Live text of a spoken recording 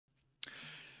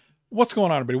What's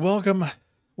going on, everybody?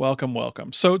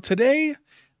 Welcome. So today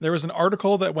there was an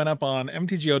article that went up on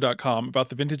MTGO.com about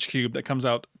the Vintage Cube that comes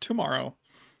out tomorrow,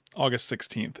 August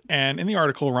 16th. And in the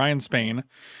article, Ryan Spain,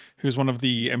 who's one of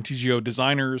the MTGO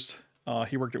designers,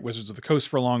 he worked at Wizards of the Coast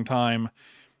for a long time,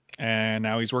 and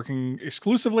now he's working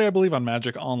exclusively, I believe, on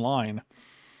Magic Online.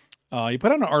 He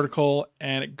put out an article,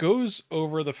 and it goes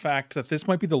over the fact that this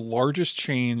might be the largest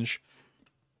change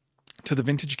to the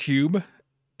Vintage Cube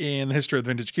in the history of the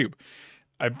Vintage Cube.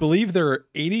 I believe there are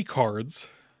 80 cards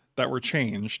that were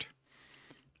changed,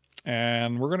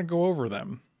 and we're going to go over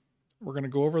them. We're going to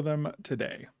go over them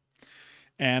today.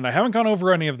 And I haven't gone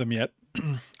over any of them yet.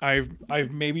 I've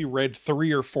maybe read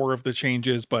 3 or 4 of the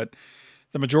changes, but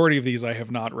the majority of these I have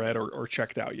not read or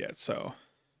checked out yet. So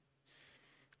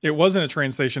it wasn't a train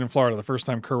station in Florida the first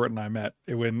time Kerwin and I met.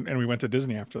 And we went to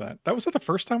Disney after that. That was the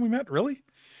first time we met? Really?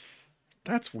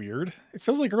 That's weird. It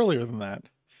feels like earlier than that.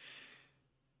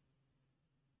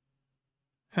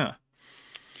 Huh.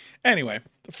 Anyway,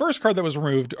 the first card that was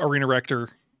removed, Arena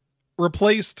Rector,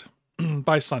 replaced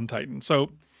by Sun Titan.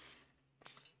 So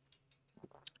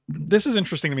this is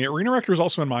interesting to me. Arena Rector is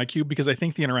also in my cube because I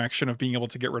think the interaction of being able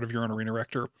to get rid of your own Arena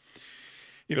Rector,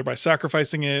 either by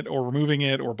sacrificing it or removing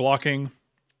it or blocking,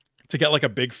 to get like a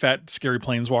big fat scary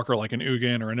planeswalker like an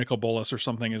Ugin or a Nicol Bolas or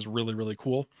something is really, really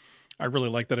cool. I really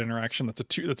like that interaction.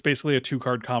 That's basically a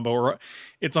 2-card combo, or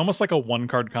it's almost like a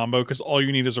 1-card combo because all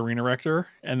you need is Arena Rector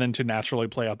and then to naturally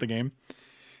play out the game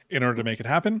in order to make it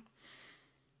happen.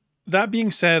 That being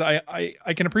said,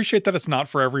 I can appreciate that it's not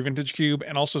for every Vintage Cube,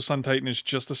 and also Sun Titan is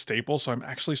just a staple, so I'm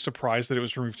actually surprised that it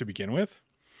was removed to begin with.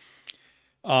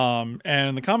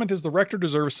 And the comment is, the Rector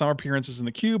deserves some appearances in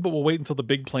the cube, but we'll wait until the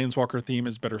big Planeswalker theme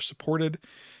is better supported.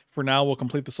 For now, we'll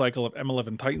complete the cycle of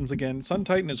M11 Titans again. Sun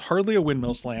Titan is hardly a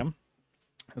windmill slam.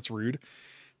 That's rude.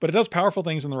 But it does powerful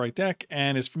things in the right deck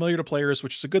and is familiar to players,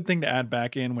 which is a good thing to add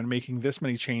back in when making this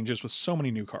many changes with so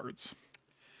many new cards.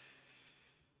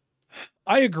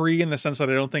 I agree in the sense that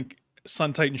I don't think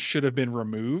Sun Titan should have been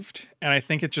removed, and I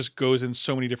think it just goes in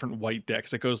so many different white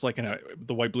decks. It goes like in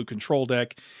the white-blue control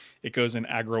deck. It goes in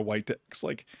aggro white decks.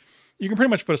 Like, you can pretty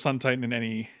much put a Sun Titan in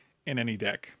any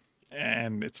deck,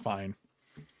 and it's fine.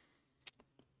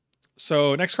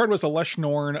 So next card was Elesh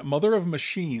Norn. Mother of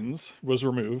Machines was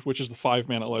removed, which is the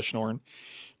 5-mana Elesh Norn,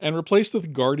 and replaced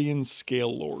with Guardian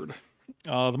Scale Lord.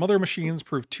 The Mother of Machines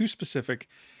proved too specific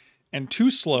and too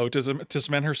slow to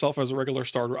cement herself as a regular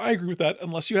starter. I agree with that,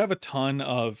 unless you have a ton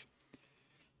of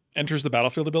enters the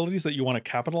battlefield abilities that you want to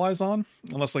capitalize on.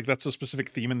 Unless like that's a specific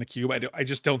theme in the cube. I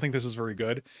just don't think this is very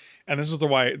good. And this is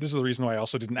the reason why I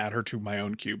also didn't add her to my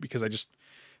own cube, because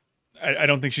I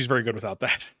don't think she's very good without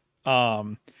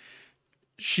that.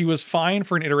 She was fine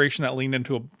for an iteration that leaned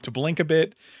into to blink a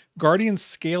bit. Guardian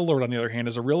Scale Lord, on the other hand,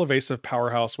 is a real evasive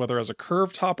powerhouse, whether as a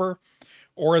curve topper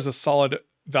or as a solid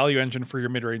value engine for your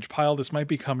mid-range pile. This might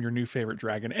become your new favorite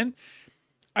dragon. And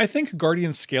I think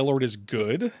Guardian Scale Lord is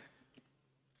good.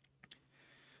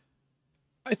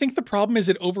 I think the problem is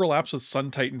it overlaps with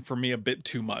Sun Titan for me a bit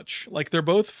too much. Like, they're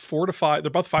both 4 to 5, they're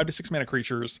both 5 to 6 mana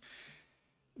creatures.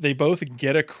 They both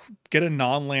get a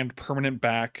non-land permanent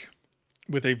back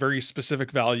with a very specific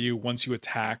value once you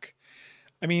attack.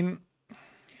 I mean,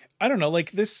 I don't know,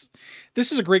 like this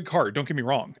is a great card, don't get me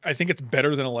wrong. I think it's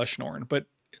better than Elesh Norn, but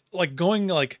like going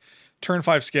like turn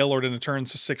 5 Scale Lord into turn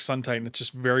 6 Sun Titan, it's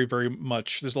just very, very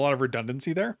much, there's a lot of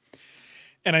redundancy there.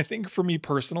 And I think for me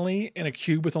personally, in a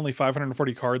cube with only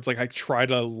 540 cards, like I try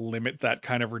to limit that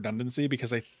kind of redundancy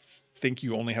because I think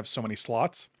you only have so many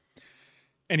slots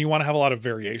and you want to have a lot of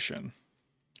variation.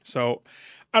 So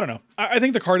I don't know. I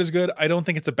think the card is good. I don't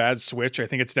think it's a bad switch. I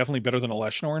think it's definitely better than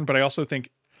Elesh Norn, but I also think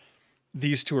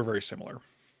these two are very similar.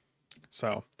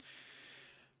 So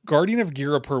Guardian of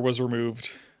Lepore was removed.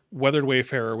 Weathered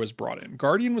Wayfarer was brought in.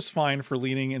 Guardian was fine for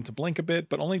leaning into blink a bit,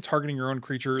 but only targeting your own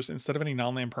creatures instead of any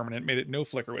non-land permanent made it no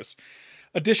Flicker Wisp.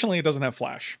 Additionally, it doesn't have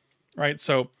flash, right?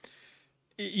 So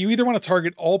you either want to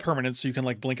target all permanents so you can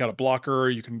like blink out a blocker,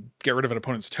 you can get rid of an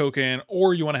opponent's token,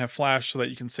 or you want to have flash so that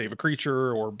you can save a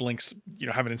creature or blinks,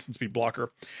 have an instant speed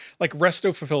blocker. Like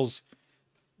Resto fulfills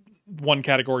one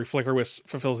category, Flicker Wisp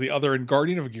fulfills the other, and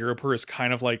Guardian of Lepore is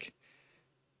kind of like,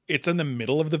 it's in the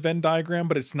middle of the Venn diagram,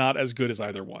 but it's not as good as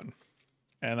either one.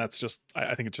 And that's just,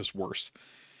 I think it's just worse.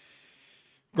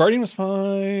 Guardian was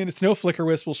fine. It's no Flicker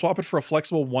Wisp. We'll swap it for a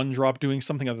flexible 1-drop doing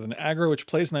something other than aggro, which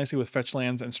plays nicely with fetch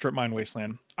lands and Strip Mine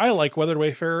Wasteland. I like Weathered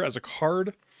Wayfarer as a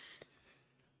card.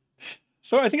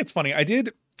 So I think it's funny. I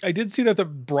did see that the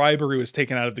bribery was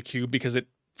taken out of the cube because it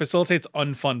facilitates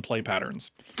unfun play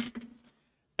patterns.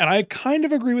 And I kind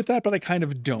of agree with that, but I kind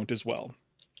of don't as well.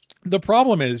 The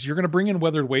problem is you're going to bring in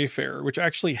Weathered Wayfarer, which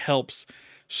actually helps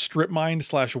strip mine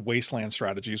 / wasteland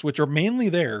strategies, which are mainly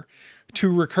there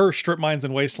to recur strip mines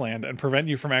and wasteland and prevent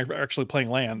you from actually playing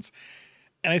lands.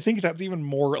 And I think that's even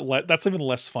that's even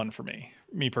less fun for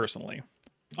me personally.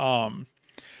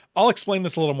 I'll explain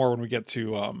this a little more when we get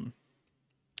to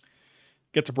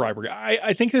bribery.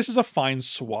 I think this is a fine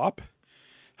swap.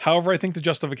 However, I think the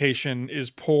justification is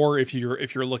poor if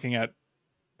you're looking at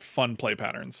fun play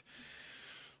patterns.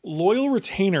 Loyal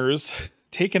Retainers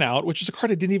taken out, which is a card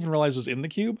I didn't even realize was in the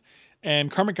cube, and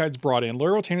Karmic Guides brought in.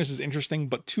 Loyal Retainers is interesting,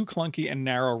 but too clunky and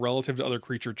narrow relative to other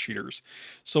creature cheaters.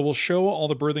 So we'll show all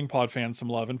the Birthing Pod fans some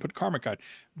love and put Karmic Guide.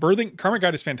 Karmic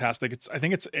Guide is fantastic. I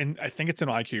think it's in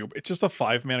my cube. It's just a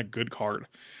 5-mana good card.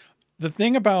 The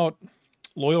thing about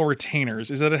Loyal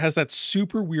Retainers is that it has that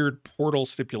super weird portal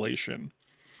stipulation.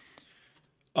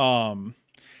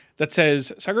 That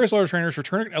says, sacrifice Loyal Retainers,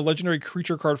 return a legendary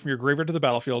creature card from your graveyard to the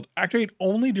battlefield, activate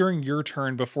only during your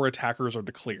turn before attackers are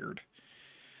declared.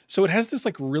 So it has this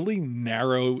like really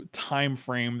narrow time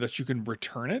frame that you can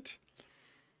return it.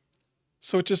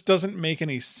 So it just doesn't make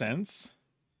any sense.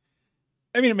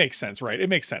 I mean, it makes sense, right? It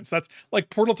makes sense. That's like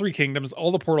Portal 3 Kingdoms.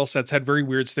 All the Portal sets had very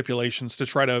weird stipulations to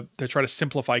try to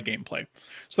simplify gameplay.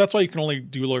 So that's why you can only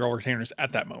do Loyal Retainers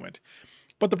at that moment.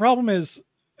 But the problem is,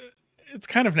 it's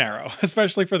kind of narrow,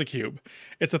 especially for the cube.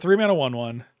 It's a 3-mana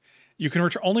 1/1. You can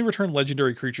only return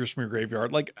legendary creatures from your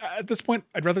graveyard. Like, at this point,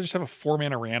 I'd rather just have a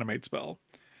 4-mana reanimate spell.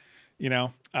 You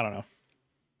know? I don't know.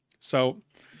 So,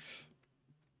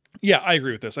 yeah, I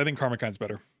agree with this. I think Karmic Guide's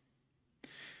better.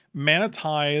 Mana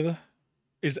Tithe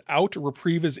is out,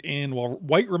 Reprieve is in, while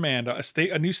White Remand,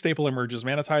 a new staple emerges.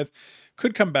 Mana Tithe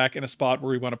could come back in a spot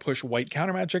where we want to push white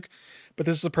counter magic, but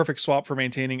this is a perfect swap for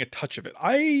maintaining a touch of it.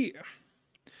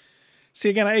 See,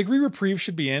 again, I agree Reprieve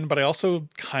should be in, but I also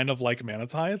kind of like Mana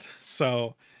Tithe.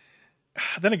 So,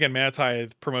 then again, Mana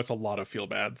Tithe promotes a lot of feel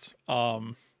bads.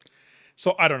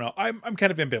 So I don't know. I'm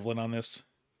kind of ambivalent on this.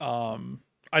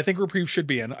 I think Reprieve should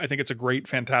be in. I think it's a great,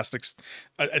 fantastic.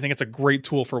 I think it's a great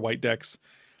tool for white decks.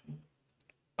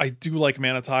 I do like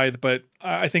Mana Tithe, but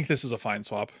I think this is a fine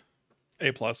swap.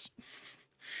 A+.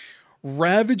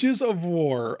 Ravages of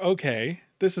War. Okay,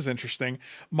 this is interesting.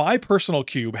 My personal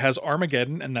cube has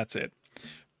Armageddon, and that's it.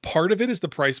 Part of it is the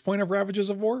price point of Ravages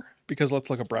of War, because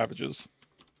let's look up Ravages.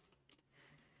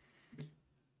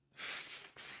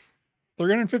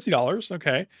 $350,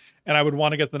 okay. And I would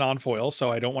want to get the non-foil,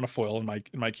 so I don't want a foil in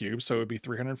my cube, so it would be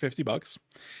 $350.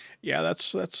 Yeah,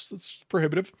 that's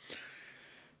prohibitive.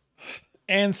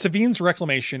 And Savine's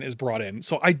Reclamation is brought in.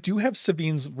 So I do have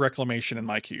Savine's Reclamation in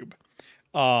my cube.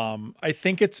 I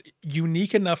think it's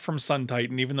unique enough from Sun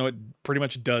Titan, even though it pretty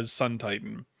much does Sun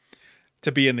Titan,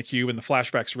 to be in the cube, and the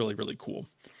flashback's really, really cool.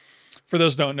 For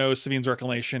those who don't know, Savine's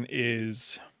Reclamation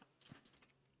is...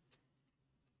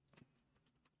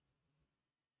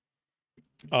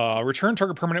 return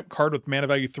target permanent card with mana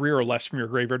value 3 or less from your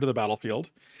graveyard to the battlefield.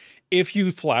 If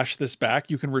you flash this back,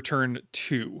 you can return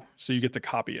 2, so you get to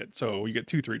copy it. So you get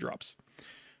 2 3-drops.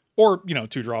 Or, 2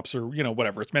 drops, or,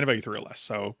 whatever. It's mana value 3 or less,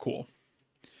 so cool.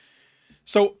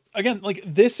 So, again, like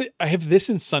this, I have this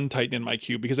in Sun Titan in my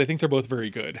cube because I think they're both very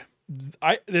good.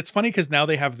 It's funny because now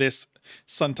they have this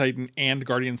Sun Titan and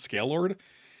Guardian Scalelord,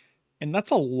 and that's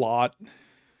a lot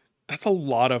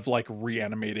of, like,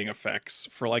 reanimating effects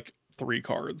for, like, 3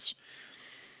 cards.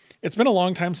 It's been a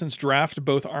long time since draft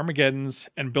both Armageddons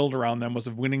and build around them was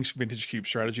a winning Vintage Cube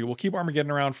strategy. We'll keep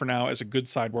Armageddon around for now as a good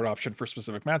sideboard option for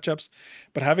specific matchups,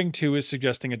 but having 2 is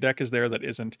suggesting a deck is there that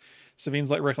isn't.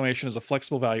 Savine's Reclamation is a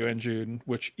flexible value engine,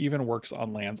 which even works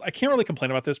on lands. I can't really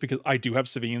complain about this because I do have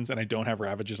Savine's and I don't have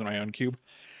Ravages in my own cube.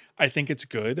 I think it's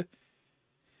good.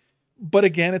 But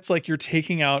again, it's like you're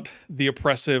taking out the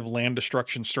oppressive land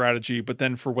destruction strategy, but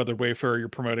then for Weathered Wayfarer, you're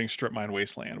promoting Strip Mine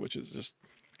Wasteland, which is just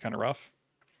kind of rough.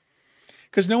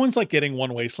 Because no one's like getting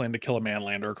 1 Wasteland to kill a man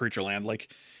land or a creature land.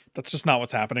 Like, that's just not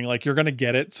what's happening. Like, you're going to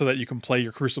get it so that you can play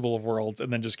your Crucible of Worlds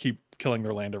and then just keep killing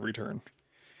their land every turn.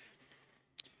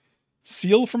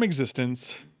 Seal from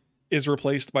Existence is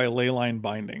replaced by Leyline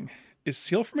Binding. Is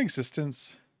Seal from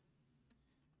Existence...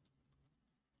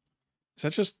 Is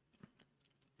that just...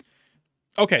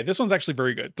 Okay, this one's actually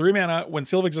very good. 3 mana, when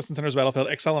Seal of Existence enters the battlefield,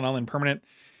 exile an island permanent.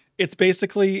 It's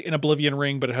basically an Oblivion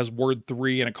Ring, but it has word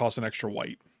 3 and it costs an extra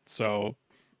white. So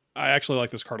I actually like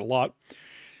this card a lot.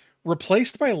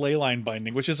 Replaced by Leyline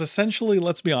Binding, which is essentially,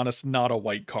 let's be honest, not a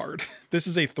white card. This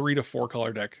is a 3 to 4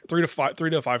 color deck, 3 to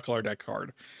 5 color deck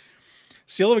card.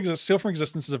 Seal from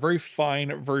Existence is a very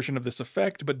fine version of this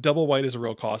effect, but double white is a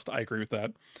real cost. I agree with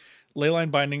that.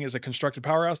 Leyline Binding is a constructed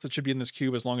powerhouse that should be in this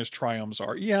cube as long as triomes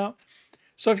are. Yeah.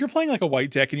 So if you're playing like a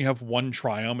white deck and you have 1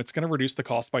 triome, it's going to reduce the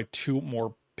cost by 2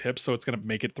 more pips, so it's going to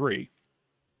make it 3.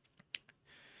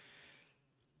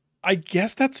 I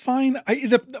guess that's fine.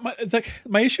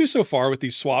 My issue so far with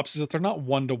these swaps is that they're not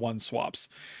one-to-one swaps.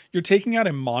 You're taking out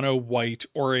a mono white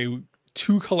or a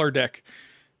 2-color deck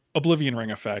Oblivion Ring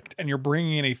effect, and you're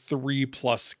bringing in a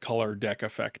 3+ color deck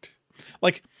effect.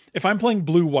 Like, if I'm playing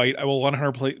blue-white, I will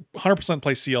 100%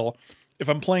 play Seal. If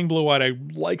I'm playing blue-white, I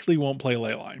likely won't play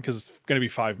Leyline, because it's going to be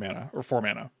 5 mana, or 4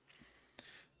 mana.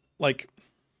 Like,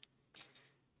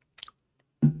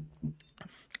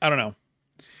 I don't know.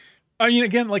 I mean,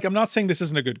 again, like, I'm not saying this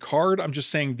isn't a good card. I'm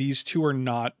just saying these two are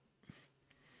not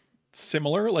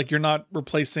similar. Like, you're not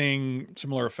replacing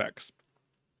similar effects.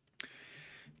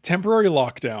 Temporary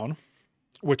Lockdown,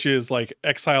 which is like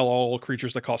exile all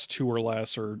creatures that cost 2 or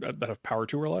less, or that have power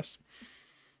 2 or less.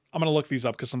 I'm going to look these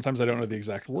up because sometimes I don't know the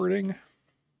exact wording.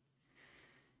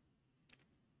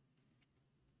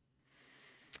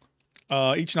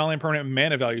 Each non-land permanent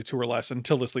mana value 2 or less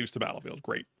until this leaves the battlefield.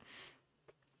 Great.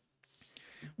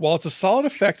 While it's a solid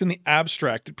effect in the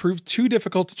abstract, it proved too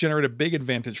difficult to generate a big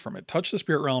advantage from it. Touch the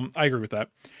Spirit Realm. I agree with that.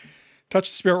 Touch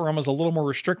the Spirit Realm is a little more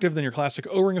restrictive than your classic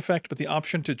O-Ring effect, but the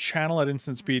option to channel at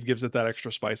instant speed gives it that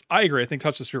extra spice. I agree. I think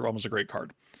Touch the Spirit Realm is a great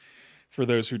card. For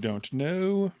those who don't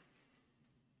know,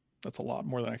 that's a lot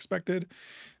more than I expected.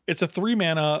 It's a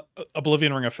 3-mana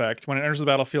Oblivion Ring effect. When it enters the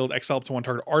battlefield, exile up to 1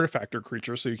 target artifact or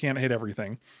creature, so you can't hit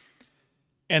everything.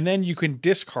 And then you can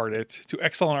discard it to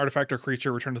exile an artifact or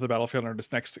creature, return to the battlefield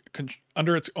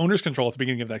under its owner's control at the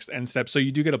beginning of the next end step. So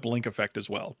you do get a blink effect as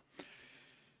well.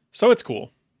 So it's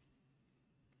cool.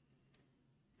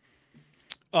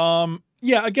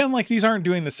 Yeah, again, like, these aren't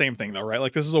doing the same thing though, right?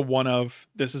 Like, this is a one-of,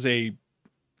 this is a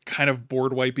kind of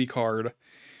board wipey card.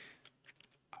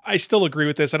 I still agree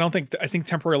with this. I think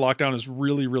Temporary Lockdown is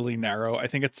really, really narrow. I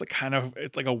think it's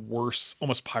like a worse,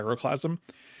 almost Pyroclasm.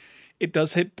 It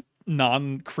does hit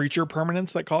non-creature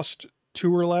permanents that cost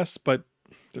 2 or less, but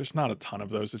there's not a ton of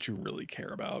those that you really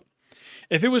care about.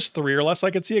 If it was 3 or less,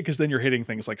 I could see it, because then you're hitting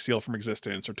things like Seal from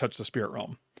Existence or Touch the Spirit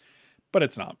Realm, but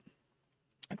it's not.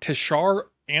 Tishar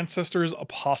Ancestors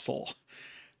Apostle.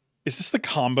 Is this the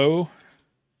combo?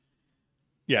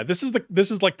 Yeah, this is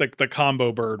like the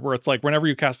combo bird, where it's like whenever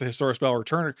you cast a historic spell,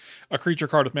 return a creature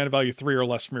card with mana value 3 or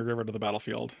less from your graveyard to the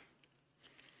battlefield.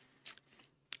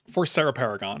 For Sarah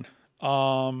Paragon.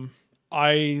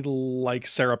 I like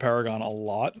Sarah Paragon a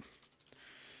lot.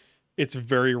 It's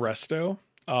very resto.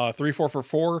 3/4 for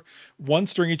 4.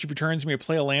 Once during each of your turns, you may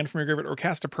play a land from your graveyard or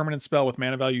cast a permanent spell with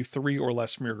mana value 3 or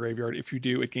less from your graveyard. If you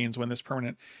do, it gains when this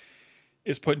permanent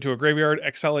is put into a graveyard.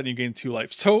 Exile it and you gain 2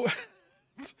 life. So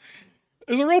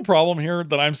there's a real problem here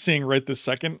that I'm seeing right this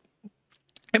second.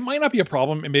 It might not be a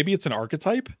problem, and maybe it's an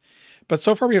archetype. But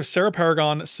so far we have Sarah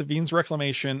Paragon, Savine's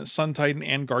Reclamation, Sun Titan,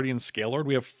 and Guardian Scalelord.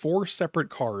 We have 4 separate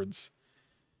cards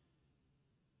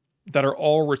that are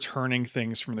all returning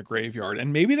things from the graveyard.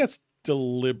 And maybe that's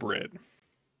deliberate.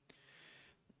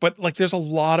 But like, there's a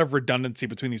lot of redundancy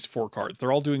between these 4 cards.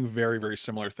 They're all doing very, very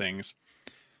similar things.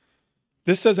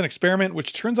 This says an experiment,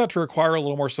 which turns out to require a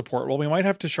little more support. While we might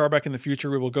have to Charbek in the future,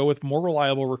 we will go with more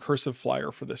reliable recursive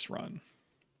flyer for this run.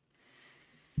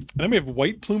 And then we have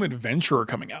White Plume Adventurer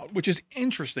coming out, which is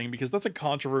interesting because that's a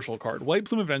controversial card. White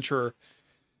Plume Adventurer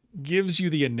gives you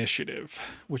the initiative,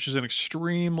 which is an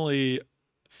extremely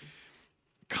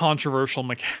controversial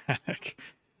mechanic.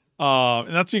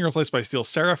 And that's being replaced by Steel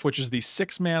Seraph, which is the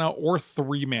 6 mana or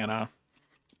 3 mana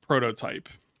prototype.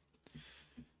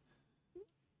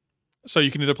 So you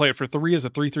can either play it for 3 as a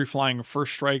 3/3 flying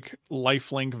first strike,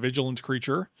 lifelink, vigilant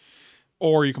creature,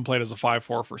 or you can play it as a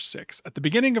 5/4 for 6. At the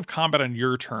beginning of combat on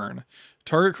your turn,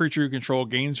 target creature you control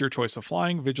gains your choice of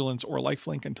flying, vigilance, or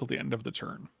lifelink until the end of the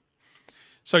turn.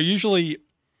 So usually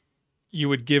you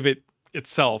would give it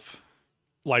itself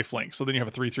lifelink. So then you have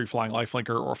a 3/3 flying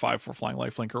lifelinker or 5/4 flying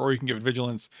lifelinker, or you can give it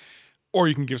vigilance, or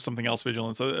you can give something else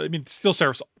vigilance. I mean, Steel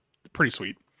Seraph's pretty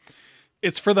sweet.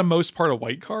 It's for the most part a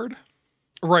white card.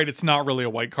 Right, it's not really a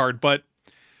white card, but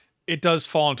it does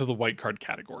fall into the white card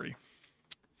category.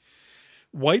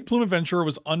 White Plume Adventurer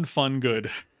was unfun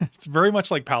good. It's very much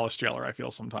like Palace Jailer, I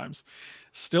feel sometimes.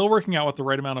 Still working out what the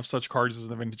right amount of such cards is in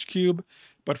the Vintage Cube,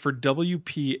 but for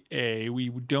WPA, we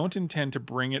don't intend to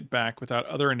bring it back without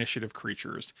other initiative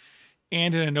creatures.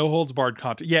 And in a no-holds-barred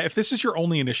contest. Yeah, if this is your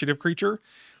only initiative creature,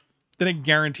 then it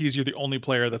guarantees you're the only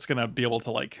player that's going to be able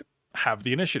to, like, have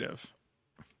the initiative.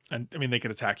 And, I mean, they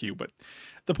can attack you, but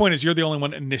the point is you're the only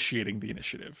one initiating the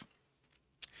initiative.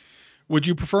 Would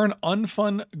you prefer an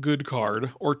unfun good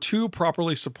card or 2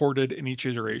 properly supported in each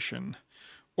iteration?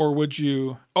 Or would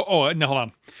you... no, hold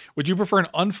on. Would you prefer an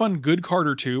unfun good card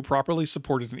or 2 properly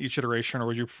supported in each iteration, or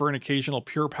would you prefer an occasional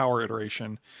pure power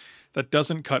iteration that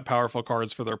doesn't cut powerful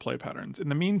cards for their play patterns. In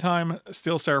the meantime,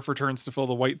 Steel Seraph returns to fill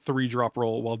the white 3-drop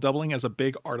role while doubling as a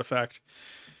big artifact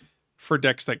for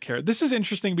decks that care. This is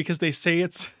interesting because they say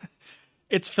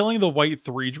it's filling the white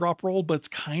 3-drop role, but it's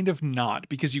kind of not,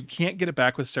 because you can't get it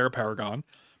back with Serra Paragon,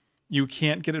 you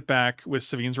can't get it back with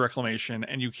Savine's Reclamation,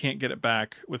 and you can't get it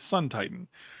back with Sun Titan.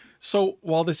 So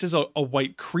while this is a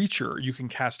white creature you can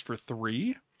cast for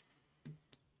 3,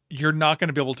 you're not going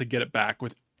to be able to get it back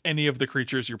with any of the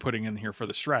creatures you're putting in here for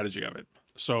the strategy of it.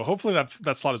 So hopefully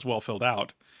that slot is well filled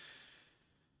out.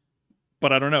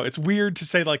 But I don't know. It's weird to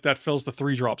say like that fills the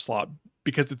 3-drop slot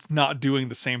because it's not doing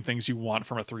the same things you want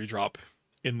from a 3-drop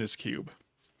in this cube.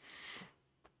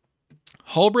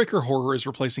 Hullbreaker Horror is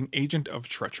replacing Agent of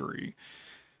Treachery.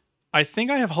 I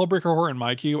think I have Hullbreaker Horror in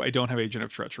my queue. I don't have Agent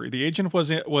of Treachery. The Agent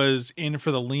was in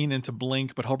for the lean into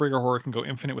Blink, but Hullbreaker Horror can go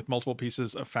infinite with multiple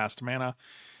pieces of fast mana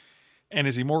and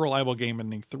is a more reliable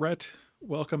game-ending threat.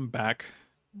 Welcome back,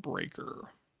 Breaker.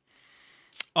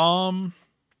 I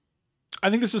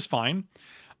think this is fine.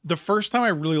 The first time I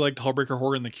really liked Hullbreaker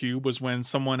Horror in the cube was when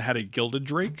someone had a Gilded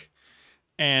Drake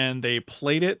and they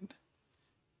played it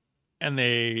and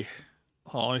they...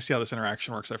 Hold on, let me see how this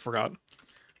interaction works. I forgot.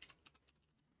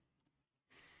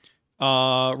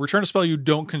 Return a spell you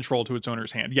don't control to its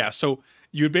owner's hand. Yeah, so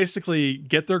you would basically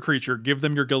get their creature, give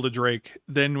them your Gilded Drake,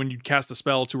 then when you cast a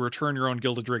spell to return your own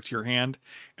Gilded Drake to your hand,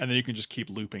 and then you can just keep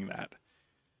looping that.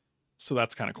 So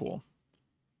that's kind of cool.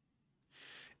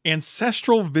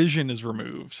 Ancestral Vision is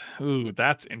removed. Ooh,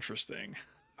 that's interesting.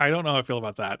 I don't know how I feel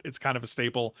about that. It's kind of a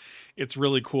staple. It's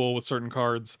really cool with certain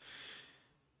cards.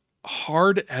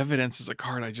 Hard Evidence is a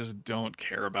card I just don't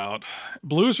care about.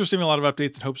 Blue is receiving a lot of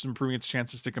updates in hopes of improving its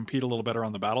chances to compete a little better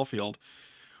on the battlefield.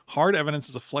 Hard Evidence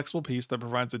is a flexible piece that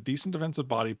provides a decent defensive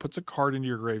body, puts a card into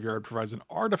your graveyard, provides an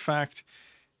artifact,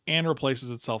 and replaces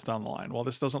itself down the line. While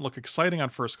this doesn't look exciting on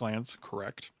first glance,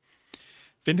 correct.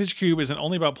 Vintage Cube isn't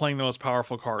only about playing the most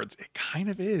powerful cards. It kind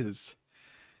of is.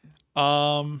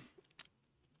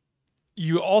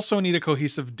 You also need a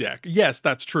cohesive deck. Yes,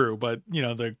 that's true, but, you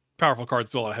know, the powerful cards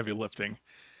do a lot of heavy lifting.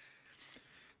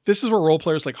 This is where role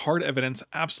players like Hard Evidence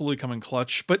absolutely come in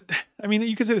clutch. But, I mean,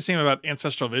 you could say the same about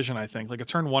Ancestral Vision, I think. Like, a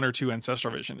turn 1 or 2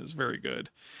 Ancestral Vision is very good.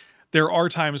 There are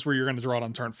times where you're going to draw it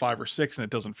on turn 5 or 6 and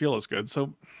it doesn't feel as good.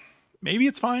 So, maybe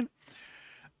it's fine.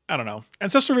 I don't know.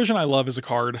 Ancestral Vision I love as a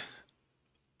card.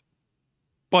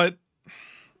 But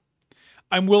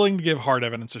I'm willing to give Hard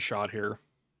Evidence a shot here.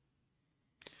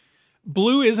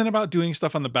 Blue isn't about doing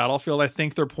stuff on the battlefield. I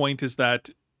think their point is that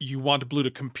you want blue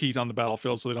to compete on the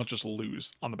battlefield so they don't just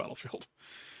lose on the battlefield.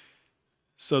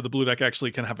 So the blue deck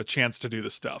actually can have a chance to do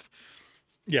this stuff.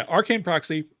 Yeah, Arcane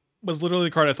Proxy was literally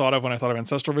the card I thought of when I thought of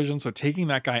Ancestral Vision, so taking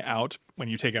that guy out when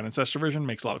you take out Ancestral Vision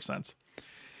makes a lot of sense.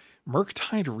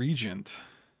 Murktide Regent.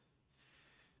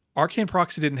 Arcane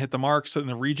Proxy didn't hit the mark, so then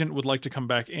the Regent would like to come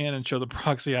back in and show the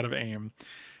proxy out of aim.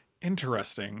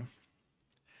 Interesting.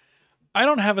 I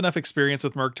don't have enough experience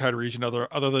with Murktide Regent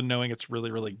other than knowing it's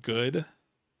really, really good.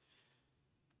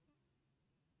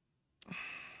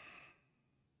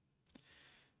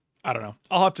 I don't know.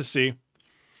 I'll have to see.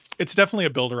 It's definitely a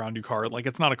build around you card. Like,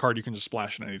 it's not a card you can just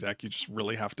splash in any deck. You just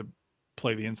really have to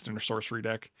play the instant or sorcery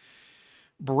deck.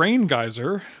 Brain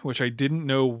Geyser, which I didn't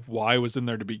know why was in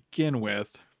there to begin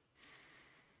with.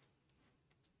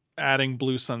 Adding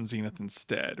Blue Sun Zenith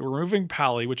instead. We're removing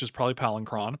Pally, which is probably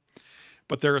Palancron.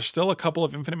 But there are still a couple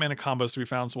of infinite mana combos to be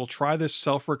found, so we'll try this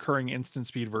self-recurring instant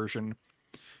speed version,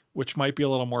 which might be a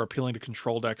little more appealing to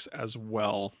control decks as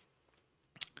well.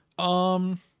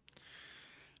 The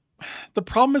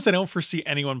problem is I don't foresee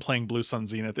anyone playing Blue Sun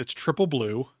Zenith. It's triple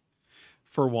blue,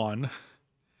 for one.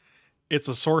 It's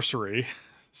a sorcery.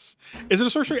 Is it a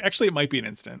sorcery? Actually, it might be an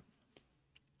instant.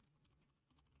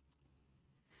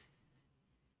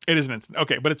 It is an instant.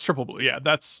 Okay, but it's triple blue. Yeah,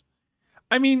 that's...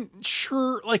 I mean,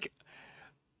 sure, like...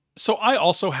 So I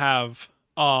also have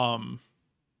a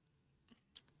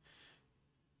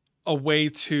way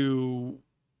to...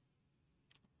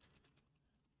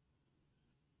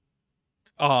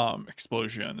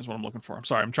 explosion is what I'm looking for. I'm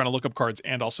sorry, I'm trying to look up cards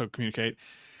and also communicate.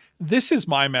 This is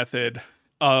my method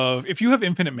of, if you have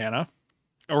infinite mana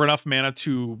or enough mana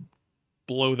to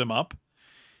blow them up,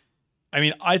 I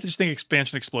mean, I just think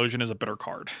Expansion Explosion is a better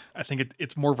card. I think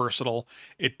it's more versatile.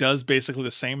 It does basically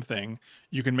the same thing.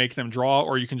 You can make them draw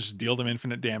or you can just deal them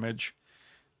infinite damage.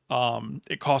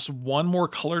 It costs 1 more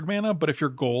colored mana, but if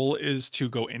your goal is to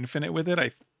go infinite with it,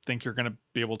 I think you're going to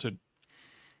be able to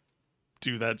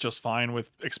do that just fine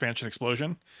with Expansion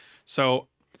Explosion. So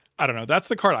I don't know. That's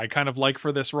the card I kind of like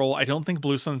for this role. I don't think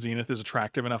Blue Sun Zenith is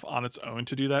attractive enough on its own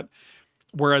to do that.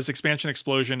 Whereas Expansion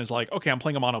Explosion is like, okay, I'm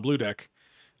playing a mono blue deck.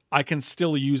 I can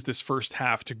still use this first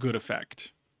half to good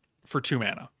effect for 2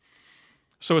 mana.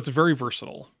 So it's very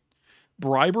versatile.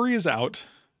 Bribery is out.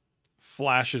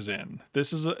 Flash is in.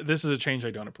 This is a change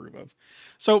I don't approve of.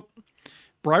 So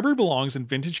Bribery belongs in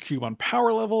Vintage Cube on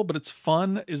power level, but its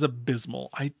fun is abysmal.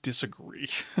 I disagree.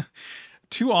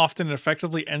 Too often it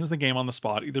effectively ends the game on the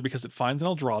spot, either because it finds an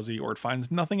Eldrazi or it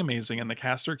finds nothing amazing and the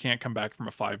caster can't come back from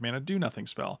a 5-mana do-nothing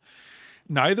spell.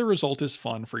 Neither result is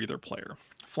fun for either player.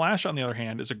 Flash, on the other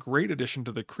hand, is a great addition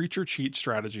to the creature cheat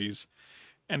strategies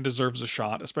and deserves a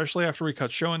shot, especially after we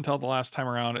cut Show and Tell the last time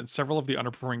around and several of the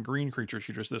underperforming green creature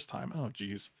cheaters this time. Oh,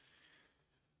 geez.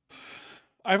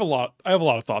 I have a lot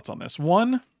of thoughts on this.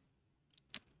 One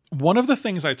of the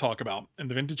things I talk about in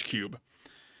the Vintage Cube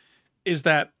is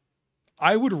that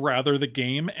I would rather the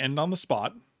game end on the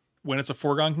spot when it's a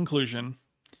foregone conclusion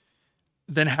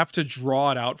than have to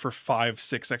draw it out for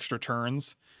 5-6 extra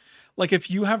turns. Like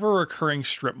if you have a recurring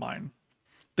strip mine,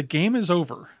 the game is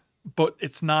over, but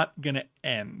it's not going to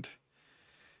end.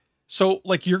 So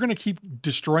like you're going to keep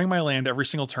destroying my land every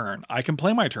single turn. I can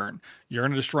play my turn. You're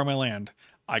going to destroy my land.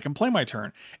 I can play my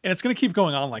turn. And it's going to keep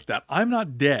going on like that. I'm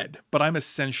not dead, but I'm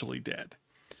essentially dead.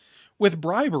 With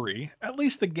Bribery, at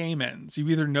least the game ends. You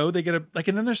either know they get a, like,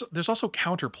 and then there's also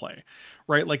counterplay,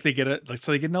 right? Like they get a, like,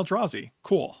 so they get an Eldrazi.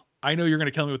 Cool. I know you're going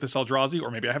to kill me with this Eldrazi, or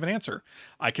maybe I have an answer.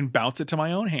 I can bounce it to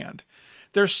my own hand.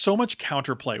 There's so much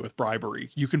counterplay with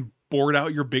Bribery. You can board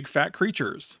out your big fat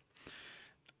creatures.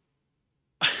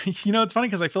 You know, it's funny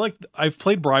because I feel like I've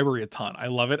played Bribery a ton. I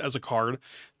love it as a card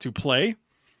to play.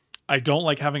 I don't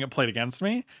like having it played against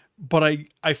me, but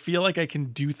I feel like I can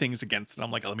do things against it.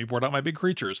 I'm like, let me board out my big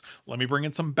creatures. Let me bring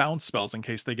in some bounce spells in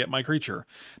case they get my creature.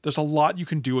 There's a lot you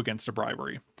can do against a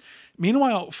Bribery.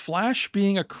 Meanwhile, Flash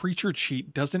being a creature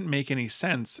cheat doesn't make any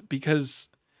sense because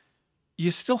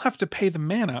you still have to pay the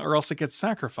mana or else it gets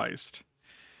sacrificed.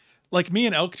 Like me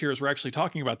and Elk Tears were actually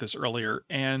talking about this earlier,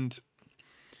 and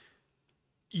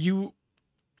you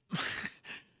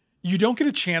don't get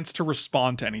a chance to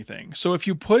respond to anything. So if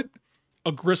you put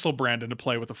a Gristlebrand into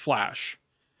play with a Flash,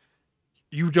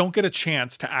 you don't get a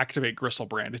chance to activate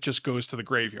Gristlebrand. It just goes to the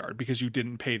graveyard because you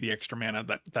didn't pay the extra mana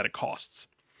that it costs.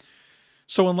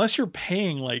 So unless you're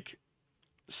paying like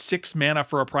 6 mana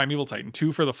for a Primeval Titan,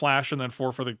 2 for the Flash and then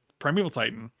 4 for the Primeval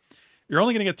Titan, you're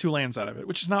only going to get 2 lands out of it,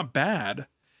 which is not bad,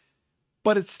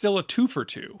 but it's still a 2 for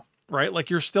 2, right? Like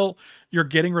you're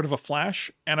getting rid of a Flash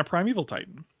and a Primeval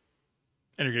Titan,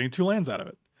 and you're getting 2 lands out of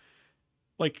it.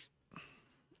 Like,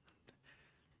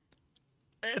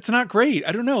 it's not great.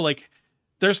 I don't know. Like,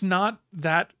 there's not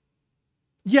that.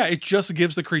 Yeah, it just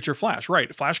gives the creature Flash.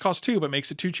 Right. Flash costs 2, but makes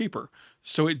it 2 cheaper.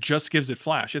 So it just gives it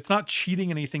Flash. It's not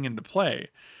cheating anything into play.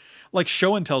 Like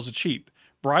Show and Tell's a cheat.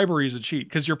 Bribery is a cheat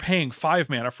because you're paying 5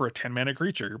 mana for a 10 mana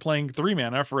creature. You're playing 3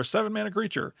 mana for a 7 mana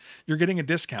creature. You're getting a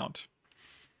discount.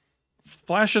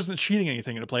 Flash isn't cheating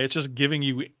anything into play. It's just giving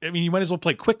you, I mean, you might as well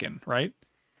play Quicken, right?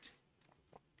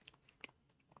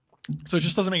 So it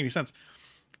just doesn't make any sense.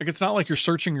 Like, it's not like you're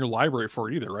searching your library for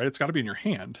it either, right? It's got to be in your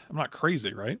hand. I'm not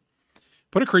crazy, right?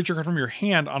 Put a creature card from your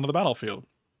hand onto the battlefield.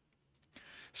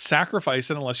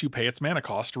 Sacrifice it unless you pay its mana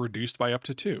cost, reduced by up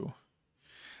to 2.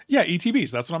 Yeah,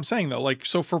 ETBs. That's what I'm saying, though. Like,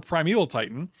 so for Primeval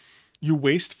Titan, you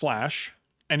waste Flash,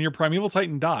 and your Primeval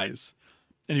Titan dies,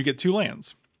 and you get 2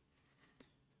 lands.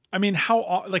 I mean,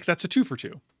 like, that's a 2 for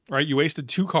 2, right? You wasted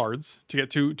 2 cards to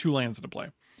get two lands into play.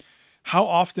 How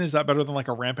often is that better than like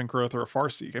a Rampant Growth or a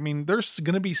Farseek? I mean, there's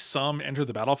going to be some enter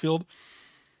the battlefield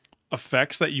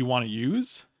effects that you want to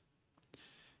use,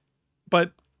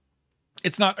 but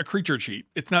it's not a creature cheat.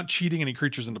 It's not cheating any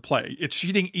creatures into play. It's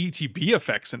cheating ETB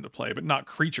effects into play, but not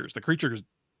creatures. The creature is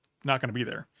not going to be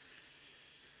there.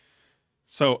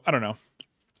 So I don't know.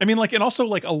 I mean, like, and also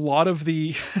like a lot of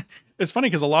the, it's funny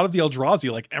because a lot of the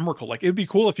Eldrazi, like Emrakul, like it'd be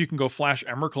cool if you can go Flash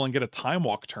Emrakul and get a Time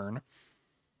Walk turn.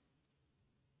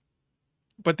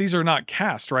 But these are not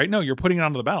cast, right? No, you're putting it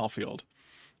onto the battlefield.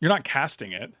 You're not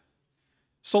casting it.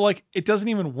 So, like, it doesn't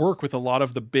even work with a lot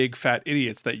of the big fat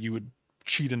idiots that you would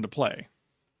cheat into play.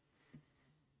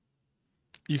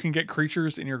 You can get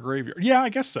creatures in your graveyard. Yeah, I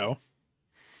guess so.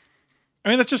 I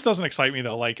mean, that just doesn't excite me,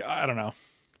 though. Like, I don't know.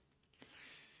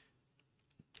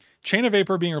 Chain of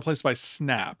Vapor being replaced by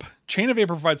Snap. Chain of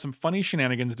Vapor provides some funny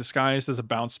shenanigans disguised as a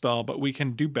bounce spell, but we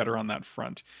can do better on that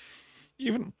front.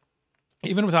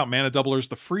 Even without mana doublers,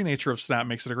 the free nature of Snap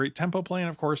makes it a great tempo play, and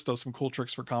of course does some cool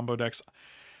tricks for combo decks.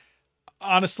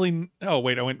 Honestly, oh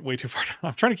wait, I went way too far.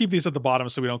 I'm trying to keep these at the bottom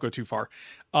so we don't go too far.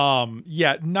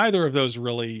 Yeah, neither of those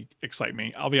really excite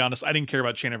me. I'll be honest, I didn't care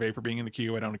about Chain of Vapor being in the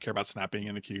cube. I don't care about Snap being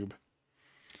in the cube.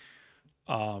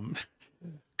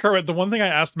 Kerwin, the one thing I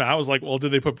asked Matt was like, well,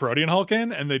 did they put Protean Hulk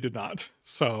in? And they did not.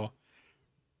 So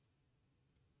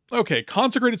Okay,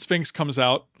 Consecrated Sphinx comes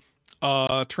out.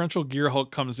 Torrential Gear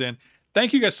Hulk comes in.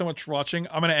 Thank you guys so much for watching.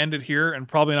 I'm going to end it here and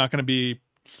probably not going to be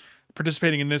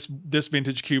participating in this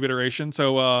Vintage Cube iteration.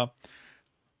 So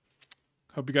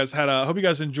hope you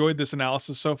guys enjoyed this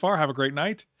analysis so far. Have a great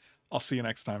night. I'll see you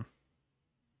next time.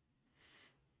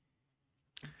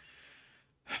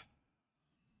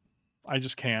 I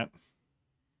just can't.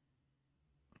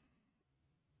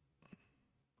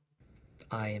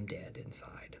 I am dead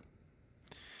inside.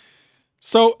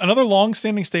 So another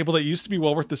long-standing staple that used to be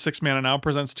well worth the 6 mana now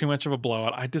presents too much of a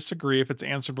blowout. I disagree if it's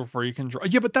answered before you can draw.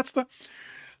 Yeah, but that's the...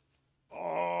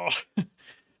 Oh.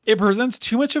 It presents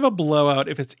too much of a blowout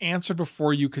if it's answered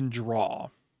before you can draw.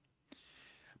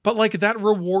 But like that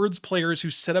rewards players who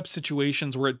set up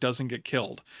situations where it doesn't get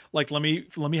killed. Like let me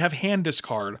have hand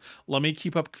discard. Let me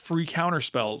keep up free counter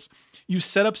spells. You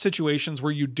set up situations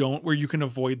where you can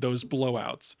avoid those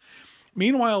blowouts.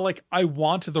 Meanwhile, like I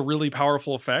want the really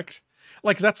powerful effect.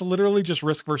 Like that's literally just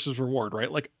risk versus reward,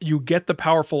 right? Like you get the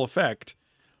powerful effect,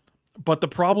 but the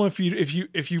problem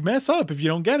if you mess up, if you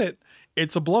don't get it,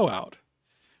 it's a blowout,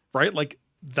 right? Like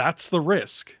that's the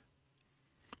risk.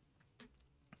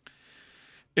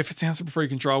 If it's answered before you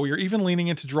can draw, you're even leaning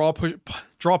into draw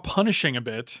punishing a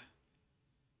bit.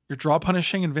 You're draw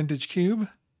punishing in Vintage Cube.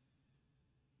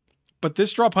 But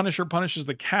this draw punisher punishes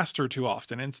the caster too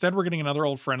often. Instead, we're getting another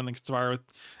old friend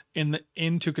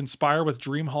to conspire with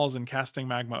Dream Halls and casting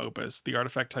Magma Opus. The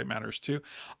artifact type matters too.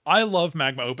 I love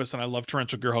Magma Opus and I love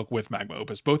Torrential Gearhulk with Magma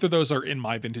Opus. Both of those are in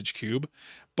my Vintage Cube,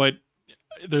 but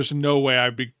there's no way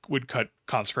I would cut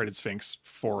Consecrated Sphinx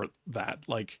for that.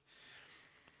 Like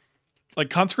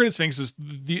Consecrated Sphinx is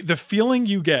the feeling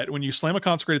you get when you slam a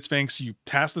Consecrated Sphinx, you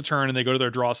pass the turn and they go to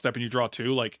their draw step and you draw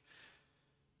 2. Like,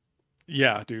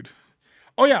 yeah, dude.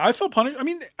 Oh yeah, I feel punished. I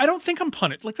mean, I don't think I'm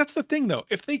punished. Like that's the thing though.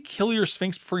 If they kill your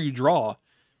Sphinx before you draw,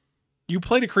 you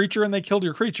played a creature and they killed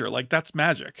your creature. Like that's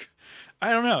magic.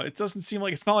 I don't know. It doesn't seem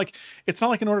like it's not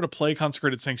like in order to play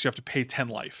Consecrated Sphinx you have to pay 10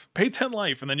 life. Pay 10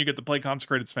 life and then you get to play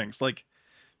Consecrated Sphinx. Like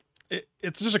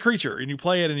it's just a creature and you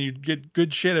play it and you get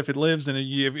good shit if it lives, and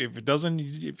if it doesn't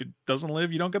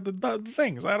live, you don't get the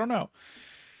things. I don't know.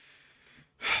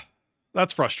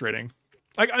 That's frustrating.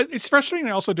 It's frustrating.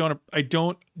 I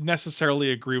don't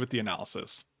necessarily agree with the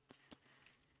analysis.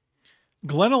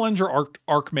 Glenelendra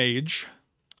Archmage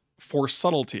for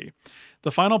subtlety.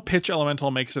 The final pitch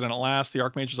elemental makes it in at last. The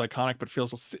Archmage is iconic, but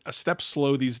feels a step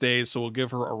slow these days, so we'll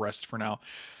give her a rest for now.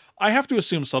 I have to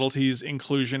assume subtlety's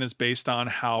inclusion is based on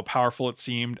how powerful it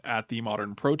seemed at the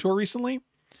Modern Pro Tour recently.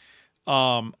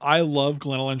 I love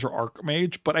Glenelendra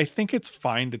Archmage, but I think it's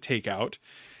fine to take out.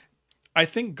 I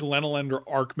think Glenelendra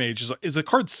Archmage is a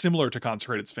card similar to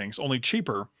Consecrated Sphinx, only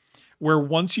cheaper, where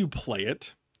once you play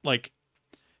it, like,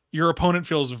 your opponent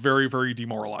feels very, very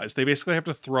demoralized. They basically have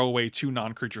to throw away 2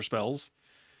 non-creature spells.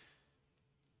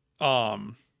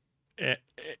 Or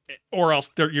else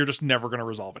you're just never going to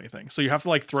resolve anything. So you have to,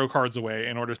 like, throw cards away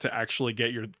in order to actually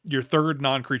get your third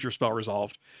non-creature spell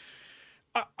resolved.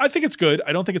 I think it's good.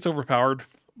 I don't think it's overpowered,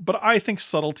 but I think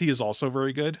Subtlety is also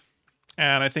very good.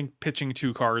 And I think pitching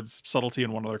 2 cards, Subtlety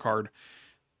and 1 other card,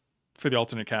 for the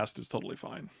alternate cast is totally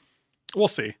fine. We'll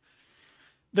see.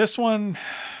 This one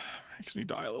makes me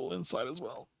die a little inside as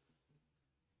well.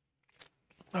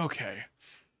 Okay.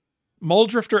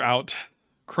 Muldrifter out.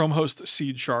 Chromehost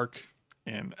Seed Shark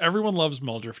in. Everyone loves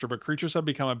Muldrifter, but creatures have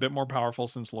become a bit more powerful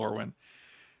since Lorwyn.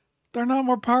 They're not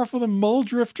more powerful than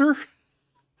Muldrifter.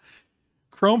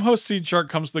 Chromehost Seed Shark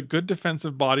comes with a good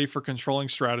defensive body for controlling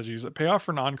strategies that pay off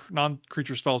for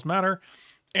non-creature spells matter,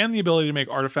 and the ability to make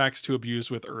artifacts to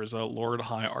abuse with Urza, Lord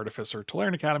High Artificer,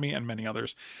 Tolarian Academy, and many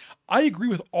others. I agree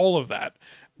with all of that,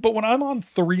 but when I'm on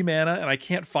 3 mana and I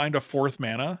can't find a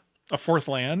 4th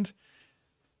land,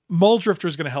 Muldrifter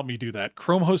is going to help me do that.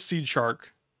 Chromehost Seed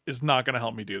Shark is not going to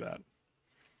help me do that.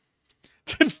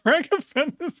 Did Frank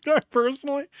offend this guy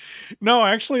personally? No,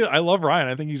 actually, I love Ryan.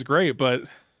 I think he's great, but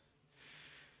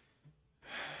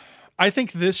I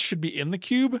think this should be in the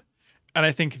cube, and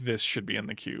I think this should be in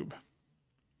the cube.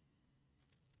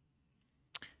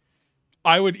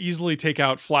 I would easily take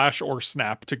out Flash or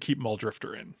Snap to keep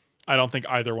Muldrifter in. I don't think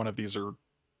either one of these are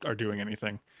doing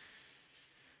anything.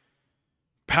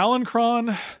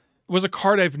 Palancron was a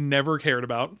card I've never cared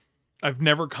about. I've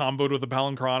never comboed with a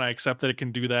Palancron. I accept that it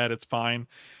can do that. It's fine.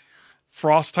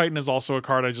 Frost Titan is also a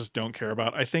card I just don't care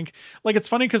about. I think, like, it's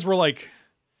funny because we're like,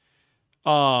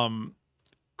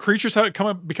 creatures have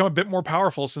become a bit more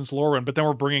powerful since Lorwyn, but then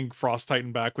we're bringing Frost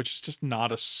Titan back, which is just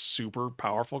not a super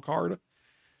powerful card.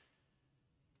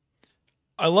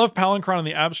 I love Palancron in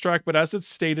the abstract, but as it's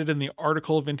stated in the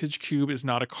article, Vintage Cube is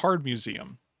not a card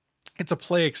museum. It's a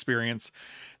play experience.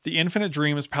 The infinite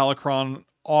dreams Palicron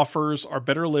offers are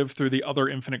better lived through the other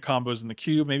infinite combos in the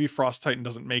cube. Maybe Frost Titan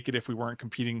doesn't make it if we weren't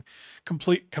competing.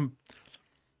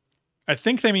 I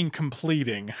think they mean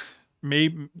completing.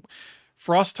 Maybe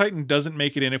Frost Titan doesn't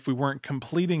make it in if we weren't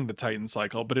completing the Titan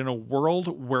cycle, but in a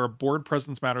world where board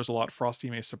presence matters a lot, Frosty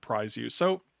may surprise you.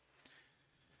 So,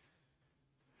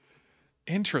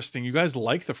 interesting. You guys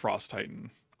like the Frost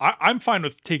Titan. I'm fine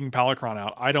with taking Palicron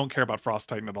out. I don't care about Frost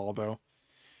Titan at all, though.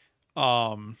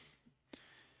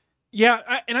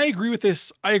 Yeah, and I agree with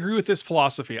this. I agree with this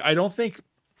philosophy. I don't think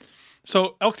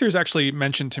so. Elktear's actually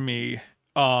mentioned to me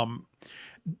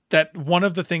that one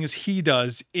of the things he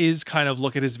does is kind of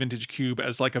look at his vintage cube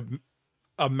as like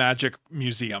a magic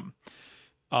museum.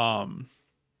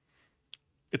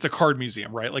 It's a card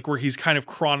museum, right? Like where he's kind of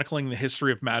chronicling the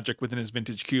history of Magic within his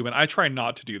vintage cube. And I try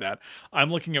not to do that. I'm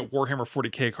looking at Warhammer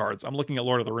 40K cards. I'm looking at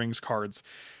Lord of the Rings cards.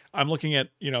 I'm looking at,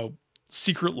 you know,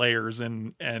 secret layers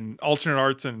and alternate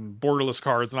arts and borderless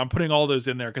cards. And I'm putting all those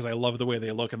in there because I love the way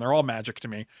they look and they're all Magic to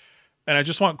me. And I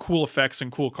just want cool effects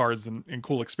and cool cards and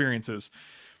cool experiences.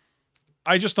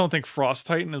 I just don't think Frost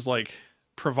Titan is like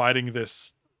providing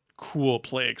this cool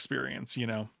play experience, you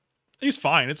know? He's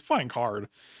fine. It's a fine card.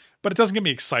 But it doesn't get me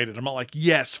excited. I'm not like,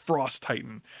 yes, Frost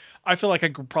Titan. I feel like I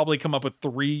could probably come up with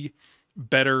 3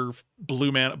 better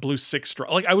blue 6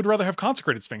 like I would rather have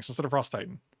Consecrated Sphinx instead of Frost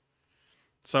Titan.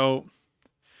 So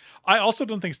I also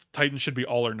don't think Titan should be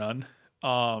all or none.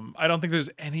 I don't think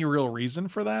there's any real reason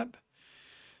for that.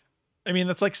 I mean,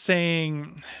 that's like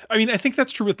saying, I mean, I think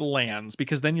that's true with lands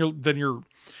because then you're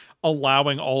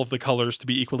allowing all of the colors to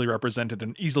be equally represented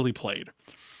and easily played.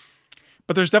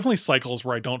 But there's definitely cycles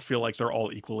where I don't feel like they're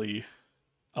all equally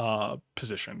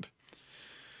positioned.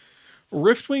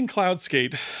 Riftwing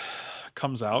Cloudskate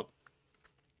comes out.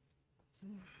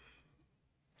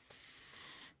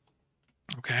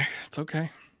 Okay, it's okay.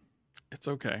 It's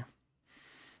okay.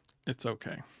 It's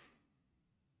okay.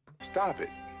 Stop it.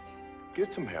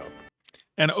 Get some help.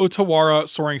 And Otawara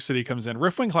Soaring City comes in.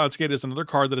 Riftwing Cloudskate is another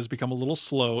card that has become a little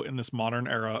slow in this modern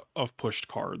era of pushed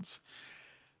cards.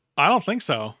 I don't think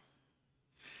so.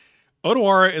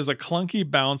 Otawara is a clunky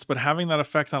bounce, but having that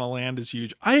effect on a land is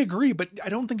huge. I agree, but I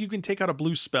don't think you can take out a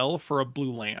blue spell for a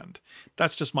blue land.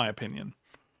 That's just my opinion.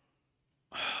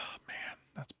 Oh, man,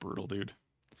 that's brutal, dude.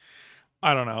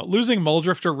 I don't know. Losing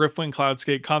Muldrifter, Riftwing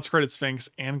Cloudskate, Consecrated Sphinx,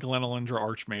 and Glenelendra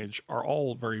Archmage are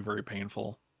all very, very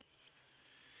painful.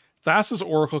 Thassa's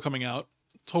Oracle coming out.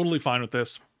 Totally fine with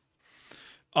this.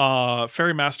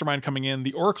 Fairy Mastermind coming in.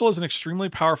 The Oracle is an extremely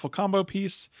powerful combo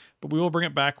piece, but we will bring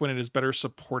it back when it is better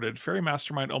supported. Fairy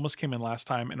Mastermind almost came in last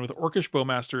time, and with Orcish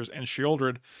Bowmasters and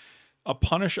Sheoldred, a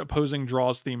punish opposing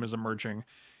draws theme is emerging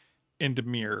into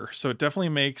Mirror. So it definitely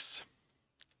makes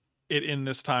it in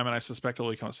this time, and I suspect it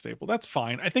will become a staple. That's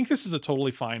fine. I think this is a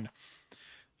totally fine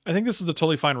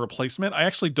replacement. I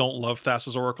actually don't love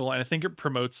Thassa's Oracle, and I think it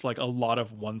promotes like a lot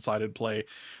of one-sided play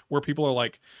where people are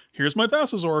like, here's my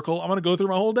Thassa's Oracle. I'm going to go through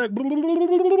my whole deck.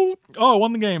 Oh, I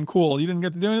won the game. Cool. You didn't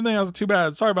get to do anything. That was too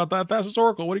bad. Sorry about that. Thassa's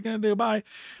Oracle. What are you going to do? Bye.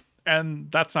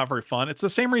 And that's not very fun. It's the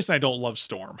same reason I don't love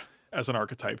Storm as an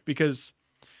archetype, because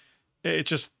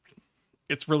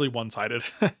it's really one-sided.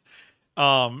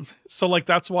 So like,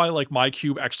 that's why like my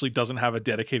cube actually doesn't have a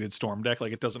dedicated Storm deck.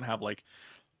 Like it doesn't have like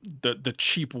the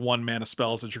cheap 1 mana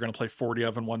spells that you're going to play 40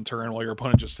 of in one turn while your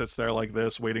opponent just sits there like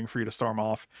this waiting for you to storm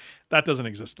off. That doesn't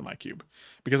exist in my cube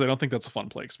because I don't think that's a fun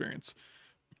play experience,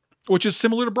 which is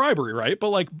similar to Bribery, right? But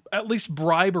like at least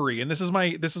Bribery, and this is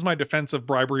my defense of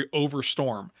Bribery over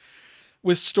Storm.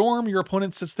 With Storm, your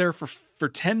opponent sits there for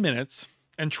 10 minutes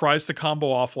and tries to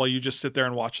combo off while you just sit there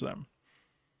and watch them.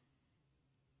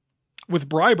 With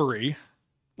Bribery,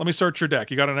 let me search your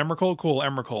deck. You got an Emrakul? Cool,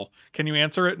 Emrakul. Can you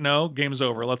answer it? No? Game's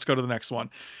over. Let's go to the next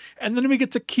one. And then we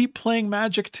get to keep playing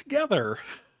Magic together.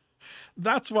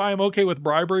 That's why I'm okay with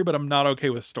Bribery, but I'm not okay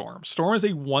with Storm. Storm is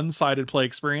a one-sided play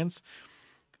experience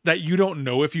that you don't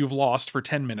know if you've lost for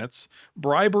 10 minutes.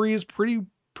 Bribery is pretty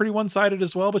one-sided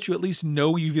as well, but you at least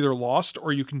know you've either lost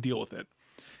or you can deal with it.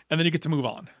 And then you get to move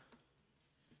on.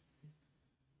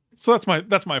 So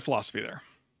that's my philosophy there.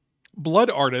 Blood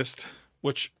Artist,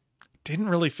 which didn't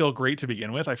really feel great to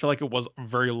begin with. I feel like it was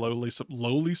very lowly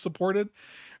supported,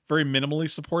 very minimally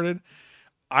supported.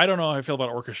 I don't know how I feel about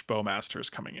Orcish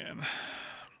Bowmasters coming in.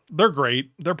 They're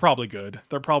great. They're probably good.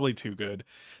 They're probably too good.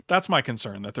 That's my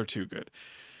concern, that they're too good.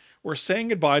 We're saying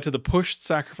goodbye to the pushed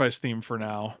sacrifice theme for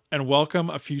now and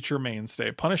welcome a future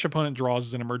mainstay. Punish opponent draws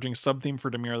is an emerging sub-theme for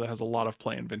Dimir that has a lot of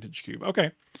play in Vintage Cube.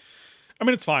 Okay. I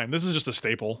mean, it's fine. This is just a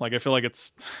staple. Like, I feel like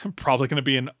it's probably going to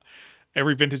be in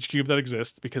every Vintage Cube that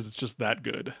exists because it's just that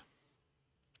good.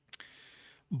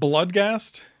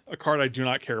 Bloodgast. a card I do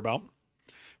not care about.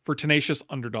 For Tenacious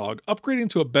Underdog, upgrading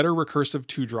to a better recursive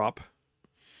 2-drop.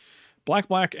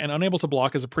 Black, and unable to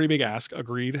block is a pretty big ask,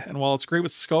 agreed. And while it's great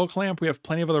with Skull Clamp, we have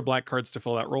plenty of other black cards to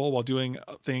fill that role while doing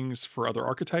things for other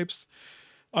archetypes.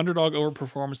 Underdog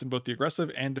overperforms in both the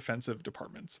aggressive and defensive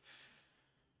departments.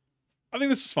 I think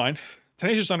this is fine.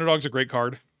 Tenacious Underdog's a great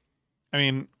card. I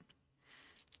mean,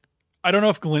 I don't know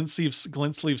if Glint Sleeve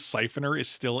Siphoner is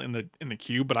still in the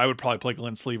queue, but I would probably play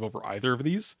Glint Sleeve over either of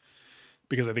these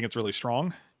because I think it's really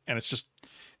strong. And it's just,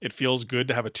 it feels good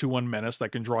to have a 2/1 menace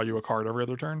that can draw you a card every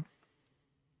other turn.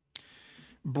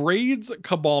 Braid's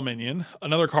Cabal Minion,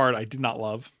 another card I did not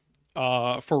love.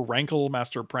 For Rankle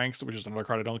Master of Pranks, which is another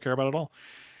card I don't care about at all.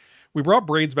 We brought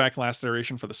Braids back last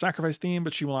iteration for the sacrifice theme,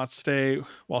 but she will not stay.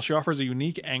 While she offers a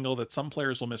unique angle that some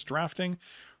players will miss drafting,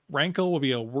 Rankle will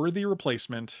be a worthy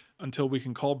replacement until we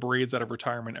can call Braids out of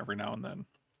retirement every now and then.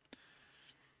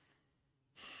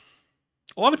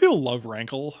 A lot of people love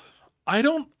Rankle.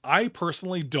 I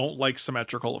personally don't like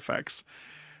symmetrical effects.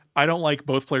 I don't like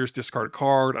both players discard a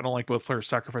card. I don't like both players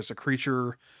sacrifice a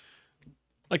creature.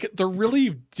 Like, they're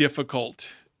really difficult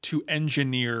to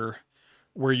engineer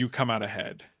where you come out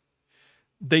ahead.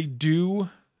 They do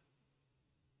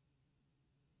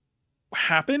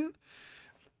happen,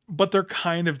 but they're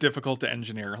kind of difficult to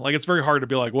engineer. Like, it's very hard to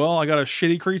be like, well, I got a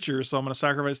shitty creature, so I'm going to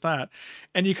sacrifice that.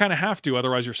 And you kind of have to,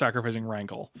 otherwise you're sacrificing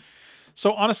Rankle.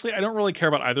 So honestly, I don't really care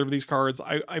about either of these cards.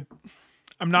 I'm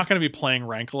not going to be playing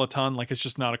Rankle a ton. Like, it's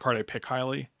just not a card I pick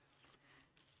highly.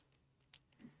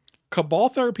 Cabal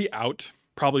Therapy out.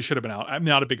 Probably should have been out. I'm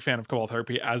not a big fan of Cabal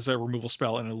Therapy as a removal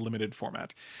spell in a limited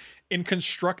format. In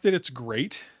Constructed, it's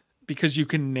great because you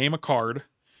can name a card,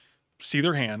 see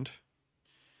their hand,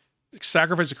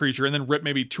 sacrifice a creature, and then rip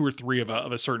maybe 2 or 3 of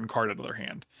a certain card out of their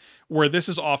hand. Where this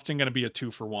is often going to be a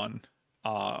 2-for-1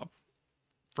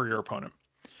 for your opponent.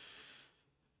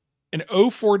 An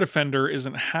 0/4 Defender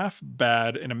isn't half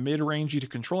bad in a mid-rangey to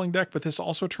controlling deck, but this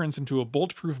also turns into a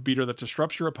bolt-proof beater that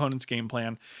disrupts your opponent's game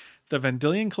plan. The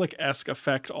Vendilion Click-esque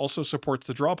effect also supports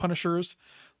the draw punishers,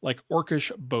 like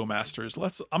Orcish Bowmasters.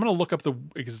 I'm going to look up the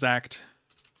exact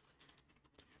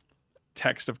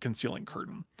text of Concealing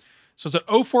Curtain. So it's an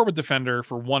 0/4 with Defender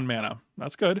for 1 mana.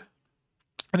 That's good.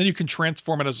 And then you can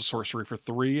transform it as a sorcery for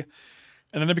 3.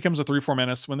 And then it becomes a 3/4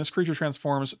 menace. When this creature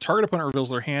transforms, target opponent reveals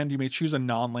their hand. You may choose a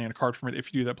non-land card from it.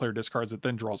 If you do, that player discards it,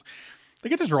 then draws. They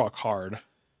get to draw a card.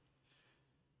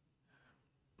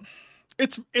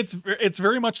 It's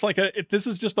very much like this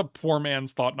is just a poor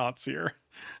man's Thought-Knot Seer,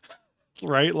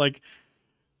 right? Like,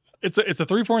 it's a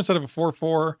 3/4 instead of a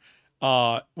 4/4.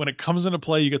 When it comes into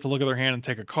play, you get to look at their hand and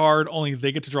take a card. Only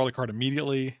they get to draw the card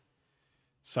immediately.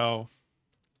 So,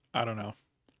 I don't know.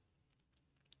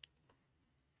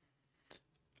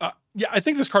 Yeah, I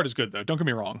think this card is good, though. Don't get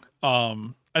me wrong.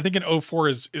 I think an 0/4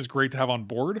 is great to have on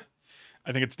board.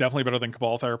 I think it's definitely better than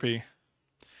Cabal Therapy.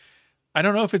 I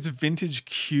don't know if it's Vintage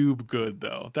Cube good,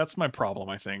 though. That's my problem,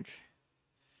 I think.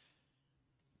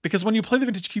 Because when you play the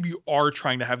Vintage Cube, you are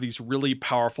trying to have these really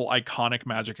powerful, iconic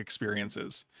Magic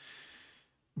experiences.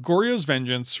 Goryo's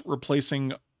Vengeance replaced...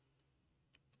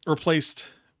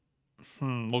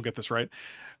 we'll get this right.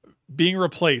 Being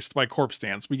replaced by Corpse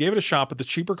Dance. We gave it a shot, but the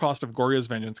cheaper cost of Goryo's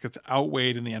Vengeance gets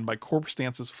outweighed in the end by Corpse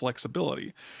Dance's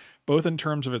flexibility, both in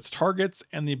terms of its targets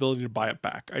and the ability to buy it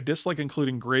back. I dislike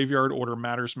including Graveyard Order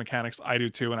Matters mechanics. I do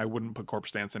too, and I wouldn't put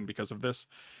Corpse Dance in because of this.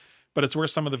 But it's where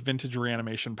some of the vintage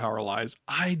reanimation power lies.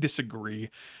 I disagree.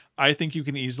 I think you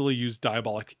can easily use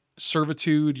Diabolic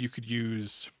Servitude. You could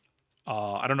use...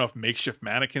 I don't know if Makeshift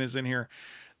Mannequin is in here.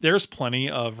 There's plenty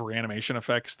of reanimation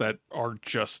effects that are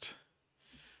just...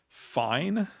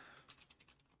 fine.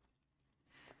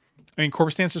 I mean,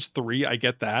 Corpse Dance is 3. I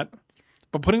get that.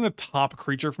 But putting the top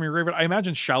creature from your graveyard, I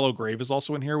imagine Shallow Grave is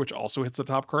also in here, which also hits the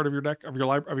top card of your deck, of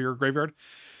your graveyard.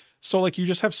 So, like, you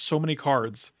just have so many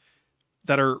cards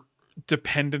that are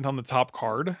dependent on the top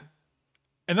card.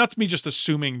 And that's me just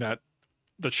assuming that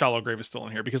the Shallow Grave is still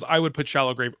in here, because I would put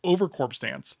Shallow Grave over Corpse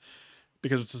Dance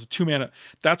because it's a 2 mana.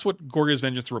 That's what Goryo's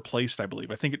Vengeance replaced, I believe.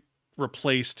 I think it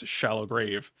replaced Shallow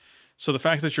Grave. So the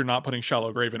fact that you're not putting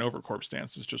Shallow Grave in over Corpse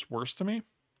Dance is just worse to me.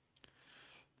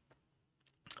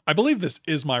 I believe this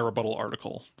is my rebuttal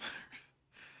article.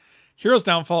 Hero's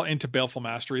Downfall into Baleful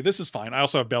Mastery. This is fine. I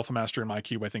also have Baleful Mastery in my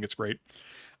cube. I think it's great.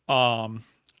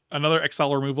 Another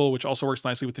exile removal, which also works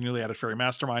nicely with the newly added Fairy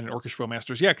Mastermind and Orcish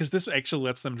Bowmasters. Yeah, because this actually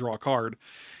lets them draw a card.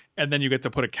 And then you get to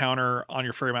put a counter on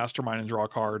your Fairy Mastermind and draw a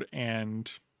card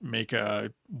and make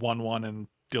a 1/1 and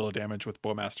deal a damage with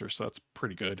Bowmasters. So that's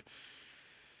pretty good.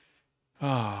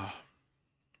 Yeah,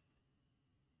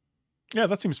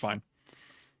 that seems fine.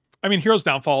 I mean, Hero's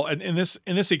Downfall, and in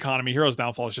this economy, Hero's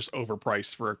Downfall is just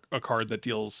overpriced for a card that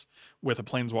deals with a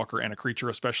planeswalker and a creature,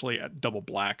 especially at double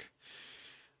black.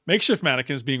 Makeshift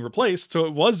Mannequin is being replaced, so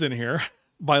it was in here,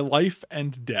 by Life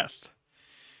and Death.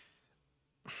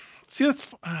 See,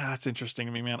 that's interesting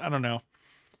to me, man. I don't know.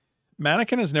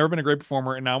 Mannequin has never been a great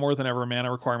performer, and now more than ever,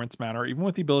 mana requirements matter. Even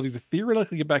with the ability to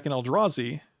theoretically get back in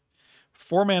Eldrazi,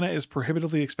 4 mana is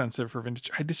prohibitively expensive for Vintage.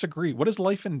 I disagree. What does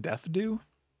Life and Death do?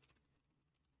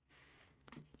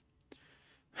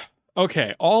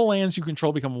 Okay, all lands you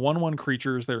control become 1/1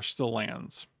 creatures. They're still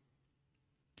lands.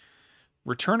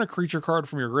 Return a creature card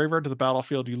from your graveyard to the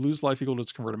battlefield. You lose life equal to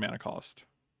its converted mana cost.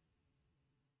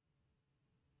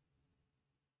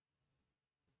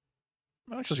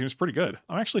 That actually seems pretty good.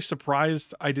 I'm actually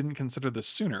surprised I didn't consider this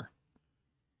sooner.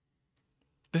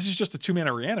 This is just a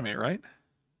 2-mana reanimate, right?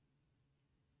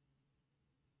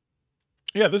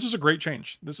 Yeah, this is a great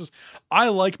change. I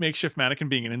like Makeshift Mannequin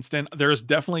being an instant. There's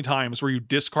definitely times where you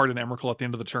discard an Emrakul at the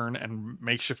end of the turn and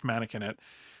Makeshift Mannequin it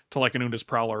to like an Unda's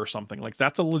Prowler or something. Like,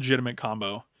 that's a legitimate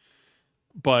combo.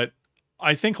 But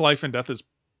I think Life and Death is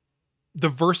the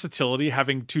versatility,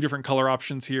 having 2 different color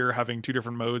options here, having 2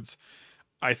 different modes.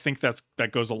 I think that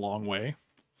goes a long way.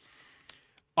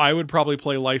 I would probably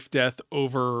play Life Death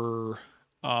over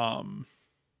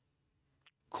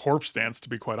Corpse Dance, to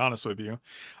be quite honest with you.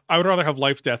 I would rather have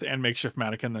Life Death and Makeshift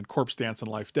Mannequin than Corpse Dance and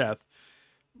Life Death.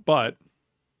 But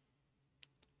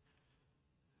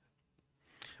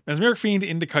Mesmeric Fiend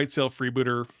into Kitesail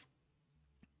Freebooter.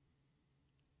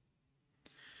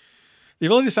 The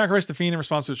ability to sacrifice the Fiend in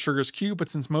response to its trigger's cube, but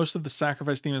since most of the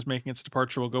sacrifice theme is making its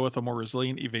departure, we'll go with a more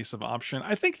resilient, evasive option.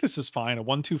 I think this is fine. A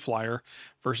 1/2 flyer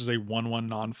versus a 1/1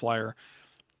 non-flyer.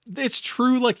 It's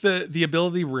true, like, the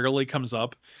ability rarely comes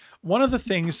up. One of the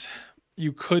things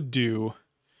you could do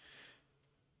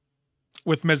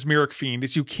with Mesmeric Fiend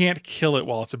is you can't kill it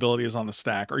while its ability is on the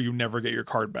stack, or you never get your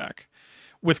card back.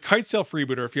 With Kitesail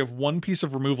Freebooter, if you have 1 piece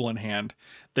of removal in hand,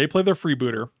 they play their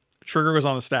Freebooter, trigger goes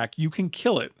on the stack, you can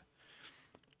kill it.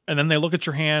 And then they look at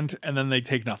your hand, and then they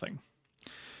take nothing.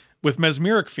 With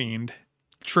Mesmeric Fiend,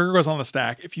 trigger goes on the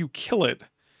stack. If you kill it,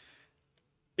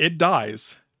 it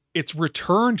dies. It's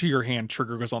returned to your hand,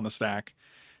 trigger goes on the stack.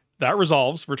 That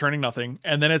resolves, returning nothing.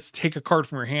 And then it's take a card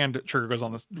from your hand, trigger goes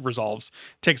on the resolves,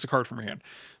 takes a card from your hand.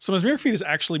 So Mesmeric Fiend is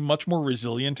actually much more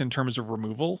resilient in terms of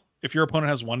removal. If your opponent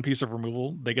has 1 piece of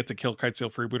removal, they get to kill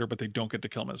Kitesail Freebooter, but they don't get to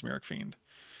kill Mesmeric Fiend.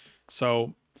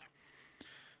 So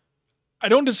I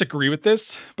don't disagree with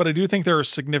this, but I do think there are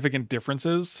significant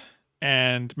differences.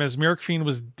 And Mesmeric Fiend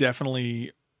was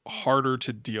definitely harder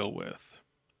to deal with.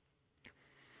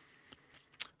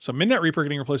 So Midnight Reaper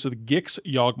getting replaced with Gix,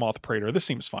 Yawgmoth, Praetor. This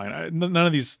seems fine.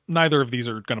 Neither of these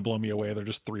are going to blow me away. They're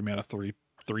just 3 mana,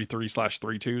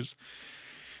 3/3/3/2s.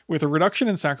 With a reduction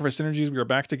in sacrifice synergies, we are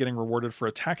back to getting rewarded for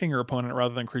attacking your opponent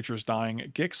rather than creatures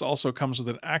dying. Gix also comes with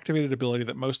an activated ability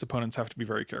that most opponents have to be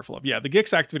very careful of. Yeah, the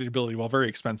Gix activated ability, while very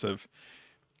expensive,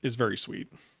 is very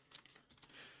sweet.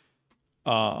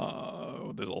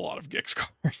 There's a lot of Gix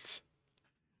cards.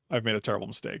 I've made a terrible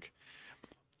mistake.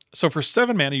 So for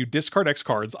 7 mana, you discard X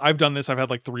cards. I've done this. I've had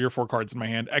like 3 or 4 cards in my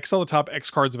hand. Exile the top X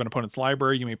cards of an opponent's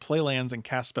library. You may play lands and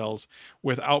cast spells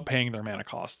without paying their mana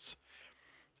costs.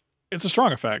 It's a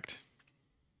strong effect.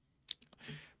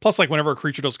 Plus, like, whenever a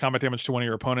creature does combat damage to one of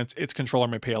your opponents, its controller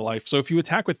may pay a life. So if you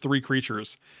attack with 3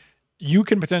 creatures, you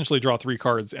can potentially draw 3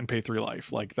 cards and pay 3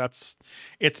 life. Like,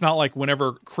 it's not like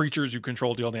whenever creatures you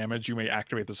control deal damage, you may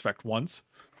activate this effect once.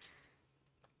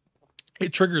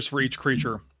 It triggers for each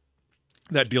creature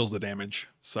that deals the damage.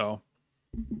 So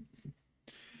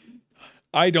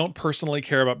I don't personally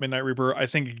care about Midnight Reaper. I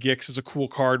think Gix is a cool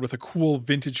card with a cool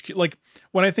vintage cube. Like,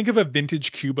 when I think of a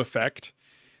vintage cube effect,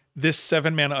 this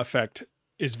 7 mana effect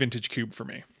is vintage cube for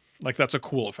me. Like, that's a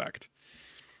cool effect.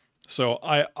 So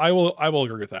I will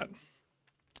agree with that.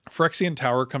 Phyrexian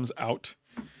Tower comes out.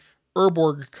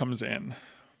 Urborg comes in.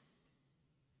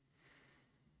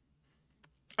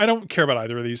 I don't care about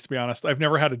either of these, to be honest. I've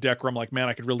never had a deck where I'm like, man,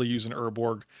 I could really use an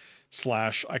Urborg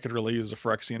 / I could really use a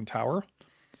Phyrexian Tower.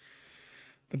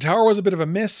 The tower was a bit of a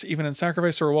miss, even in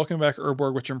Sacrifice, so we're welcoming back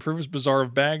Urborg, which improves Bazaar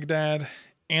of Baghdad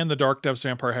and the Dark Depths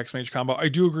Vampire Hexmage combo. I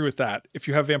do agree with that. If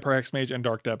you have Vampire Hexmage and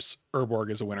Dark Depths, Urborg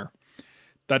is a winner.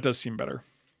 That does seem better.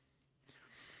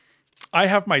 I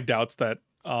have my doubts that...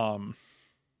 I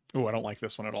don't like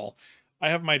this one at all. I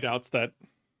have my doubts that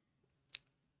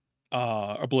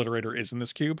Obliterator is in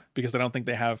this cube, because I don't think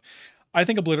they have... I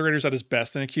think Obliterator's at his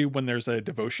best in a cube when there's a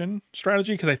devotion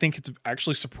strategy, because I think it's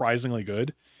actually surprisingly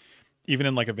good, even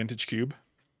in like a vintage cube.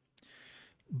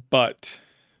 But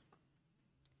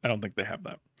I don't think they have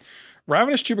that.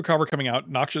 Ravenous Chupacabra coming out,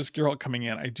 Noxious Gearhulk coming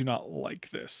in. I do not like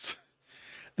this.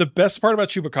 The best part about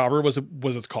Chupacabra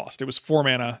was its cost. It was 4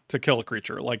 mana to kill a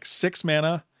creature. Like 6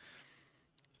 mana,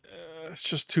 it's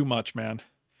just too much, man.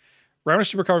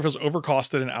 Ravenous Chupacabra feels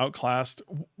overcosted and outclassed,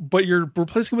 but you're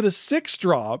replacing it with a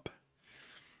 6-drop.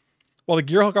 While the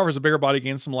Gearhulk offers a bigger body,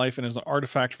 gains some life, and is an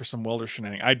artifact for some welder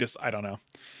shenanigans. I don't know.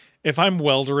 If I'm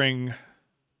weldering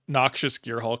Noxious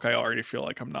Gearhulk, I already feel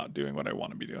like I'm not doing what I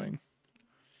want to be doing.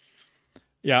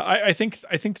 Yeah, I think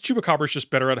the Chupacabra is just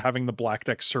better at having the black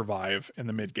deck survive in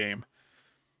the mid game.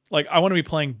 Like, I want to be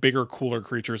playing bigger, cooler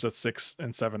creatures at 6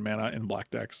 and 7 mana in black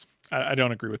decks. I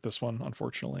don't agree with this one,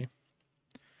 unfortunately.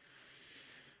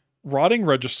 Rotting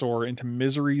Regisaur into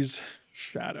Misery's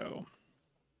Shadow.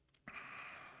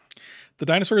 The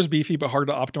dinosaur is beefy but hard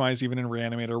to optimize even in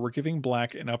Reanimator. We're giving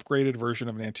black an upgraded version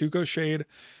of Nantuko Shade,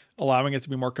 allowing it to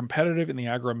be more competitive in the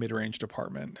aggro mid-range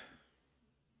department.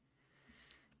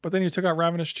 But then you took out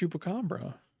Ravenous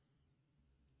Chupacabra.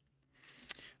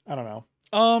 I don't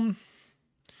know.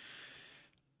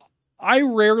 I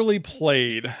rarely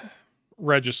played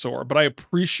Regisaur, but I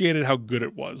appreciated how good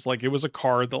it was. Like, it was a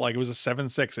card that, like, it was a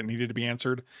 7/6. It needed to be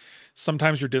answered.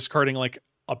 Sometimes you're discarding, like,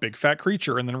 a big fat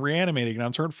creature and then reanimating it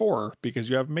on turn 4 because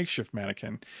you have Makeshift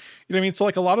Mannequin. You know what I mean? So,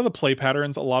 like, a lot of the play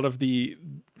patterns, a lot of the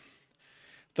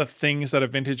things that a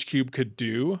Vintage Cube could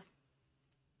do,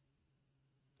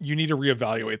 you need to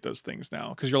reevaluate those things now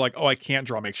because you're like, oh, I can't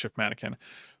draw Makeshift Mannequin.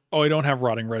 Oh, I don't have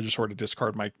Rotting Regisaur to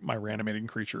discard my reanimating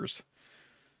creatures.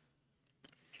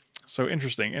 So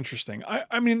interesting.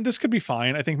 I mean, this could be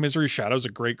fine. I think Misery Shadow is a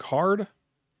great card.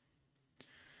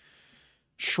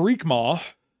 Shriekmaw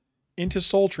into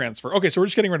Soul Transfer. Okay, so we're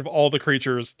just getting rid of all the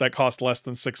creatures that cost less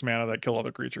than 6 mana that kill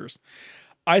other creatures.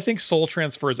 I think Soul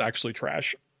Transfer is actually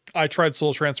trash. I tried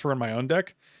Soul Transfer in my own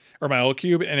deck, or my old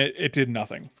cube, and it did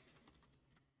nothing.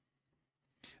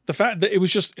 The fact that it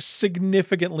was just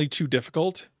significantly too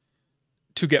difficult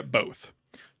to get both.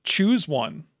 Choose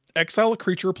one. Exile a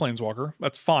creature or planeswalker.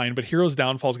 That's fine, but Hero's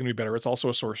Downfall is going to be better. It's also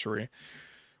a sorcery.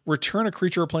 Return a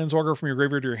creature or planeswalker from your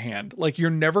graveyard to your hand. Like, you're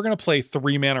never going to play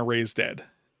 3 mana Raise Dead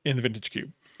in the Vintage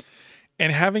Cube.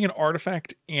 And having an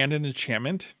artifact and an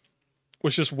enchantment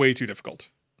was just way too difficult.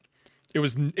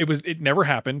 It never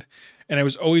happened, and I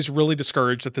was always really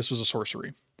discouraged that this was a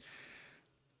sorcery.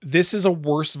 This is a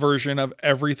worse version of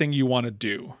everything you want to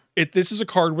do. This is a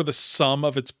card with a sum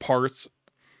of its parts.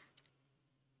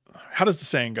 How does the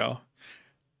saying go?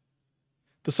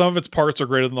 The sum of its parts are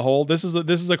greater than the whole. This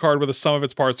is a card where the sum of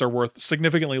its parts are worth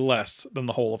significantly less than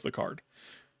the whole of the card.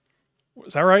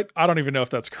 Is that right? I don't even know if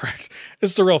that's correct.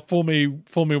 This is a real fool me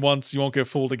once, you won't get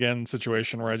fooled again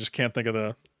situation where I just can't think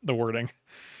of the wording.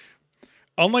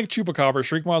 Unlike Chupacabra,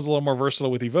 Shriekmaw is a little more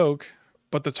versatile with Evoke,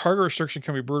 but the target restriction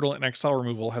can be brutal, and exile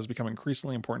removal has become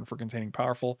increasingly important for containing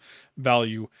powerful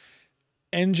value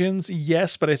engines.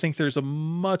 Yes, but I think there's a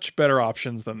much better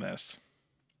options than this.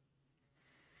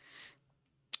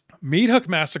 Meathook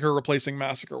Massacre replacing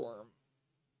Massacre Worm.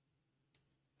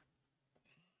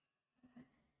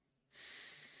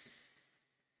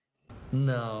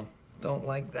 No, don't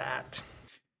like that.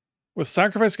 With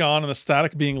Sacrifice gone and the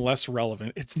static being less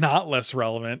relevant, it's not less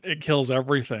relevant. It kills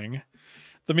everything.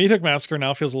 The Meathook Massacre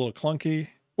now feels a little clunky.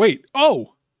 Wait,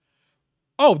 oh,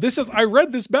 this is, I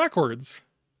read this backwards.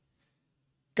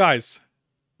 Guys,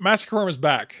 Massacre Worm is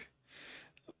back.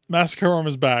 Massacre Worm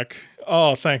is back.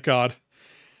 Oh, thank God.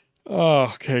 Oh,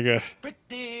 okay, good.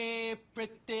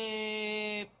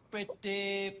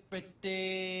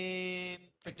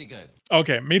 Pretty good.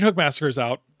 Okay, Meathook Massacre is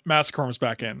out. Massacre Worm is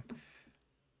back in.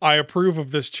 I approve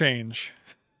of this change.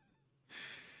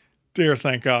 Dear,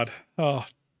 thank God. Oh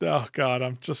God,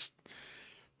 I'm just...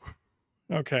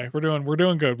 Okay, we're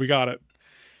doing good. We got it.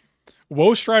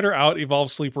 Woe Strider out,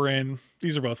 Evolve Sleeper in.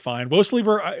 These are both fine. Woe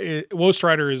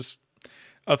Strider is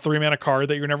a 3-mana card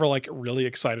that you're never like really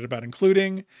excited about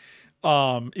including.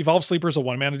 Evolve Sleeper is a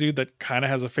 1-mana dude that kind of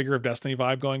has a Figure of Destiny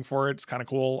vibe going for it. It's kind of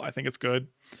cool. I think it's good.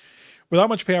 Without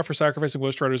much payoff for sacrificing,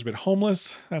 Woe Strider is a bit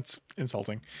homeless. That's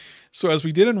insulting. So as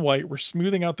we did in white, we're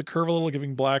smoothing out the curve a little,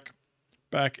 giving black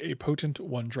back a potent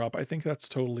 1-drop. I think that's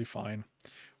totally fine.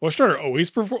 Woe Strider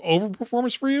always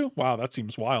overperforms for you? Wow, that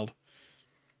seems wild.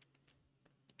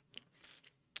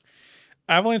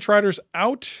 Avalanche Rider's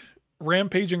out.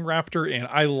 Rampaging Raptor in.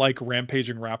 I like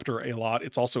Rampaging Raptor a lot.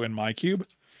 It's also in my cube.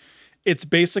 It's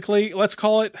basically, let's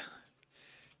call it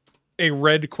a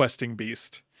red questing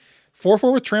beast.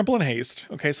 4/4 with trample and haste.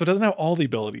 Okay, so it doesn't have all the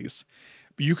abilities.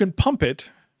 But you can pump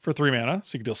it for 3 mana.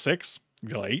 So you can deal 6, you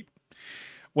can deal 8.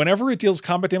 Whenever it deals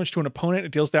combat damage to an opponent,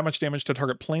 it deals that much damage to a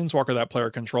target planeswalker that player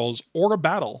controls or a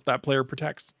battle that player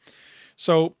protects.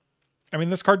 So I mean,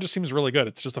 this card just seems really good.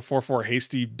 It's just a 4/4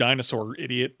 hasty dinosaur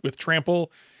idiot with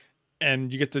trample,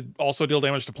 and you get to also deal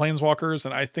damage to planeswalkers,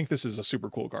 and I think this is a super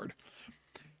cool card.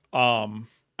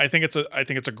 I think it's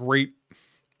a great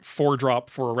 4-drop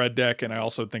for a red deck, and I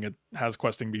also think it has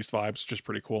Questing Beast vibes, which is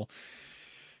pretty cool.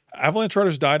 Avalanche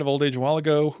Riders died of old age a while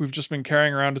ago. We've just been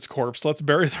carrying around its corpse. Let's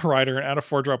bury the rider and add a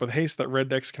 4-drop with haste that red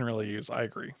decks can really use. I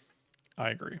agree.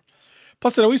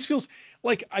 Plus, it always feels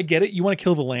like, I get it, you want to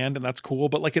kill the land, and that's cool,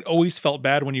 but like, it always felt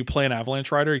bad when you play an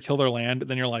Avalanche Rider, you kill their land, and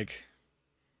then you're like,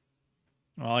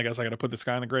 well, I guess I got to put this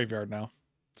guy in the graveyard now.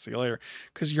 See you later.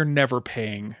 Because you're never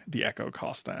paying the echo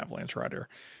cost on Avalanche Rider.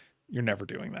 You're never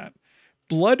doing that.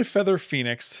 Bloodfeather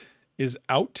Phoenix is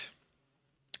out.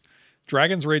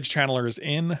 Dragon's Rage Channeler is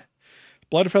in.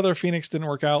 Bloodfeather Phoenix didn't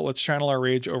work out. Let's channel our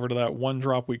rage over to that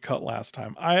 1-drop we cut last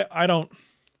time. I'm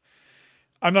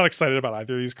not excited about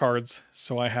either of these cards,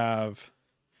 so I have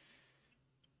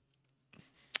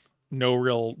no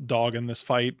real dog in this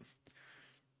fight.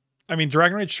 I mean,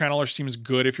 Dragon Rage Channeler seems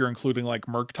good if you're including like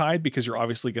Murktide, because you're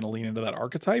obviously going to lean into that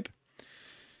archetype.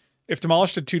 If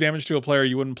Demolish did 2 damage to a player,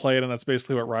 you wouldn't play it, and that's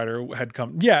basically what Rider had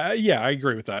come. Yeah, I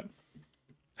agree with that.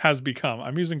 Has become.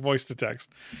 I'm using voice to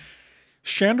text.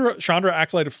 Chandra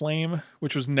Acolyte of Flame,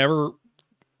 which was never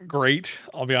great.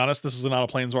 I'll be honest, this was not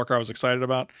a Planeswalker I was excited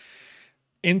about.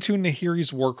 Into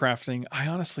Nahiri's Warcrafting. I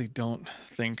honestly don't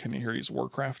think Nahiri's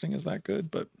Warcrafting is that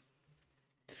good, but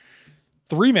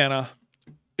 3 mana.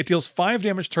 It deals 5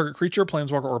 damage to target creature,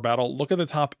 planeswalker, or battle. Look at the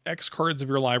top X cards of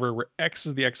your library, where X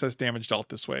is the excess damage dealt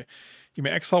this way. You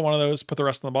may exile one of those, put the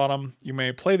rest on the bottom. You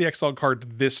may play the exiled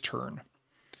card this turn.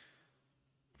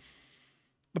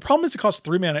 The problem is it costs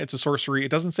 3 mana. It's a sorcery.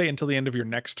 It doesn't say until the end of your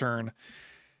next turn.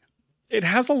 It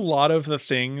has a lot of the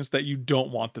things that you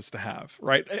don't want this to have,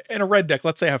 right? In a red deck,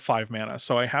 let's say I have 5 mana.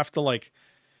 So I have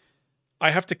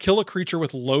to kill a creature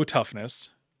with low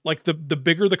toughness. Like, the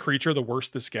bigger the creature, the worse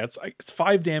this gets. It's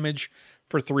 5 damage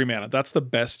for 3 mana. That's the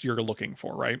best you're looking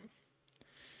for, right?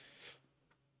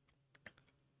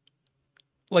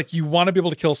 Like, you want to be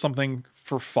able to kill something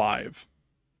for 5.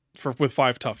 With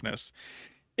 5 toughness.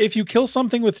 If you kill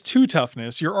something with 2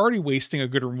 toughness, you're already wasting a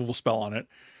good removal spell on it.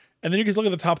 And then you can look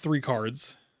at the top 3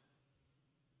 cards.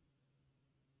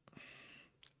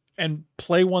 And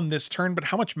play one this turn, but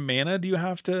how much mana do you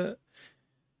have to...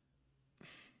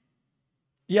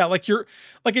 Yeah,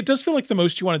 it does feel like the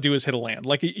most you want to do is hit a land.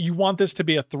 Like, you want this to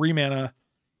be a 3 mana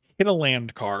hit a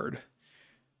land card.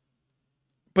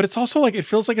 But it's also like, it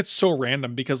feels like it's so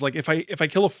random, because like, if I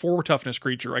kill a 4 toughness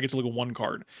creature, I get to look at 1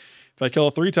 card. If I kill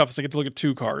a 3 toughness, I get to look at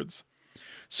 2 cards.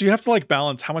 So you have to like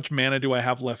balance how much mana do I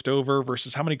have left over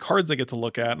versus how many cards I get to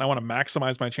look at. And I want to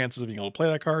maximize my chances of being able to play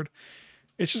that card.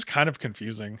 It's just kind of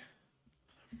confusing.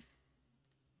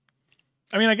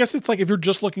 I mean, I guess it's like, if you're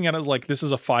just looking at it as like, this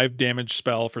is a 5 damage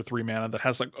spell for 3 mana that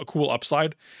has like a cool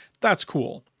upside, that's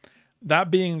cool. That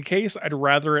being the case, I'd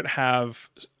rather it have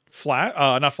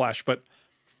not flash, but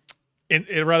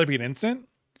it'd rather be an instant.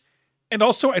 And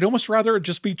also, I'd almost rather it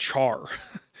just be Char.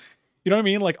 You know what I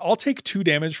mean? Like, I'll take 2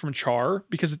 damage from Char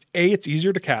because it's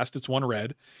easier to cast. It's 1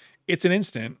 red. It's an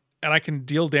instant, and I can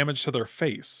deal damage to their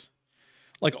face.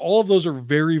 Like, all of those are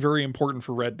very, very important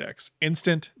for red decks.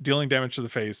 Instant, dealing damage to the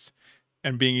face,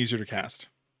 and being easier to cast.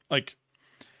 Like,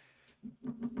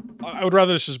 I would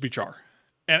rather this just be Char.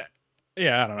 And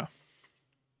yeah, I don't know.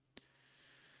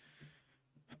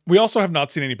 We also have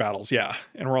not seen any battles. Yeah.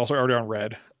 And we're also already on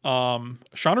red.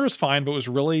 Chandra is fine, but was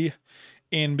really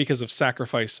in because of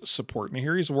sacrifice support.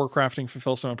 Nahiri's Warcrafting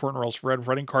fulfills some important roles for red,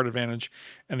 providing card advantage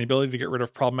and the ability to get rid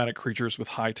of problematic creatures with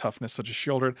high toughness, such as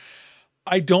Shieldred.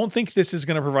 I don't think this is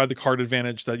going to provide the card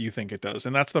advantage that you think it does.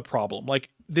 And that's the problem. Like,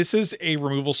 this is a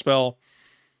removal spell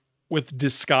with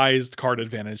disguised card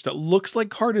advantage that looks like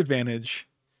card advantage,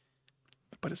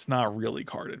 but it's not really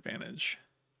card advantage.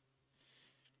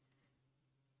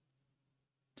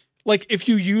 Like, if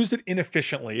you use it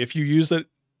inefficiently, if you use it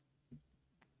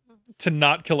to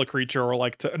not kill a creature, or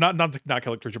like to not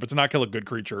kill a creature, but to not kill a good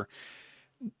creature,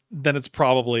 then it's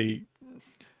probably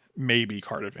maybe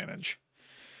card advantage.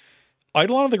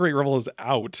 Eidolon of the Great Revel is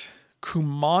out.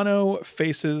 Kumano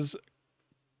faces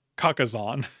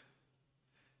Kakazan.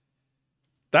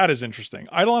 That is interesting.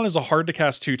 Eidolon is a hard to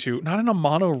cast 2/2, not in a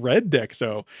mono red deck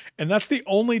though. And that's the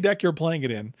only deck you're playing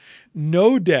it in.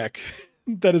 No deck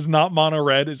that is not mono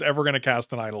red is ever going to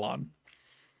cast an Eidolon.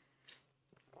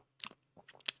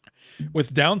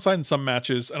 With downside in some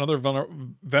matches, another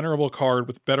venerable card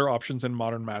with better options in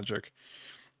modern Magic.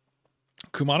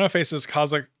 Kumano faces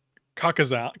Kakarat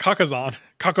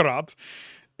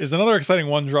is another exciting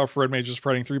 1-drop for red mages,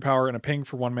 spreading 3 power and a ping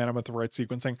for 1 mana with the right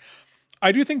sequencing.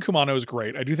 I do think Kumano is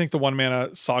great. I do think the 1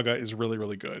 mana saga is really,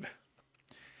 really good.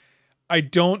 I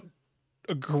don't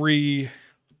agree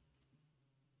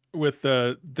with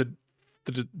their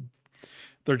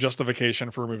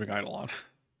justification for removing Eidolon.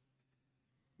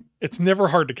 It's never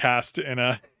hard to cast in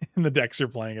in the decks you're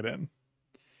playing it in.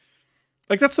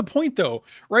 Like, that's the point though,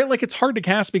 right? Like, it's hard to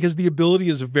cast because the ability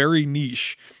is very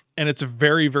niche and it's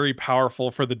very, very powerful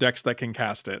for the decks that can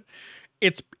cast it.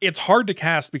 It's hard to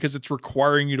cast because it's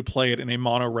requiring you to play it in a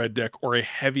mono red deck or a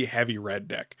heavy, heavy red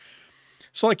deck.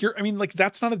 So like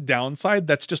that's not a downside.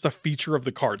 That's just a feature of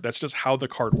the card. That's just how the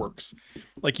card works.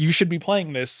 Like, you should be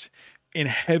playing this in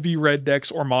heavy red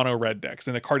decks or mono red decks,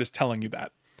 and the card is telling you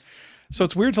that. So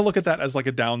it's weird to look at that as like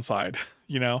a downside,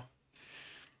 you know?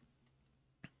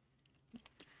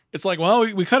 It's like, well,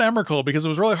 we cut Emrakul because it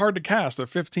was really hard to cast at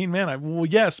 15 mana. Well,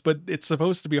 yes, but it's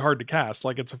supposed to be hard to cast.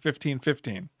 Like, it's a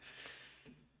 15/15.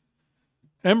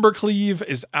 Embercleave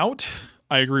is out.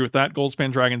 I agree with that.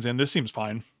 Goldspan Dragon's in. This seems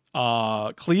fine.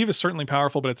 Cleave is certainly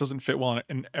powerful, but it doesn't fit well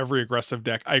in every aggressive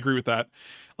deck. I agree with that.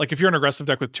 Like, if you're an aggressive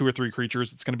deck with 2 or 3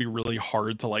 creatures, it's going to be really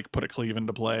hard to like put a Cleave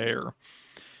into play, or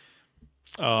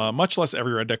much less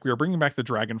every red deck. We are bringing back the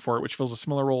Dragon for it, which fills a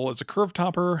similar role as a curve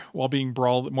topper while being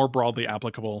more broadly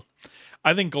applicable.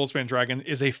 I think Goldspan Dragon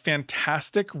is a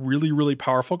fantastic, really, really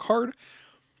powerful card,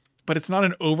 but it's not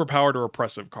an overpowered or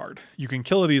oppressive card. You can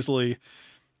kill it easily.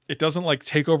 It doesn't like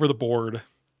take over the board.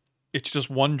 It's just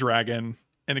one dragon,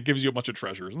 and it gives you a bunch of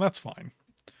treasures, and that's fine.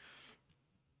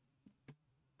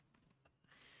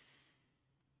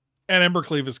 And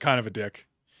Embercleave is kind of a dick.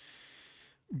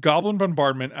 Goblin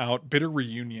Bombardment out. Bitter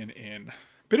Reunion in.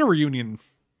 Bitter Reunion,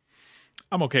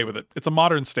 I'm okay with it. It's a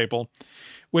modern staple.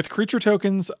 With creature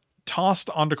tokens tossed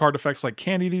onto card effects like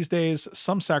candy these days,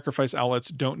 some sacrifice outlets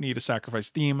don't need a sacrifice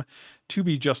theme to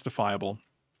be justifiable.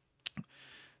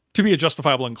 To be a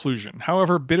justifiable inclusion.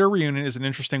 However, Bitter Reunion is an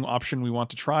interesting option we want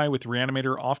to try, with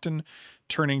Reanimator often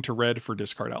turning to red for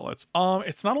discard outlets.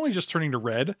 It's not only just turning to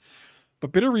red,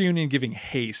 but Bitter Reunion giving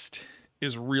haste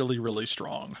is really, really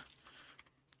strong.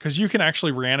 Because you can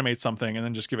actually reanimate something and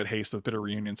then just give it haste with Bitter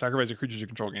Reunion. Sacrifice your creatures you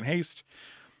control, gain haste.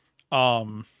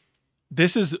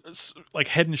 This is like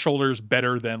head and shoulders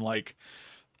better than like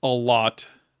a lot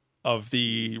of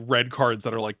the red cards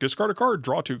that are like discard a card,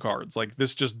 draw 2 cards. Like,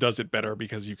 this just does it better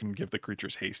because you can give the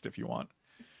creatures haste if you want.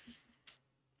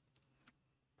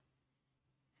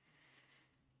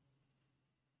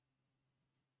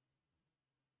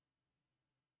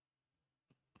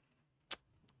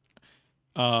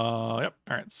 Yep. All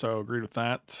right. So agreed with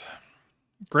that.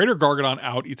 Greater Gargadon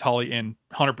out, Itali in.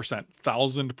 100%,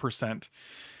 1000%.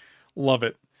 Love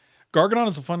it. Gargadon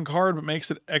is a fun card, but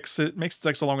makes its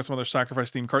exit along with some other sacrifice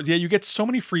themed cards. Yeah, you get so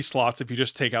many free slots if you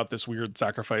just take out this weird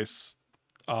sacrifice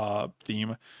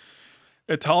theme.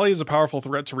 Itali is a powerful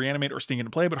threat to reanimate or sting into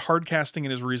play, but hard casting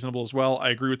it is reasonable as well. I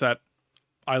agree with that.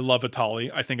 I love Itali.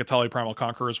 I think Itali Primal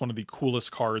Conqueror is one of the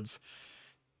coolest cards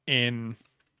in,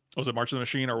 was it March of the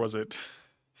Machine, or was it?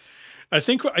 I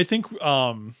think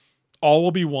All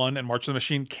Will Be One and March of the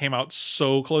Machine came out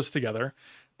so close together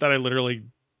that I literally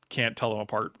can't tell them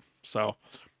apart. So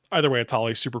either way,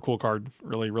 Itali, super cool card.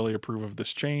 Really, really approve of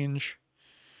this change.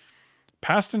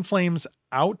 Past in Flames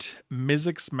out,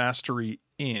 Mizzix Mastery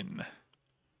in.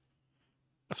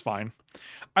 That's fine.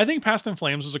 I think Past in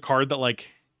Flames was a card that like,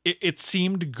 it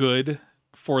seemed good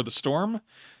for the Storm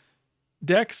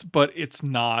decks, but it's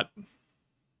not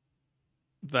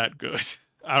that good.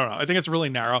 I don't know. I think it's really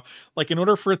narrow. Like, in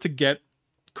order for it to get,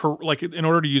 like, in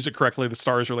order to use it correctly, the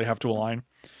stars really have to align.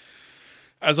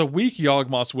 As a weak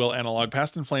Yawgmoth's Will analog,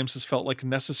 Past in Flames has felt like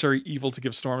necessary evil to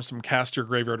give Storm some cast your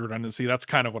graveyard redundancy. That's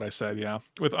kind of what I said, yeah.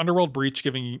 With Underworld Breach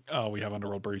giving... Oh, we have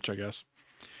Underworld Breach, I guess.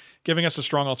 Giving us a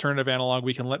strong alternative analog,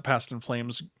 we can let Past in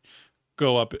Flames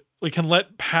go up... We can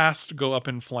let Past go up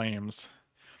in flames.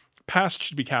 Past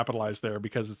should be capitalized there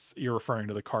because you're referring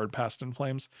to the card Past in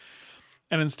Flames.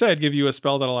 And instead give you a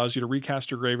spell that allows you to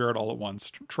recast your graveyard all at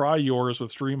once. Try yours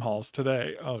with Dream Halls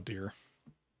today. Oh, dear.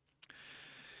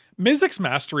 Mizzix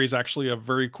Mastery is actually a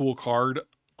very cool card.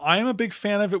 I'm a big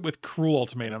fan of it with Cruel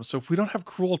Ultimatum. So if we don't have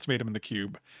Cruel Ultimatum in the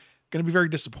cube, I'm going to be very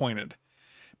disappointed.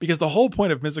 Because the whole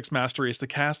point of Mizzix Mastery is to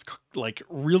cast like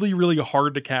really, really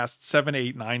hard to cast 7,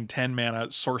 8, 9, 10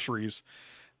 mana sorceries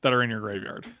that are in your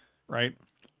graveyard, right?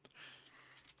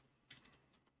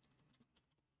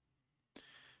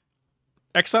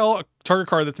 Exile a target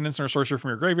card that's an instant or sorcery from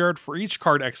your graveyard. For each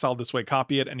card exiled this way,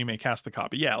 copy it, and you may cast the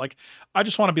copy. Yeah, like, I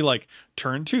just want to be like,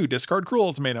 turn 2, discard Cruel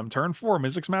Ultimatum. Turn 4,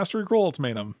 Mizzix Mastery, Cruel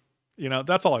Ultimatum. You know,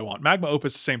 that's all I want. Magma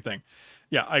Opus, the same thing.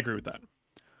 Yeah, I agree with that.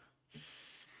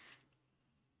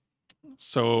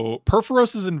 So,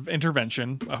 Perforos's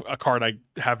Intervention, a card I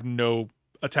have no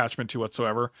attachment to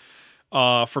whatsoever,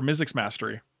 for Mizzix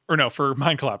Mastery. Or no, for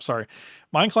Mind Collapse, sorry.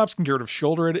 Mind Collapse can get rid of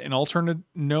Shieldred. An alternate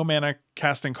no mana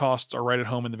casting costs are right at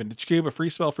home in the Vintage Cube. A free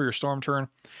spell for your Storm turn,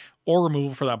 or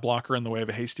removal for that blocker in the way of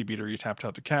a hasty beater you tapped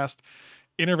out to cast.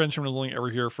 Intervention was only ever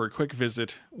here for a quick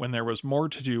visit when there was more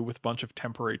to do with a bunch of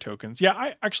temporary tokens. Yeah,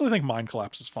 I actually think Mind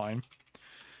Collapse is fine.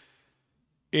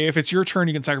 If it's your turn,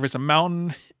 you can sacrifice a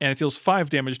mountain, and it deals 5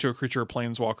 damage to a creature or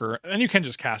planeswalker. And you can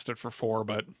just cast it for 4,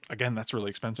 but again, that's really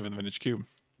expensive in the Vintage Cube.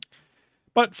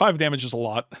 But 5 damage is a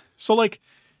lot. So, like,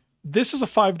 this is a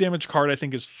 5 damage card I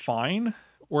think is fine.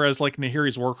 Whereas, like,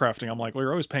 Nahiri's Warcrafting, I'm like, well,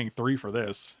 you're always paying 3 for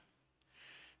this.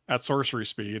 At sorcery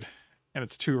speed. And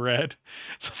it's 2 red.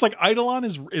 So it's like, Eidolon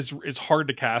is hard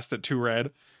to cast at 2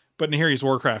 red. But Nahiri's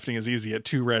Warcrafting is easy at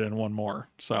 2 red and 1 more.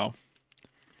 So,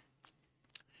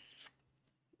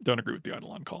 don't agree with the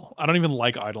Eidolon call. I don't even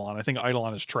like Eidolon. I think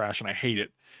Eidolon is trash and I hate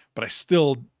it. But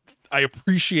I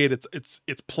appreciate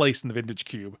its place in the Vintage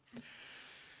Cube.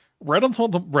 Red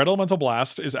Elemental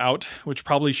Blast is out, which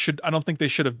probably I don't think they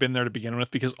should have been there to begin with,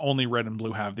 because only red and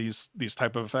blue have these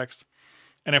type of effects.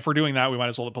 And if we're doing that, we might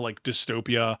as well put like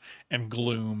Dystopia and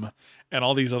Gloom and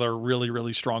all these other really,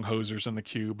 really strong hosers in the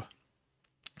cube.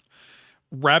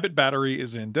 Rabbit Battery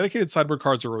is in. Dedicated sideboard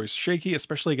cards are always shaky,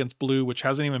 especially against blue, which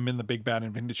hasn't even been the big bad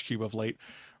in Vintage Cube of late.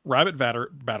 Rabbit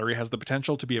Battery has the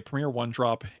potential to be a premier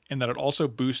 1-drop in that it also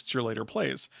boosts your later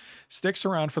plays, sticks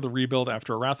around for the rebuild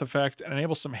after a Wrath effect, and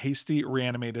enables some hasty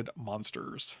reanimated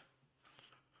monsters.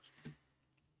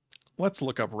 Let's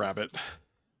look up Rabbit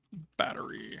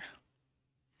Battery.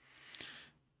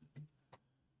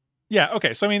 Yeah,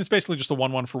 okay, so I mean, it's basically just a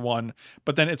 1/1 for 1,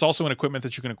 but then it's also an equipment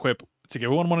that you can equip to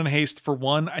give a 1/1 in haste for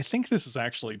 1. I think this is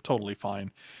actually totally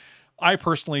fine. I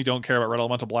personally don't care about Red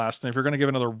Elemental Blast, and if you're going to give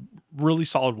another really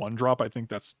solid 1-drop, I think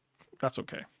that's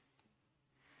okay.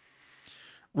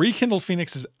 Rekindled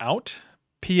Phoenix is out.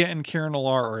 Pia and Kiran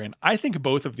Alar are in. I think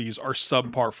both of these are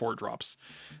subpar 4-drops.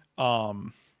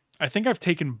 I think I've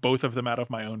taken both of them out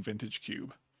of my own Vintage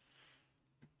Cube.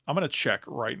 I'm going to check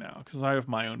right now, because I have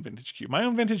my own Vintage Cube. My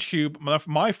own Vintage Cube, my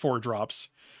 4-drops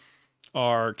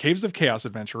are Caves of Chaos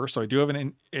Adventurer, so I do have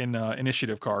an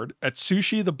initiative card.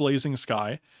 Atsushi the Blazing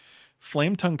Sky,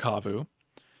 Flame Tongue Kavu,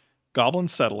 Goblin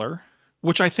Settler,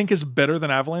 which I think is better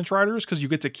than Avalanche Riders, because you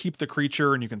get to keep the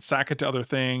creature and you can sack it to other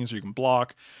things, or you can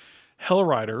block. Hell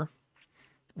Rider,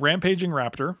 Rampaging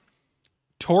Raptor,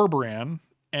 Torbran,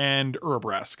 and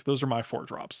Urabrask. Those are my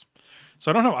 4-drops.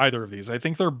 So I don't have either of these. I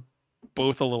think they're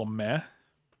both a little meh.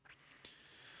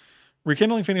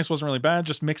 Rekindling Phoenix wasn't really bad,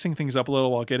 just mixing things up a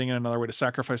little while getting in another way to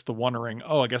sacrifice the One Ring.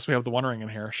 Oh, I guess we have the One Ring in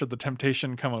here. Should the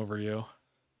temptation come over you.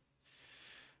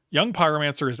 Young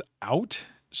Pyromancer is out.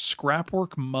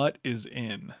 Scrapwork Mutt is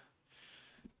in.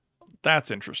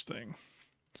 That's interesting.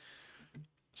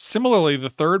 Similarly, the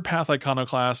third Path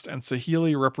Iconoclast and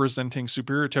Saheeli representing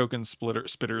superior token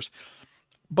spitters.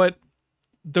 But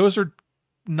those are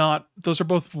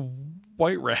both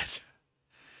white-red.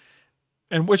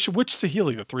 And which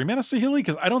Saheeli? The 3-mana Saheeli?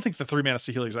 Because I don't think the 3-mana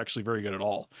Saheeli is actually very good at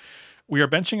all. We are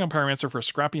benching on Pyromancer for a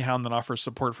Scrappy Hound that offers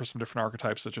support for some different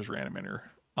archetypes, such as Reanimator.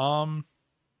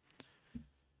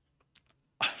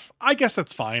 I guess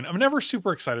that's fine. I'm never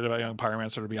super excited about Young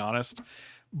Pyromancer, to be honest.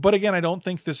 But again, I don't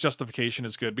think this justification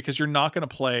is good, because you're not going to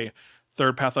play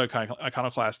third Path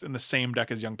Iconoclast in the same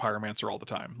deck as Young Pyromancer all the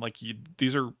time. Like,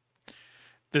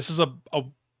 this is a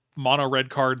mono red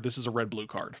card. This is a red blue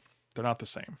card. They're not the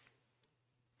same.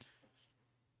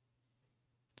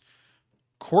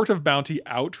 Court of Bounty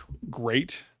out.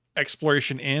 Great.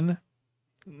 Exploration in.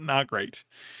 Not great.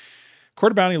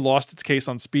 Court of Bounty lost its case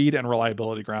on speed and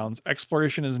reliability grounds.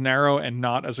 Exploration is narrow and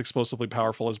not as explosively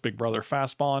powerful as Big Brother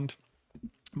Fast Bond,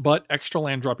 but extra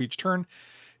land drop each turn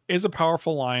is a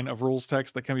powerful line of rules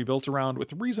text that can be built around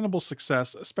with reasonable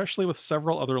success, especially with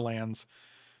several other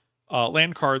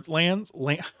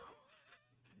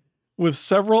with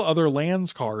several other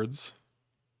lands cards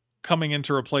coming in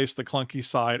to replace the clunky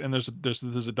side. And there's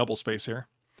a double space here.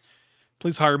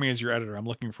 Please hire me as your editor. I'm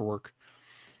looking for work.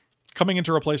 Coming in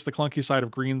to replace the clunky side of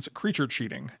green's creature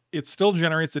cheating. It still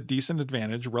generates a decent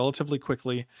advantage relatively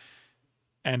quickly,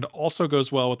 and also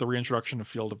goes well with the reintroduction of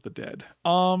Field of the Dead.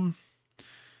 I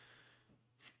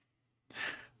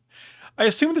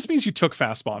assume this means you took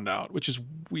Fast Bond out, which is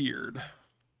weird.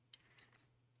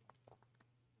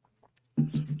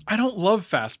 I don't love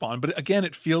Fast Bond, but again,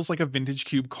 it feels like a Vintage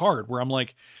Cube card where I'm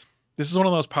like, this is one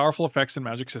of the most powerful effects in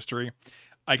Magic's history.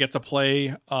 I get to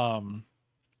play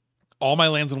all my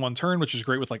lands in one turn, which is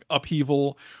great with like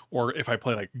Upheaval, or if I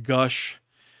play like Gush.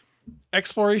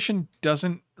 Exploration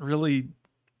doesn't really...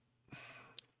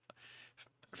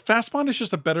 Fast Bond is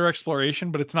just a better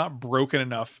exploration, but it's not broken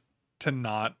enough to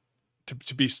not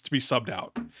to be subbed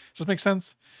out. Does this make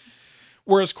sense?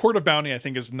 Whereas Court of Bounty, I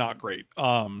think, is not great.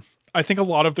 I think a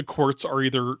lot of the courts are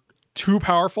either too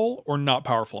powerful or not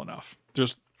powerful enough.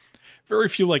 There's very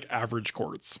few like average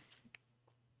courts.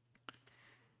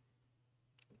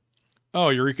 Oh,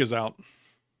 Eureka's out.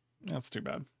 That's too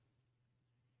bad.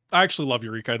 I actually love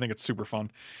Eureka. I think it's super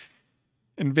fun.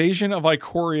 Invasion of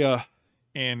Ikoria.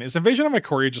 And is Invasion of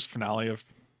Ikoria just finale of...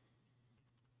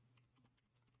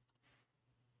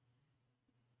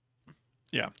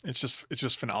 Yeah, it's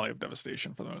just finale of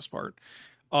Devastation for the most part.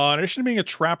 In addition to being a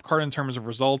trap card in terms of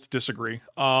results, disagree.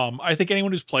 I think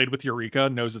anyone who's played with Eureka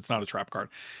knows it's not a trap card.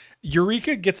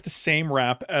 Eureka gets the same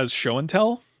rap as Show and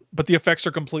Tell, but the effects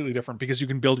are completely different because you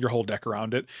can build your whole deck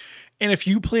around it. And if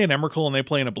you play an Emrakul and they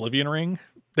play an Oblivion Ring,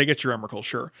 they get your Emrakul,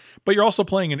 sure. But you're also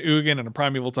playing an Ugin and a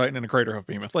Primeval Titan and a Craterhoof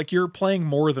Behemoth. Like, you're playing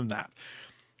more than that.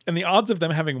 And the odds of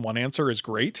them having one answer is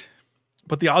great,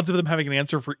 but the odds of them having an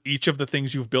answer for each of the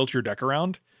things you've built your deck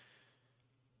around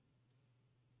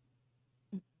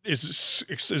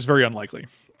is very unlikely.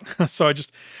 So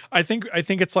I think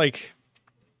it's like,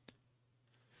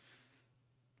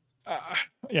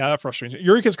 yeah, that frustrates me.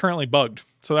 Eureka is currently bugged,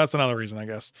 so that's another reason, I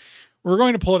guess. We're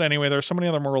going to pull it anyway. There are so many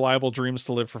other more reliable dreams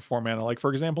to live for 4 mana. Like,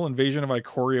 for example, Invasion of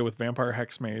Ikoria with Vampire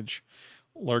Hexmage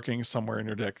lurking somewhere in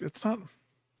your deck. It's not...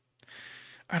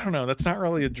 I don't know. That's not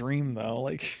really a dream, though.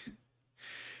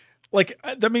 Like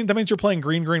that means you're playing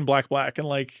green, green, black, black, and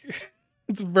like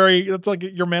it's like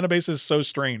your mana base is so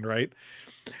strained, right?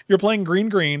 You're playing green,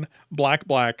 green, black,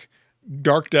 black,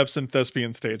 Dark Depths, and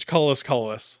Thespian Stage, colorless,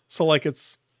 colorless. So like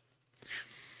it's...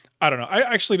 I don't know. I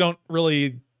actually don't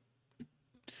really...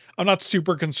 I'm not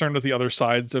super concerned with the other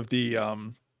sides of the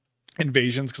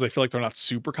invasions because I feel like they're not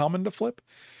super common to flip.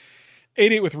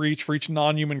 8/8 with reach. For each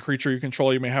non-human creature you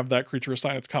control, you may have that creature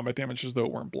assign its combat damage as though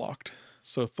it weren't blocked.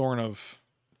 So Thorn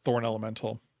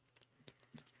Elemental.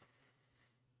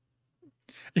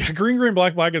 Yeah, green, green,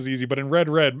 black, black is easy, but in red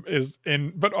is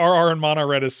but RR and mono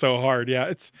red is so hard.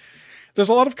 Yeah, there's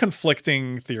a lot of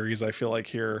conflicting theories, I feel like,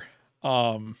 here.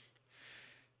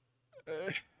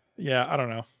 Yeah, I don't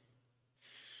know.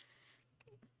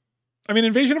 I mean,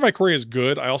 Invasion of Ikoria is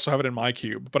good. I also have it in my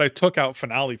cube, but I took out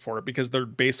Finale for it because they're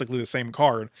basically the same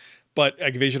card. But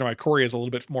Invasion of Ikoria is a little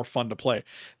bit more fun to play.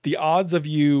 The odds of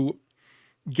you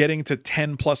getting to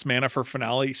 10 plus mana for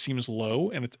Finale seems low,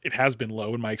 and it has been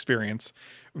low in my experience,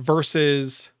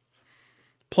 versus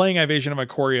playing Invasion of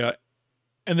Ikoria,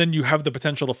 and then you have the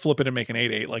potential to flip it and make an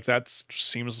 8/8. Like, that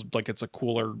seems like it's a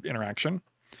cooler interaction.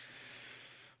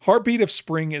 Heartbeat of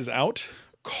Spring is out.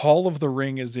 Call of the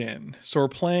Ring is in. So we're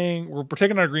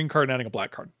taking out a green card and adding a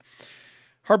black card.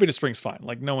 Heartbeat of Spring's fine.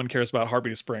 Like, no one cares about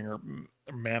Heartbeat of Spring or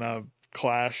Mana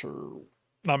Clash, or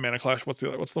not Mana Clash. What's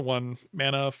the one?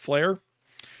 Mana Flare.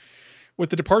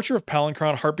 With the departure of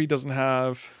Palancron, Heartbeat doesn't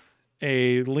have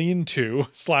a lean-to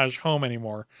 / home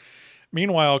anymore.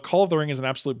 Meanwhile, Call of the Ring is an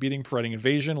absolute beating, providing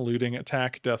invasion, looting,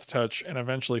 attack, death touch, and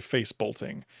eventually face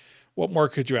bolting. What more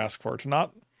could you ask for? To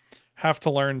not have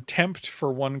to learn Tempt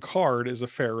for 1 card is a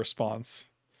fair response.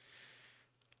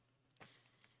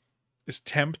 Is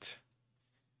Tempt...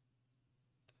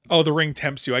 Oh, the ring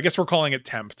tempts you. I guess we're calling it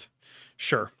Tempt.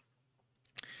 Sure.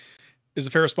 Is a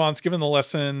fair response given the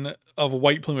lesson of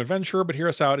White Plume Adventure, but hear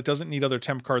us out. It doesn't need other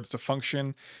tempt cards to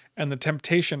function, and the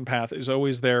temptation path is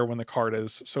always there when the card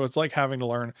is. So it's like having to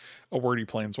learn a wordy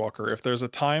Planeswalker. If there's a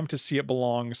time to see if it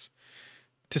belongs,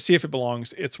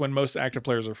 it's when most active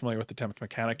players are familiar with the tempt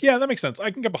mechanic. Yeah, that makes sense.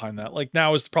 I can get behind that. Like,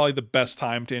 now is probably the best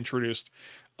time to introduce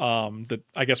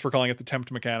I guess we're calling it the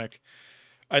tempt mechanic.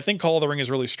 I think Call of the Ring is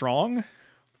really strong.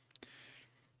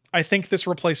 I think this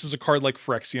replaces a card like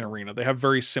Phyrexian Arena. They have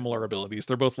very similar abilities.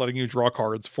 They're both letting you draw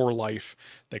cards for life.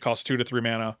 They cost 2 to 3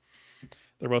 mana.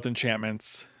 They're both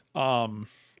enchantments. I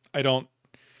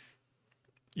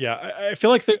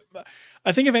feel like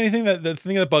I think if anything, the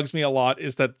thing that bugs me a lot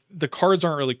is that the cards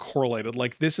aren't really correlated.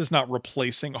 Like, this is not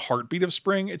replacing Heartbeat of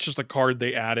Spring. It's just a card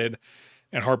they added,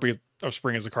 and Heartbeat of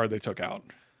Spring is a card they took out.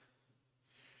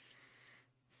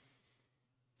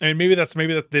 I mean, maybe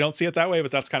that they don't see it that way,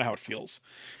 but that's kind of how it feels.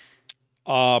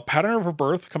 Pattern of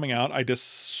Rebirth coming out. I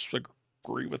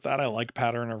disagree with that. I like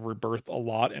Pattern of Rebirth a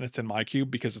lot, and it's in my cube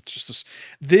because it's just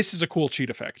this is a cool cheat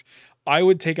effect. I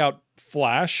would take out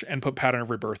Flash and put Pattern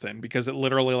of Rebirth in because it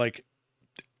literally, like,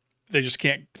 they just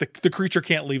can't, the creature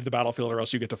can't leave the battlefield, or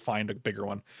else you get to find a bigger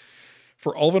one.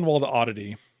 For Ulvenwald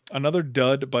Oddity, another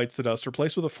dud bites the dust,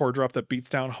 replaced with a 4-drop that beats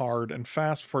down hard and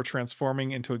fast before transforming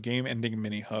into a game-ending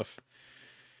mini hoof.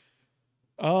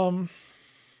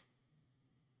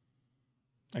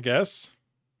 I guess.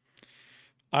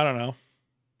 I don't know.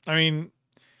 I mean,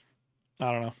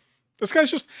 I don't know. This guy's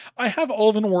just, I have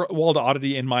Walled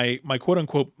Oddity in my quote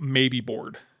unquote maybe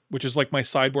board, which is like my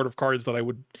sideboard of cards that I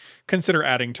would consider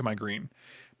adding to my green.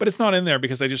 But it's not in there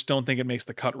because I just don't think it makes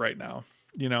the cut right now,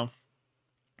 you know?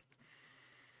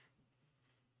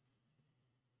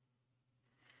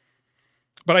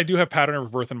 But I do have Pattern of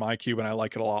Rebirth in my cube, and I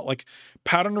like it a lot. Like,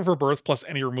 Pattern of Rebirth plus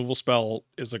any removal spell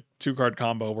is a 2-card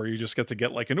combo where you just get to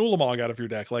get, like, an Ulamog out of your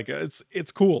deck. Like,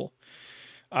 it's cool.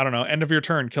 I don't know. End of your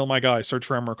turn, kill my guy, search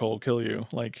for Emrakul, kill you.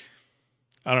 Like,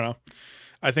 I don't know.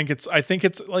 I think it's,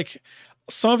 like,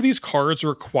 some of these cards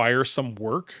require some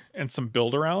work and some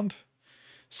build around.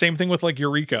 Same thing with, like,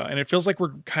 Eureka. And it feels like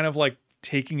we're kind of, like,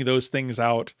 taking those things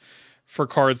out for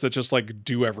cards that just like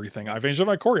do everything. I've Angel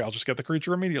of Ikoria, I'll just get the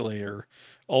creature immediately. Or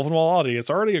Elven Oddity, it's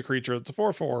already a creature, it's a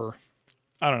 4/4.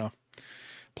 I don't know.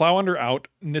 Plowunder out,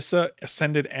 Nissa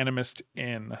Ascended Animist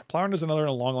in. Plowunder is another in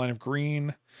a long line of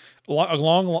green. A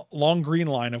long green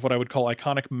line of what I would call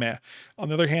iconic meh. On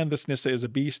the other hand, this Nissa is a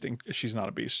beast, and she's not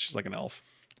a beast, she's like an elf.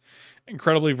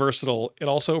 Incredibly versatile. It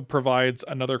also provides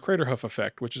another Craterhoof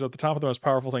effect, which is at the top of the most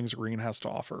powerful things green has to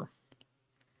offer.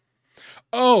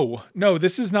 Oh, no,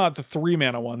 this is not the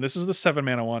 3-mana one. This is the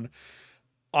 7-mana one.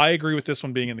 I agree with this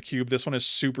one being in the cube. This one is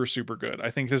super, super good. I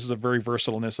think this is a very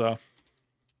versatile Nissa.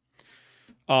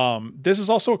 This is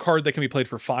also a card that can be played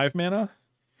for 5 mana,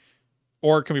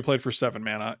 or it can be played for 7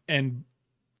 mana. And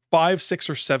 5, 6,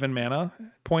 or 7 mana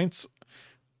points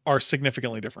are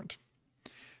significantly different.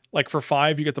 Like for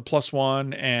 5, you get the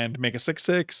 +1 and make a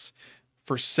 6/6.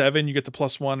 For 7, you get the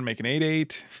 +1 and make an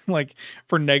 8/8. Like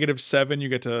for -7, you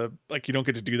get to, like, you don't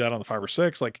get to do that on the 5 or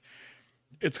 6. Like,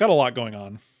 it's got a lot going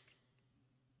on.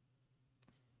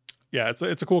 Yeah,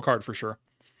 it's a cool card for sure.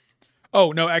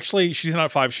 Oh, no, actually, she's not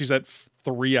at 5. She's at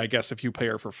 3, I guess, if you pay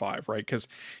her for 5, right? Because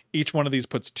each one of these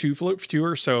puts 2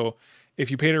 fewer. So if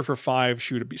you paid her for 5,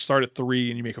 she would start at 3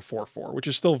 and you make a 4/4, which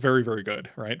is still very, very good,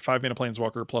 right? 5-mana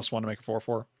Planeswalker +1 to make a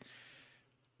 4/4.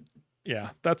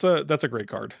 Yeah, that's a great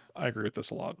card. I agree with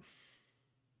this a lot.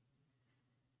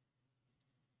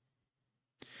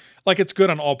 Like, it's good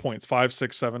on all points, 5,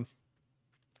 6, 7.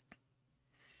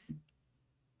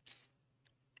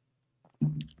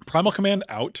 Primal Command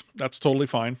out. That's totally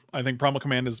fine. I think Primal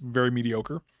Command is very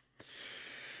mediocre.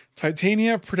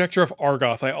 Titania, Protector of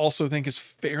Argoth, I also think is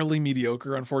fairly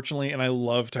mediocre, unfortunately, and I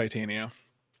love Titania.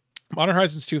 Modern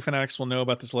Horizons 2 fanatics will know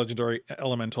about this legendary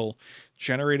elemental.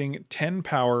 Generating 10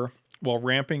 power while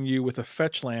ramping you with a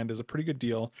fetch land is a pretty good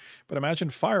deal, but imagine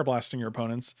fire blasting your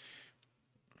opponents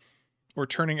or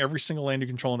turning every single land you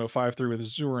control into a 5/3 with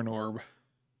Zurin Orb.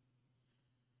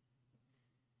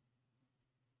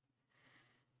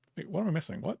 Wait, what am I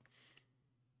missing? What?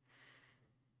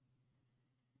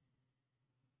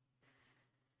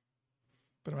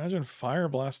 But imagine fire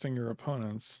blasting your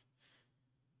opponents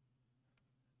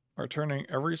or turning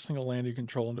every single land you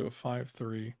control into a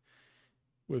 5/3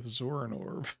 with Zoran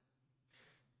Orb.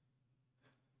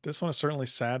 This one is certainly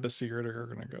sad to see her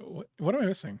gonna go. What am I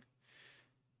missing?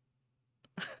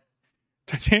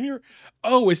 Titania?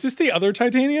 Oh, is this the other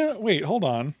Titania? Wait, hold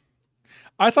on.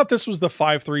 I thought this was the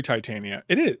 5/3 Titania.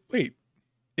 It is. Wait,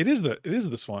 it is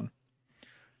this one.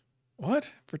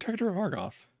 What? Protector of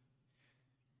Argoth.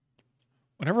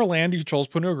 Whenever a land you control is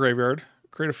put into a graveyard,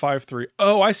 create a 5/3.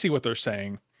 Oh, I see what they're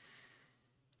saying.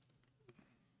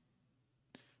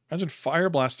 Imagine fire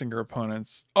blasting your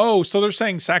opponents. Oh, so they're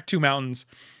saying sack 2 mountains,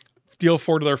 deal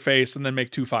 4 to their face, and then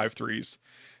make 2 5/3s.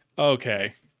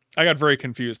 Okay. I got very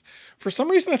confused. For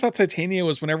some reason, I thought Titania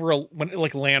was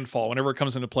like landfall. Whenever it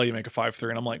comes into play, you make a 5/3.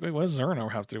 And I'm like, wait, what does Zerno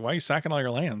have to do? Why are you sacking all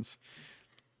your lands?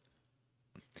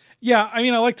 Yeah, I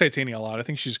mean, I like Titania a lot. I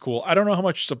think she's cool. I don't know how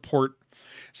much support.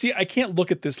 See, I can't look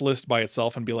at this list by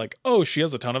itself and be like, oh, she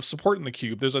has a ton of support in the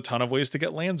cube. There's a ton of ways to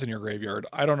get lands in your graveyard.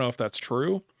 I don't know if that's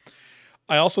true.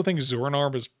 I also think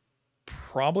Zurin is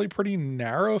probably pretty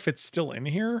narrow if it's still in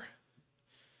here.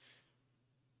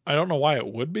 I don't know why it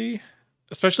would be.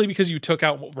 Especially because you took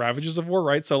out Ravages of War,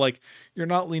 right? So, like, you're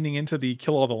not leaning into the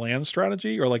kill all the land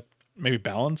strategy, or, like, maybe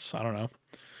balance. I don't know.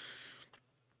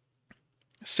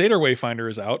 Satyr Wayfinder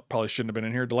is out. Probably shouldn't have been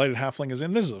in here. Delighted Halfling is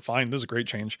in. This is fine. This is a great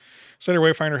change. Satyr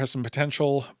Wayfinder has some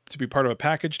potential to be part of a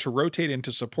package to rotate in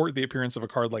to support the appearance of a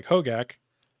card like Hogak.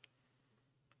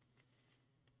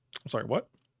 I'm sorry, what?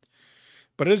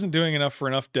 But it isn't doing enough for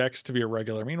enough decks to be a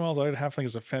regular. Meanwhile, Delighted Halfling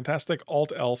is a fantastic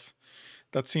alt elf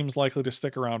that seems likely to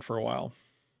stick around for a while.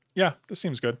 Yeah, this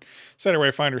seems good. Satyr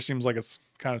Wayfinder seems like it's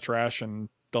kind of trash, and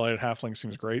Delighted Halfling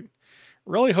seems great.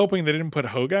 Really hoping they didn't put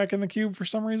Hogak in the cube for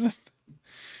some reason.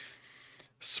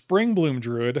 Springbloom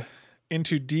Druid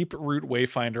into Deep Root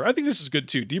Wayfinder. I think this is good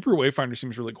too. Deep Root Wayfinder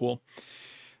seems really cool.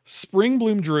 Spring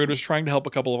Bloom Druid was trying to help a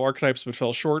couple of archetypes but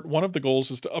fell short. One of the goals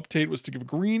was to update was to give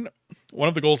green. One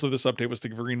of the goals of this update was to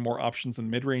give green more options in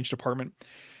the mid-range department.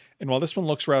 And while this one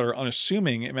looks rather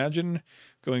unassuming, imagine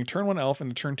going turn 1 elf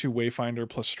into turn 2 Wayfinder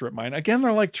plus Strip Mine. Again,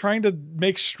 they're like trying to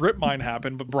make Strip Mine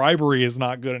happen, but bribery is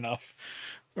not good enough.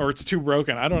 Or it's too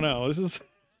broken. I don't know.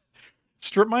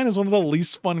 Strip Mine is one of the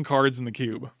least fun cards in the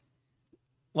cube.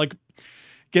 Like,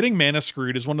 getting mana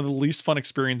screwed is one of the least fun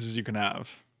experiences you can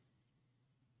have.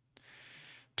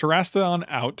 Terastodon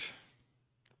out.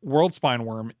 World Spine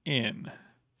Worm in.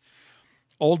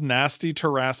 Old nasty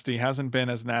Terasti hasn't been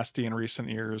as nasty in recent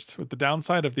years, with the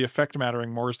downside of the effect mattering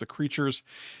more as the creatures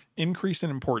increase in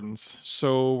importance.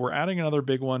 So we're adding another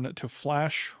big one to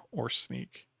flash or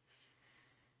sneak.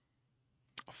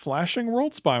 Flashing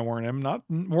World Spine Worm, not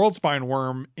World Spine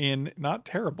Worm in, not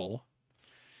terrible.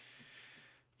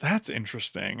 That's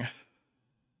interesting.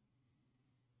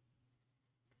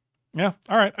 Yeah,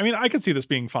 all right. I mean, I could see this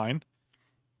being fine.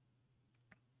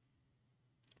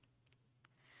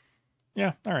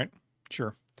 Yeah, all right.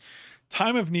 Sure.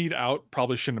 Time of Need out,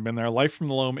 probably shouldn't have been there. Life from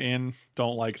the Loam in,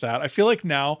 don't like that. I feel like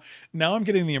now I'm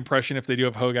getting the impression, if they do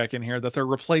have Hogak in here, that they're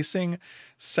replacing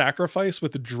Sacrifice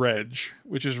with Dredge,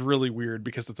 which is really weird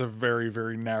because it's a very,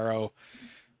 very narrow,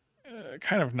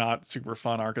 kind of not super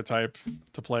fun archetype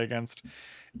to play against.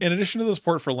 In addition to the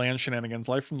support for land shenanigans,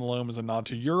 Life from the Loam is a nod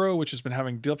to Euro, which has been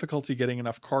having difficulty getting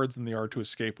enough cards in the yard to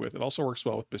escape with. It also works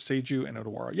well with Beseju and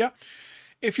Odawara. Yeah,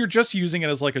 if you're just using it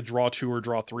as like a draw 2 or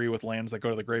draw 3 with lands that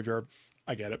go to the graveyard,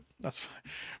 I get it. That's fine.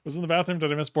 Was in the bathroom.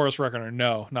 Did I miss Boris Reckoner?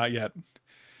 No, not yet.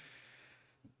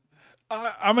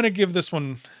 I'm going to give this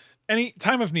one any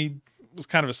Time of Need was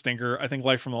kind of a stinker. I think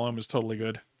Life from the Loam is totally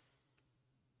good.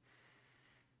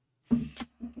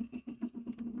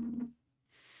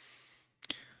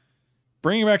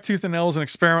 Bringing back Tooth and Nail was an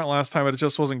experiment last time, but it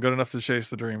just wasn't good enough to chase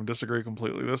the dream. Disagree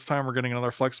completely. This time we're getting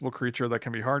another flexible creature that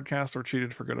can be hard cast or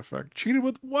cheated for good effect. Cheated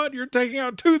with what? You're taking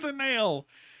out Tooth and Nail!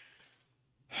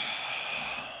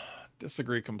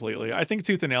 Disagree completely. I think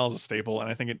Tooth and Nail is a staple, and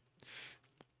I think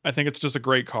it's just a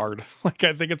great card. Like,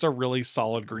 I think it's a really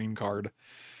solid green card.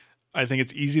 I think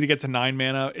it's easy to get to 9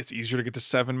 mana. It's easier to get to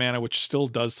 7 mana, which still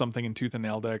does something in Tooth and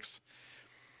Nail decks.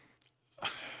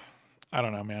 I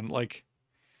don't know, man. Like,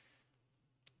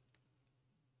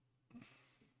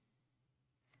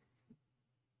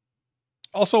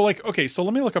 also, like, okay, so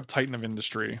let me look up Titan of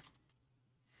Industry.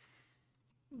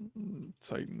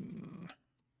 Titan.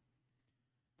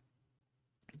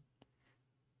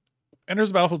 Enters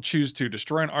the battlefield, choose to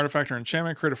destroy an artifact or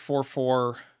enchantment, create a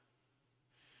 4/4.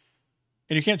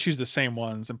 And you can't choose the same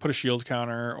ones and put a shield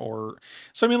counter or...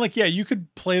 So, I mean, like, yeah, you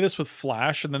could play this with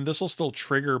Flash and then this will still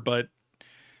trigger, but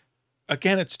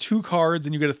again, it's 2 cards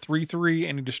and you get a 3/3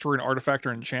 and you destroy an artifact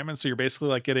or enchantment. So you're basically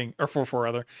like getting... Or 4/4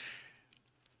 rather.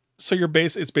 So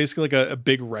it's basically like a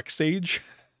big Rec Sage.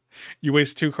 You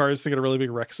waste 2 cards to get a really big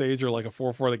Rec Sage or like a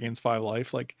 4/4 that gains 5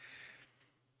 life. Like,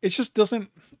 it just doesn't...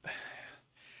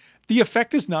 The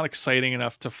effect is not exciting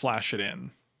enough to flash it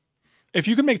in. If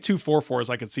you could make 2 4/4s,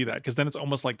 I could see that, because then it's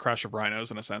almost like Crash of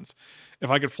Rhinos in a sense. If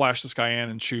I could flash this guy in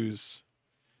and choose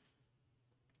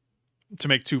to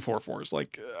make 2 4/4s,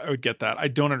 like, I would get that. I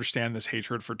don't understand this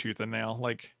hatred for Tooth and Nail.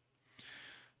 Like,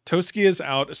 Toski is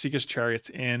out, Asika's Chariot's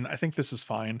in. I think this is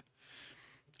fine.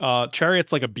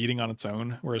 Chariot's like a beating on its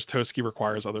own, whereas Toski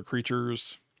requires other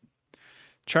creatures.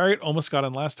 Chariot almost got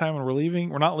in last time, and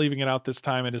we're not leaving it out this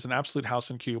time. It is an absolute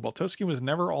house and cube. While Toski was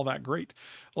never all that great,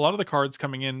 a lot of the cards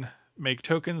coming in make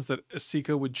tokens that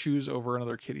Asika would choose over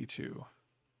another kitty too.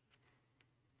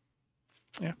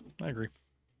 Yeah, I agree.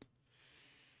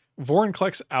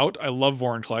 Vorinclex out. I love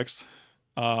Vorinclex.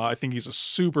 I think he's a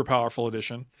super powerful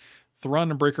addition. Thrun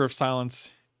and Breaker of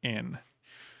Silence in.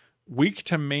 Weak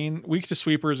to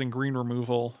sweepers and green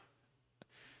removal.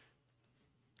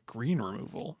 Green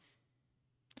removal.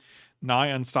 Nigh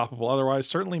unstoppable otherwise.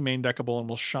 Certainly main deckable and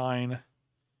will shine.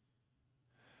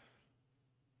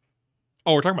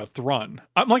 Oh, we're talking about Thrun.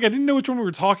 I'm like, I didn't know which one we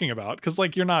were talking about, because,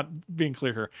 like, you're not being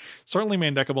clear here. Certainly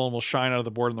main deckable and will shine out of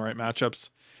the board in the right matchups.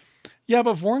 Yeah,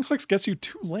 but Vorinclex gets you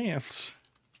 2 lands.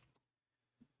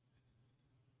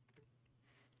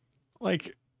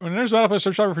 Like, when it enters battlefield,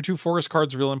 search library for 2 forest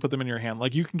cards, reveal and put them in your hand.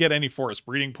 Like, you can get any forest.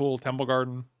 Breeding Pool, Temple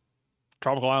Garden,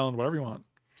 Tropical Island, whatever you want.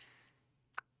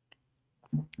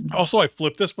 Also, I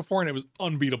flipped this before and it was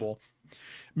unbeatable.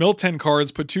 Mill 10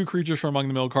 cards, put 2 creatures from among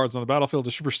the milled cards on the battlefield,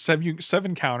 distribute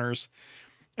 7 counters,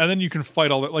 and then you can fight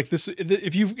all that. Like, this,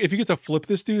 if you get to flip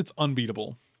this dude, it's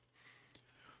unbeatable.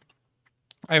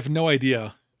 I have no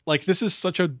idea. Like, this is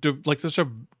such a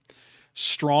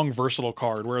strong, versatile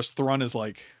card, whereas Thrun is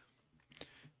like,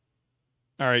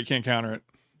 all right, you can't counter it.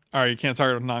 All right, you can't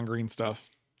target with non-green stuff.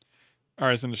 All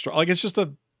right, it's in destroy. Like it's just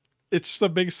a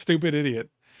big stupid idiot.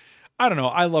 I don't know.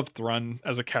 I love Thrun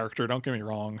as a character. Don't get me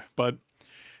wrong, but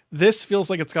this feels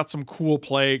like it's got some cool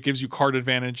play. It gives you card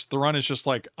advantage. Thrun is just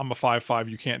like I'm a 5/5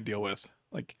 you can't deal with.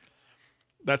 Like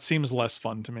that seems less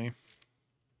fun to me.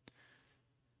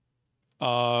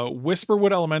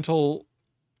 Whisperwood Elemental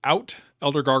out,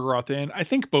 Elder Gargaroth in. I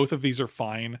think both of these are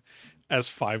fine as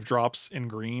 5-drops in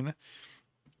green.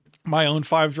 My own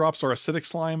 5-drops are Acidic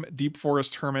Slime, Deep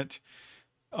Forest Hermit,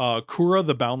 Kura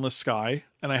the Boundless Sky,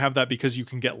 and I have that because you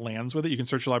can get lands with it. You can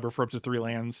search your library for up to 3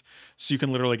 lands, so you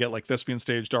can literally get like Thespian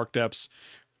Stage, Dark Depths,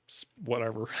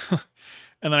 whatever.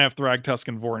 And then I have Thragtusk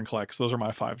and Vorinclex. Those are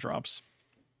my 5-drops.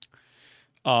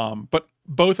 But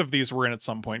both of these were in at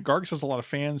some point. Gargus has a lot of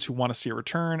fans who want to see a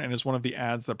return and is one of the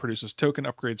ads that produces token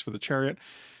upgrades for the Chariot.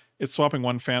 It's swapping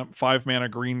 5 mana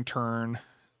green turn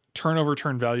over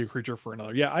turn value creature for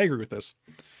another. Yeah, I agree with this.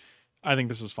 I think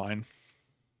this is fine.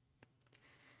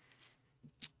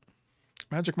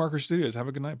 Magic Marker Studios, have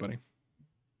a good night, buddy.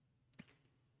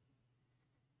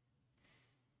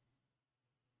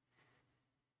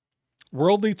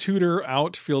 Worldly Tutor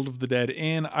out, Field of the Dead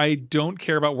in. I don't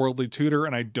care about Worldly Tutor,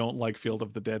 and I don't like Field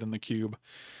of the Dead in the cube.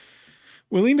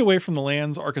 We leaned away from the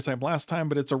lands archetype last time,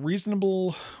 but it's a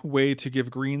reasonable way to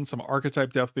give green some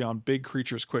archetype depth beyond big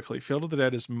creatures quickly. Field of the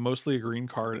Dead is mostly a green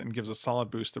card and gives a solid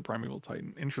boost to Primeval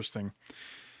Titan. Interesting.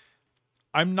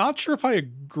 I'm not sure if I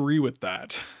agree with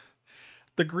that.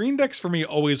 The green decks for me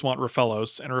always want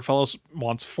Raphellos, and Raphellos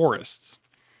wants forests.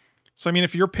 So, I mean,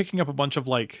 if you're picking up a bunch of,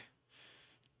 like,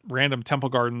 random Temple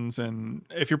Gardens, and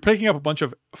if you're picking up a bunch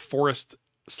of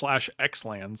forest/X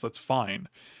lands, that's fine.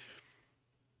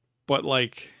 But,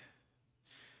 like,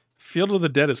 Field of the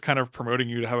Dead is kind of promoting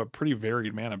you to have a pretty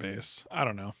varied mana base. I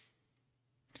don't know.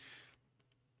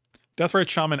 Deathrite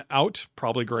Shaman out,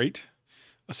 probably great.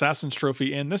 Assassin's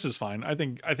Trophy in. This is fine. I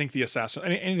think the Assassin,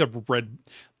 any of the red,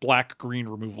 black, green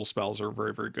removal spells are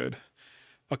very, very good.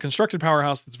 A constructed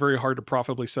powerhouse that's very hard to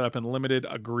profitably set up in limited,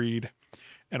 agreed.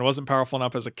 And wasn't powerful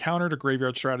enough as a counter to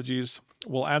graveyard strategies.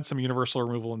 We'll add some universal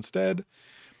removal instead.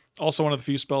 Also one of the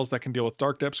few spells that can deal with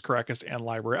Dark Depths, Karakas, and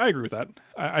Library. I agree with that.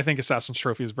 I think Assassin's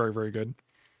Trophy is very, very good.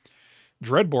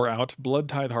 Dreadbore out. Blood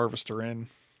Tithe Harvester in.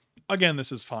 Again,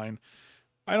 this is fine.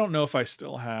 I don't know if I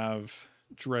still have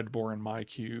Dreadbore in my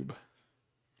cube.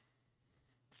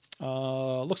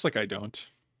 Looks like I don't.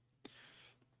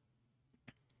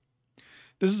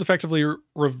 This is effectively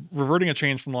reverting a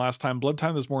change from the last time. Blood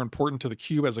Tithe is more important to the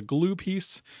cube as a glue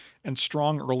piece and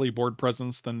strong early board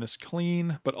presence than this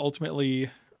clean, but ultimately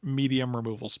medium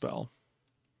removal spell.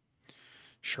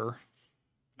 Sure.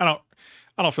 I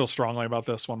don't feel strongly about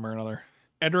this one way or another.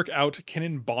 Edric out,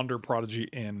 Kinnan Bonder Prodigy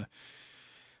in.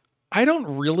 I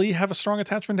don't really have a strong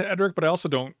attachment to Edric, but I also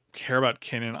don't care about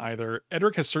Kinnan either.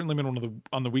 Edric has certainly been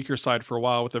on the weaker side for a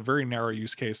while with a very narrow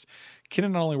use case.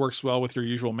 Kinnan not only works well with your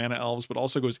usual mana elves, but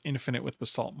also goes infinite with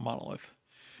Basalt Monolith.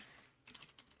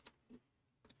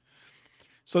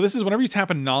 So this is whenever you tap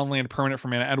a non-land permanent for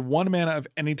mana, add 1 mana of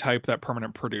any type that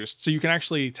permanent produced. So you can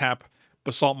actually tap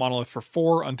Basalt Monolith for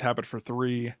 4, untap it for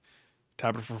 3,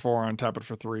 tap it for 4, untap it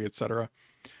for 3, etc.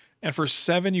 And for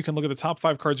 7, you can look at the top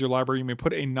 5 cards of your library. You may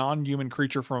put a non-human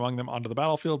creature from among them onto the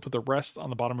battlefield, put the rest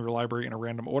on the bottom of your library in a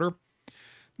random order.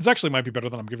 This actually might be better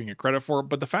than I'm giving it credit for,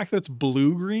 but the fact that it's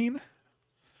blue-green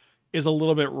is a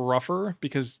little bit rougher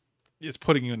because it's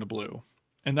putting you into blue.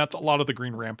 And that's a lot of the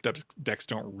green ramp decks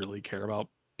don't really care about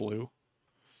blue.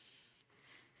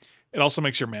 It also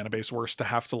makes your mana base worse to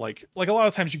have to like a lot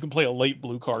of times you can play a late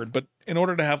blue card, but in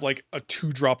order to have like a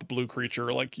 2-drop blue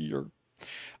creature, like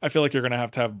I feel like you're going to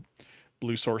have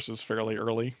blue sources fairly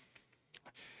early.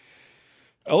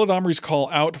 Eladamri's Call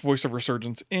out, Voice of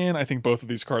Resurgence in. I think both of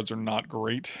these cards are not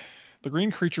great. The green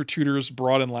creature tutors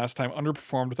brought in last time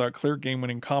underperformed without clear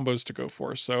game-winning combos to go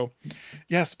for. So,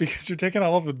 yes, because you're taking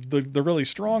out all the really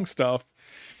strong stuff.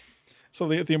 So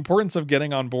the importance of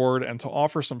getting on board and to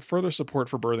offer some further support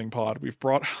for Birthing Pod. We've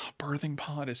brought... Birthing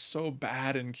Pod is so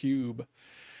bad in Cube.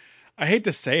 I hate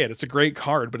to say it. It's a great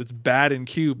card, but it's bad in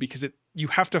Cube because you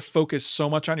have to focus so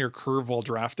much on your curve while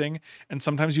drafting, and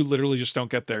sometimes you literally just don't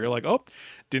get there. You're like, oh,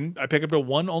 didn't I pick up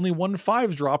only one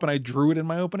 5-drop, and I drew it in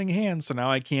my opening hand, so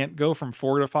now I can't go from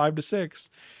 4 to 5 to 6.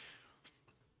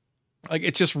 Like,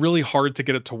 it's just really hard to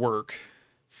get it to work.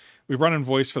 We run in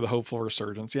Voice for the hopeful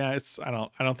resurgence. Yeah, I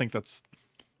don't think that's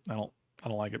I don't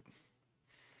like it.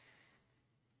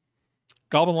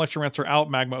 Goblin Electromancer out,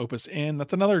 Magma Opus in.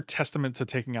 That's another testament to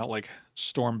taking out like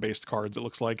storm-based cards. It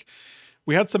looks like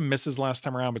we had some misses last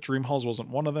time around, but Dream Halls wasn't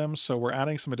one of them. So we're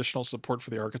adding some additional support for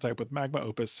the archetype with Magma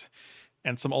Opus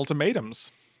and some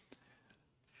ultimatums.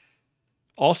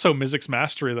 Also, Mizzix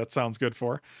Mastery, that sounds good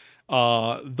for.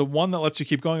 The one that lets you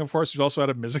keep going, of course, we've also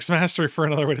added Mizzix Mastery for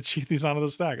another way to cheat these onto the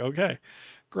stack. Okay,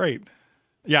 great.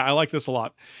 Yeah, I like this a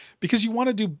lot. Because you want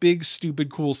to do big,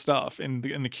 stupid, cool stuff in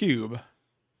the cube.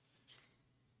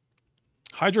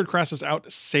 Hydroid Crassus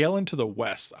out, Sail into the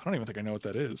West. I don't even think I know what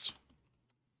that is.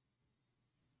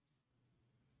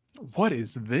 What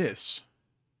is this?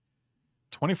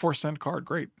 24-cent card.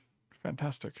 Great.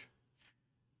 Fantastic.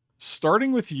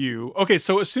 Starting with you. Okay,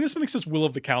 so as soon as something says Will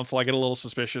of the Council, I get a little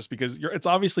suspicious because it's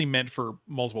obviously meant for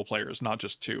multiple players, not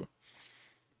just two.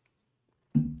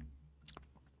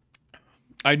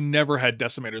 I never had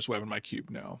Decimator's Web in my cube,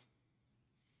 no.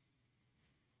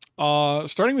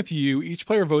 Starting with you, each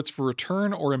player votes for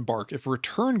Return or Embark. If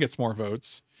Return gets more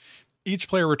votes, each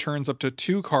player returns up to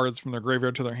 2 cards from their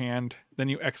graveyard to their hand, then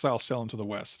you exile Sail into the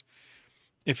West.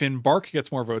 If Embark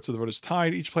gets more votes, so the vote is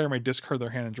tied, each player may discard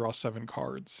their hand and draw 7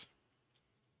 cards.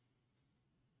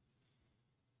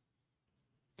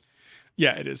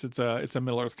 Yeah, it is. It's a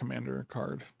Middle-earth Commander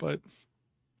card, but...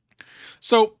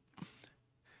 So,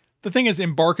 the thing is,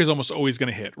 Embark is almost always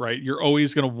going to hit, right? You're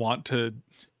always going to want to...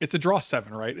 It's a draw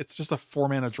 7, right? It's just a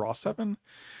 4-mana draw 7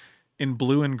 in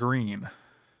blue and green.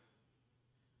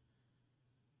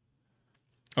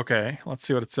 Okay, let's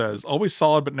see what it says. Always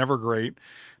solid, but never great.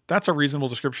 That's a reasonable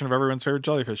description of everyone's favorite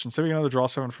jellyfish. Instead of another draw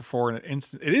 7 for 4 in an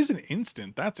instant. It is an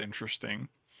instant. That's interesting.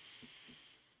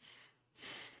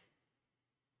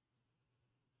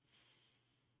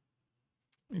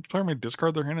 Each player may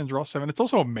discard their hand and draw 7. It's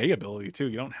also a May ability, too.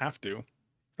 You don't have to.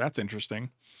 That's interesting.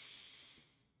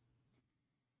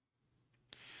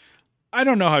 I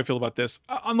don't know how I feel about this.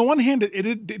 On the one hand,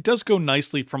 it does go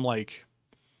nicely from, like,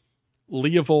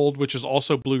 Leovold, which is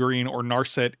also blue-green, or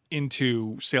Narset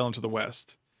into Sail into the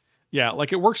West. Yeah,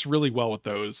 like, it works really well with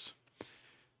those.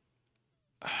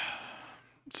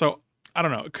 So, I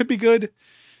don't know. It could be good.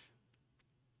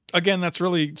 Again, that's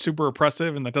really super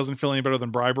oppressive, and that doesn't feel any better than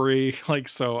bribery. Like,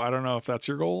 so I don't know if that's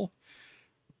your goal.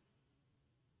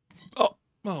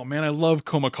 Oh man, I love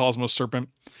Coma Cosmos Serpent.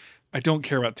 I don't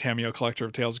care about Tamiyo, Collector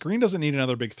of Tales. Green doesn't need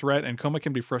another big threat, and Coma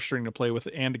can be frustrating to play with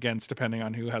and against, depending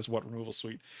on who has what removal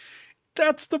suite.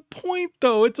 That's the point,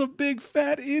 though. It's a big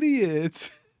fat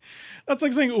idiot. That's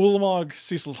like saying Ulamog,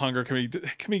 Cecil's Hunger can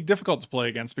be difficult to play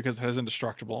against because it has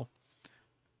Indestructible.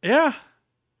 Yeah.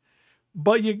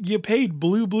 But you paid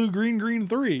blue, green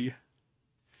 3.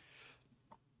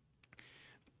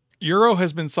 Euro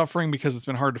has been suffering because it's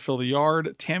been hard to fill the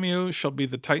yard. Tamiyo shall be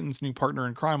the Titan's new partner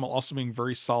in crime while also being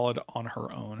very solid on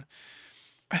her own.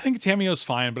 I think Tamiyo's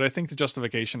fine, but I think the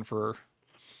justification for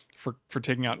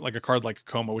taking out like a card like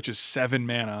Coma, which is 7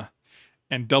 mana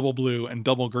and double blue and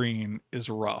double green, is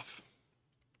rough.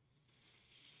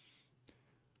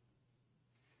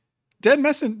 Dead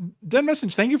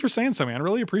Message, thank you for saying so, man. I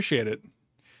really appreciate it.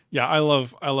 Yeah, I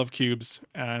love cubes,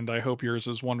 and I hope yours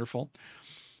is wonderful.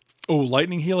 Oh,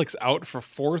 Lightning Helix out for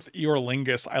 4th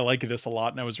Eorlingus. I like this a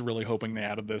lot, and I was really hoping they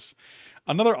added this.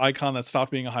 Another icon that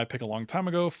stopped being a high pick a long time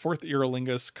ago. 4th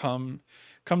Eorlingus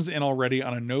comes in already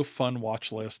on a no fun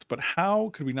watch list, but how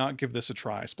could we not give this a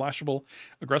try? Splashable,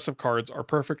 aggressive cards are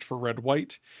perfect for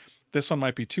red-white. This one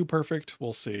might be too perfect.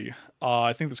 We'll see.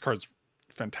 I think this card's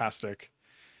fantastic.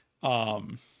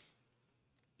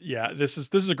 Yeah, this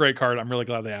is a great card. I'm really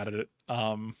glad they added it.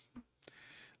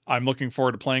 I'm looking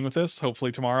forward to playing with this.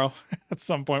 Hopefully tomorrow at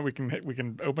some point we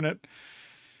can open it.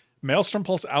 Maelstrom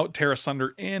Pulse out, Terra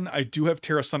Sunder in. I do have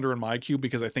Terra Sunder in my cube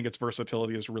because I think its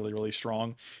versatility is really, really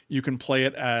strong. You can play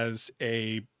it as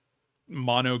a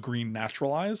mono green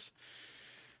naturalize.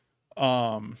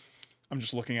 I'm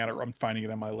just looking at it. I'm finding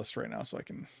it on my list right now so I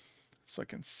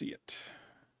can see it.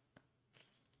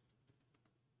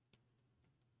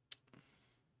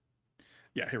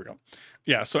 Yeah, here we go.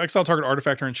 Yeah, so exile target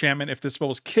artifact or enchantment. If this spell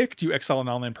was kicked, you exile a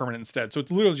non-land permanent instead. So it's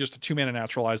literally just a 2-mana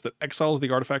naturalize that exiles the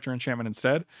artifact or enchantment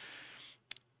instead.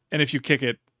 And if you kick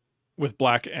it with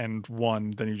black and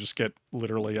 1, then you just get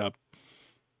literally a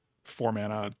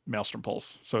 4-mana Maelstrom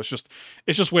Pulse. So it's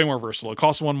just way more versatile. It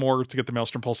costs 1 more to get the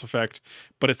Maelstrom Pulse effect,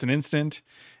 but it's an instant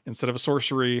instead of a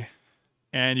sorcery.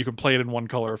 And you can play it in 1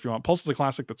 color if you want. Pulse is a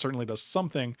classic that certainly does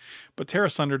something, but Terra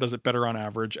Sunder does it better on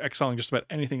average, exiling just about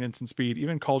anything at instant speed,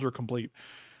 even Cauldron Complete.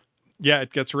 Yeah,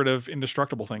 it gets rid of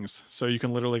indestructible things, so you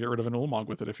can literally get rid of an Ulamog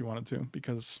with it if you wanted to,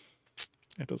 because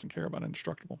it doesn't care about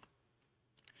indestructible.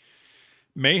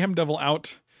 Mayhem Devil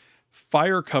out,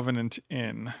 Fire Covenant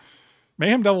in.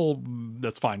 Mayhem Devil,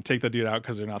 that's fine. Take that dude out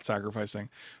because they're not sacrificing.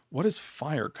 What is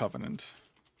Fire Covenant?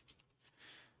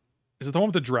 Is it the one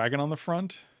with the dragon on the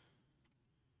front?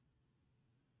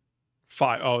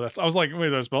 5. Oh, I was like, wait,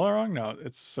 did I spell that wrong? No,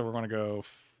 so we're going to go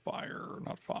fire,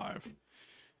 not 5.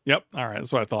 Yep. All right.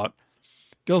 That's what I thought.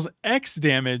 Deals X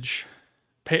damage.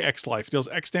 Pay X life. Deals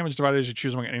X damage divided as you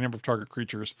choose among any number of target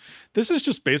creatures. This is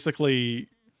just basically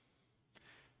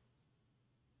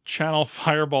channel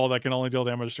fireball that can only deal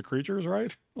damage to creatures,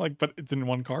 right? Like, but it's in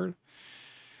one card.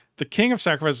 The King of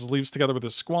Sacrifices leaves together with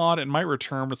his squad and might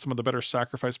return with some of the better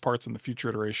sacrifice parts in the future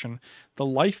iteration. The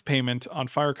life payment on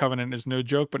Fire Covenant is no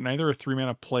joke, but neither is a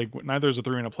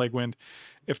 3-mana Plague Wind.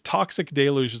 If Toxic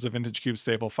Deluge is a Vintage Cube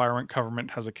staple, Fire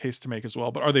Covenant has a case to make as well.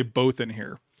 But are they both in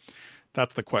here?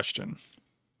 That's the question.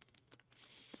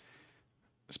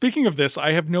 Speaking of this,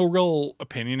 I have no real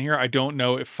opinion here. I don't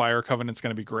know if Fire Covenant's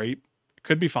going to be great. It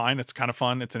could be fine. It's kind of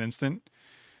fun. It's an instant,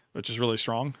 which is really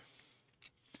strong.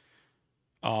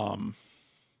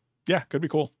 Yeah, could be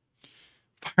cool.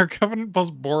 Fire Covenant plus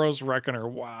Boros Reckoner.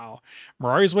 Wow.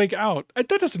 Mirari's Wake out. That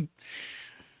doesn't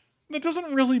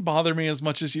really bother me as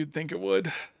much as you'd think it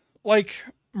would. Like,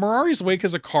 Mirari's Wake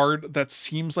is a card that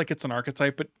seems like it's an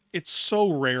archetype, but it's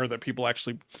so rare that people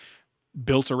actually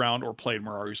built around or played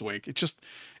Mirari's Wake.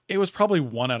 It was probably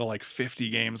 1 out of like 50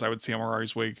 games I would see on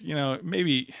Mirari's Wake. You know,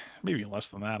 maybe less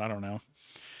than that. I don't know.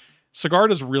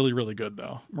 Sigard is really, really good,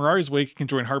 though. Mirari's Wake can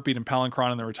join Heartbeat and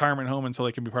Palinchron in the retirement home until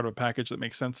they can be part of a package that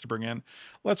makes sense to bring in.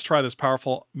 Let's try this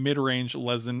powerful mid-range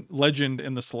legend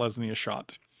in the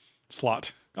Selesnya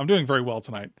slot. I'm doing very well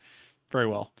tonight. Very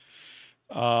well.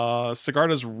 Sigard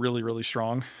is really, really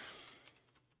strong.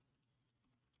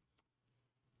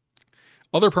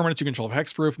 Other permanents you control have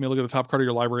hexproof. You may look at the top card of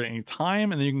your library at any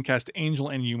time, and then you can cast Angel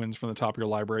and Humans from the top of your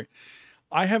library.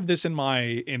 I have this in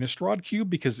my Innistrad cube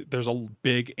because there's a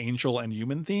big Angel and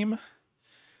Human theme.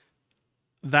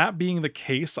 That being the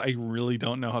case, I really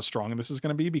don't know how strong this is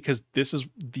going to be because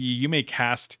you may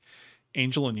cast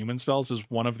Angel and Human spells is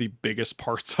one of the biggest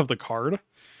parts of the card.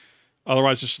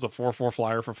 Otherwise, it's just a 4/4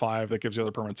 flyer for 5 that gives you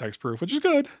other permanents hexproof, which is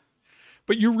good.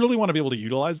 But you really want to be able to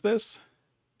utilize this.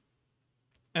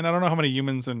 And I don't know how many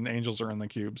Humans and Angels are in the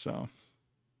cube, so...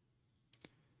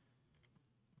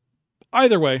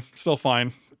 Either way, still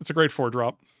fine. It's a great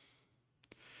 4-drop.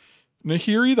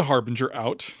 Nahiri the Harbinger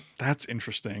out. That's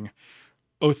interesting.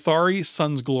 Othari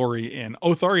Sun's Glory in.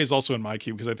 Othari is also in my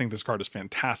cube because I think this card is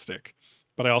fantastic.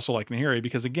 But I also like Nahiri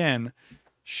because, again,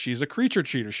 she's a creature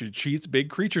cheater. She cheats big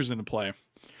creatures into play.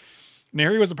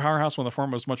 Nahiri was a powerhouse when the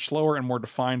form was much slower and more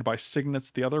defined by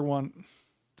signets. The other one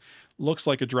looks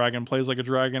like a dragon, plays like a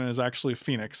dragon, and is actually a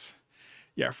phoenix.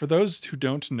 Yeah, for those who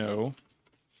don't know...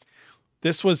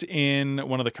 This was in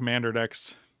one of the commander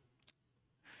decks.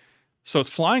 So it's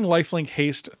flying, lifelink,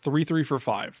 haste, 3/3 for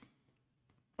 5.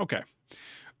 Okay.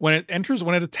 When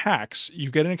it attacks, you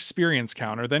get an experience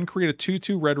counter, then create a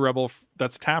 2/2 red rebel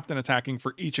that's tapped and attacking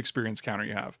for each experience counter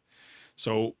you have.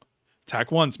 So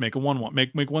attack once, make a 1/1,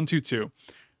 make 1 2/2,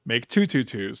 make 2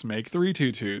 2/2s, make 3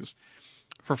 2/2s.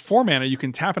 For 4 mana, you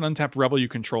can tap an untapped rebel you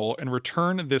control and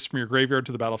return this from your graveyard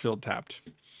to the battlefield tapped.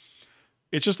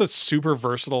 It's just a super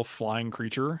versatile flying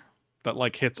creature that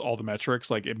like hits all the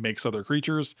metrics. Like it makes other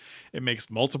creatures. It makes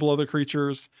multiple other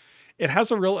creatures. It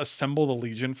has a real Assemble the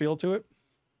Legion feel to it.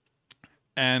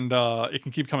 And it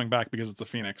can keep coming back because it's a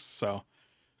phoenix. So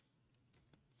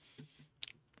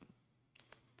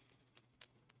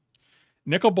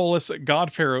Nicol Bolas,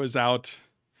 God Pharaoh is out.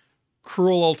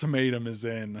 Cruel Ultimatum is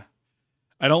in.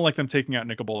 I don't like them taking out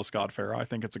Nicol Bolas, God Pharaoh. I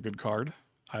think it's a good card.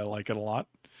 I like it a lot.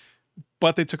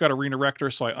 But they took out Arena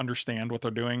Rector, so I understand what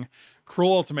they're doing.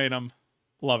 Cruel Ultimatum.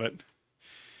 Love it.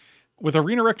 With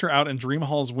Arena Rector out and Dream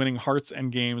Halls winning hearts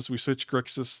and games, we switch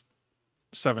Grixis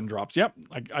 7 drops. Yep,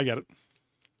 I get it.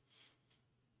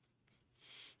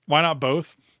 Why not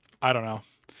both? I don't know.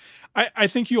 I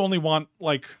think you only want,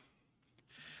 like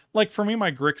for me,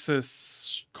 my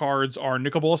Grixis cards are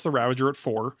Nicol Bolas the Ravager at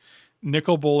 4,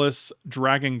 Nicol Bolas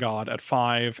Dragon God at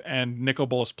 5, and Nicol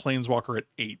Bolas Planeswalker at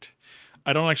 8.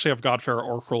 I don't actually have God Pharaoh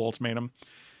or Cruel Ultimatum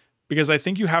because I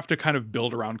think you have to kind of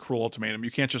build around Cruel Ultimatum.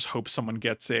 You can't just hope someone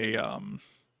gets a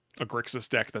Grixis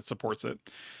deck that supports it.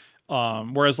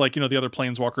 Whereas like, the other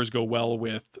Planeswalkers go well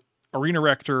with Arena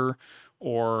Rector,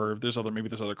 or maybe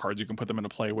there's other cards you can put them into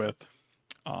play with.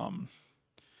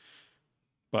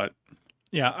 But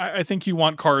yeah, I think you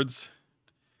want cards.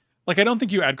 Like, I don't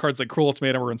think you add cards like Cruel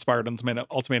Ultimatum or Inspired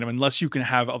Ultimatum unless you can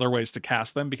have other ways to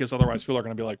cast them, because otherwise people are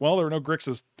going to be like, well, there are no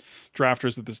Grixis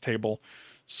drafters at this table,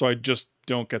 so I just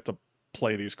don't get to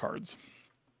play these cards.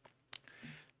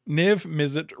 Niv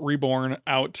Mizzet Reborn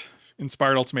out,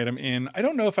 Inspired Ultimatum in. I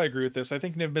don't know if I agree with this. I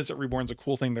think Niv Mizzet Reborn's a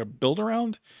cool thing to build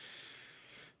around.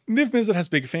 Niv Mizzet has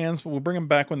big fans, but we'll bring him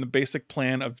back when the basic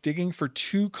plan of digging for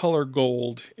 2-color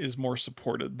gold is more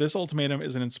supported. This ultimatum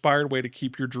is an inspired way to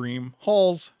keep your Dream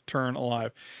Halls turn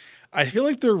alive. I feel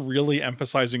like they're really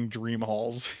emphasizing Dream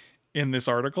Halls in this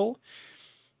article.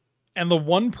 And the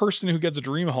one person who gets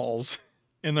Dream Halls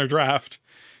in their draft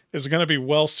is going to be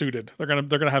well suited. They're going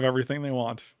to have everything they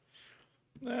want.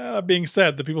 That being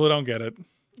said, the people who don't get it,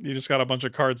 you just got a bunch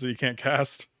of cards that you can't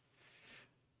cast.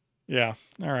 Yeah.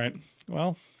 All right.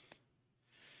 Well,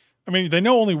 I mean, they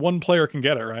know only one player can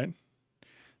get it, right?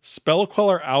 Spell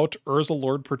Queller out, Urza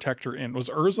Lord Protector in. Was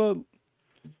Urza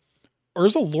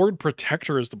Lord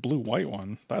Protector is the blue-white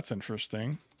one. That's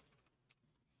interesting.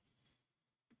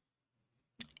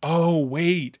 Oh,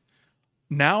 wait.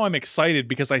 Now I'm excited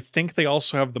because I think they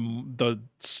also have the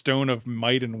Stone of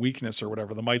Might and Weakness or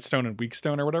whatever. The Might Stone and Weak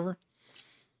Stone or whatever.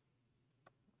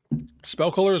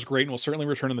 Spell Queller is great and will certainly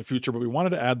return in the future, but we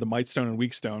wanted to add the Might Stone and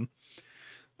Weak Stone.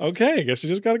 Okay, I guess you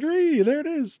just got to agree. There it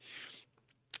is.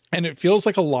 And it feels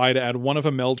like a lie to add one of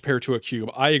a meld pair to a cube.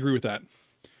 I agree with that.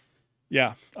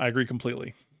 Yeah, I agree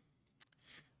completely.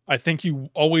 I think you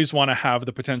always want to have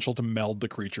the potential to meld the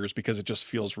creatures because it just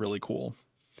feels really cool.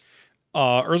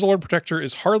 Urza Lord Protector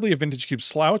is hardly a Vintage Cube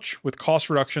slouch with cost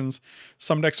reductions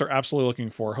some decks are absolutely looking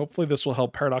for. Hopefully this will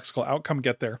help Paradoxical Outcome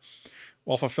get there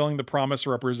while fulfilling the promise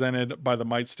represented by the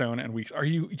Might Stone and Weeks.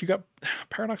 You got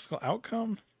Paradoxical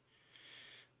Outcome?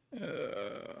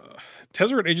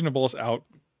 Tezzeret Agent of Bolas out.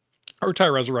 Urtai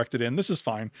Resurrected in. This is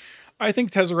fine. I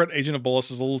think Tezzeret Agent of Bolas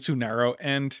is a little too narrow,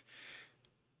 and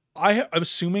I'm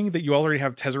assuming that you already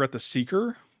have Tezzeret the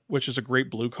Seeker, which is a great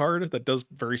blue card that does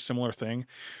very similar thing.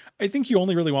 I think you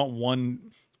only really want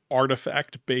one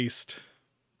artifact-based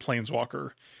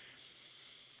Planeswalker.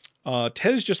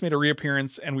 Tez just made a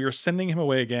reappearance, and we are sending him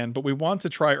away again, but we want to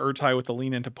try Urtai with the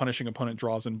lean into punishing opponent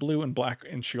draws in blue and black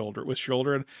and with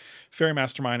Shieldred, Fairy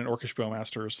Mastermind, and Orcish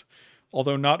Bowmasters.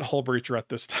 Although not Hull Breacher at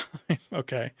this time.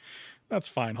 Okay, that's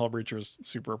fine. Hull Breacher is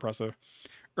super oppressive.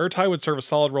 Urtai would serve a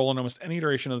solid role in almost any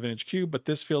iteration of the Vintage Cube, but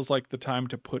this feels like the time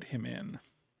to put him in.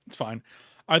 It's fine.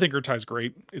 I think Urtai's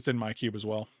great. It's in my cube as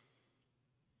well.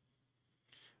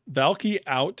 Valky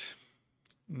out.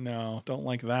 No, don't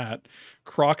like that.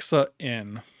 Kroxa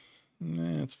in.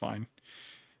 It's fine.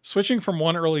 Switching from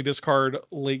one early discard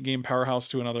late game powerhouse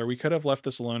to another, we could have left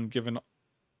this alone given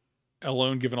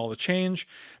all the change,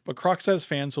 but Kroxa has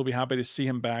fans who will be happy to see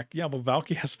him back. Yeah, but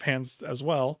Valky has fans as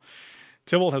well.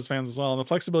 Tybalt has fans as well, and the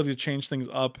flexibility to change things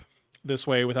up this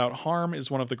way without harm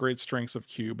is one of the great strengths of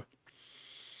Cube.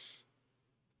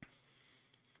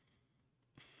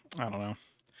 I don't know.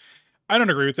 I don't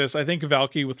agree with this. I think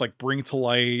Valky with like Bring to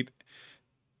Light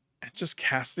and just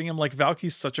casting him, like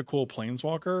Valky's such a cool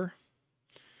planeswalker.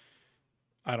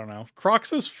 I don't know.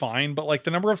 Kroxa's fine, but like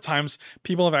the number of times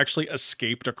people have actually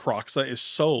escaped a Kroxa is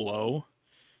so low.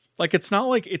 Like it's not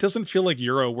like, it doesn't feel like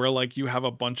Euro where like you have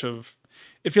a bunch of,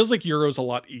 it feels like Euro's a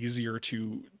lot easier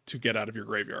to get out of your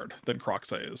graveyard than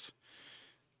Kroxa is.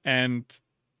 And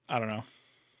I don't know.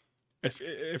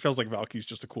 It feels like Valky's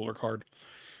just a cooler card.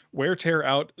 Wear Tear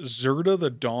out, Zerda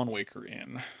the Dawnwaker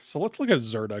in. So let's look at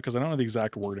Zerda because I don't know the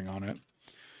exact wording on it.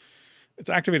 It's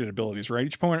activated abilities, right?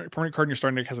 Each permanent card in your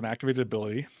starting deck has an activated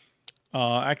ability.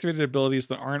 Activated abilities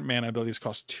that aren't mana abilities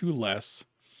cost 2 less.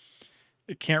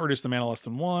 It can't reduce the mana less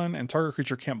than 1, and target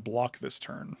creature can't block this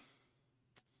turn.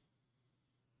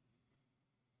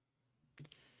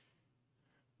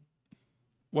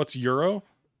 What's Euro?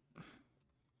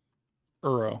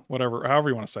 Euro, whatever, however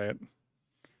you want to say it.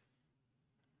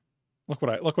 Look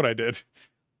what I did.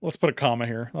 Let's put a comma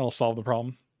here. That'll solve the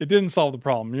problem. It didn't solve the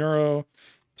problem. Euro,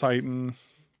 Titan.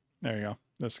 There you go.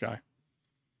 This guy.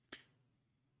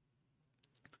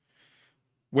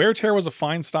 Wear Tear was a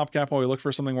fine stopgap while we look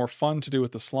for something more fun to do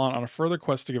with the slot on a further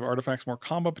quest to give artifacts more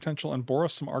combo potential and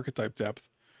Boros some archetype depth.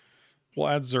 We'll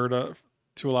add Zerda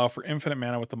to allow for infinite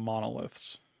mana with the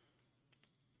monoliths.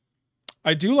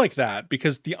 I do like that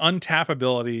because the untap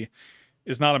ability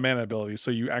is not a mana ability,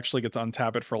 so you actually get to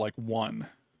untap it for like 1.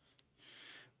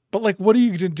 But like, what are you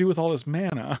going to do with all this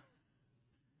mana?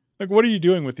 Like, what are you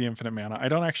doing with the infinite mana? I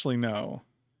don't actually know.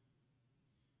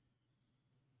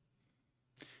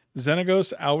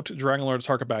 Xenagos out, Dragonlord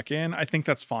Tarka back in. I think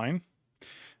that's fine.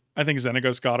 I think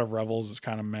Xenagos God of Revels is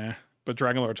kind of meh, but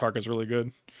Dragonlord Tarka is really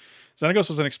good. Xenagos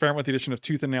was an experiment with the addition of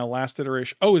Tooth and Nail last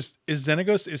iteration. Oh, is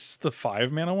Xenagos is the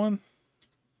 5 mana one?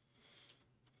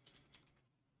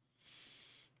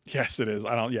 Yes, it is.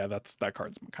 That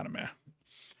card's kind of meh.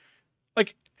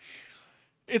 Like,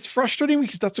 it's frustrating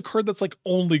because that's a card that's like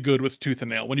only good with Tooth and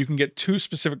Nail when you can get 2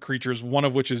 specific creatures, one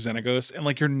of which is Xenagos, and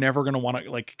like you're never going to want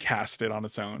to like cast it on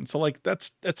its own. So like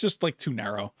that's just like too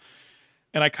narrow.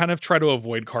 And I kind of try to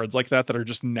avoid cards like that are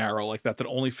just narrow like that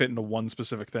only fit into one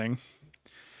specific thing.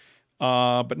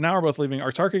 But now we're both leaving.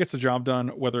 Artarka gets the job done,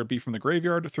 whether it be from the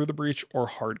graveyard, through the breach, or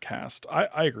hard cast.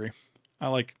 I agree. I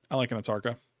like an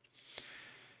Artarka.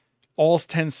 All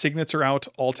 10 signets are out.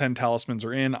 All 10 talismans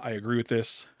are in. I agree with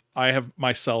this. I have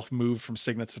myself moved from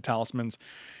signets to talismans.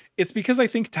 It's because I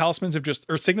think talismans have just,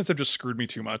 or signets have just screwed me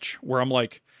too much, where I'm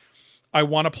like, I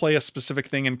want to play a specific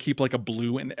thing and keep like a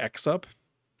blue and X up.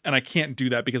 And I can't do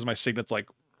that because my signet's like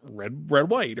red,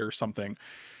 white or something.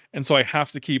 And so I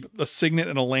have to keep a signet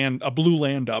and a blue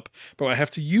land up, but I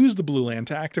have to use the blue land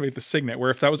to activate the signet,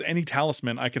 where if that was any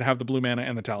talisman, I could have the blue mana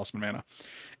and the talisman mana.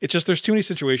 It's just, there's too many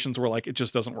situations where like, it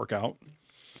just doesn't work out.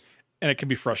 And it can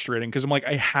be frustrating because I'm like,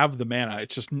 I have the mana.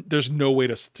 It's just, there's no way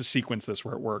to sequence this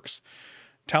where it works.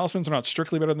 Talismans are not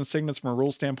strictly better than signets from a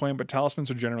rule standpoint, but talismans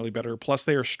are generally better. Plus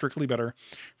they are strictly better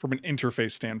from an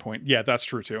interface standpoint. Yeah, that's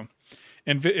true too.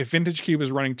 And if Vintage Cube is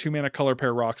running 2 mana color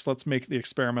pair rocks, let's make the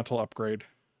experimental upgrade.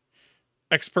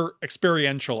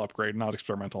 Experiential upgrade, not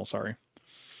experimental, sorry.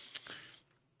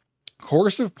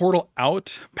 Coercive Portal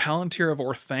out, Palantir of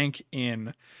Orthanc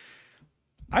in.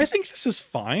 I think this is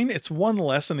fine. It's one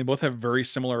less and they both have very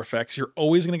similar effects. You're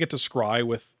always going to get to scry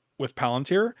with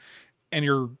Palantir, and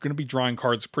you're going to be drawing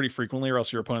cards pretty frequently, or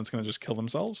else your opponent's going to just kill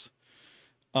themselves.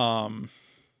 Yeah,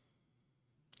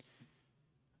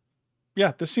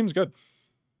 this seems good.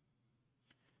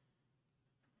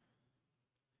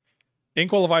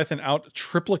 Inkwell Leviathan out,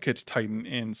 Triplicate Titan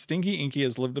in. Stinky Inky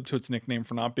has lived up to its nickname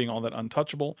for not being all that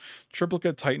untouchable.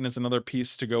 Triplicate Titan is another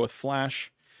piece to go with Flash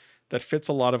that fits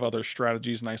a lot of other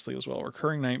strategies nicely as well.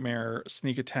 Recurring Nightmare,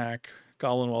 Sneak Attack,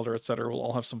 Goblin Welder, etc. We'll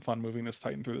all have some fun moving this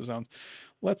Titan through the zones.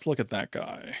 Let's look at that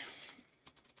guy.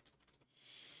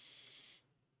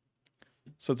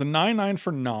 So it's a 9/9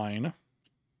 for 9.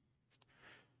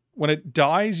 When it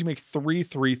dies, you make 3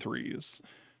 3/3s.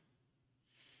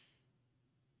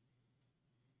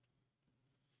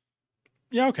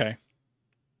 Yeah, okay. I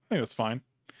think that's fine.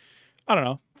 I don't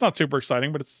know. It's not super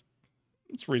exciting, but it's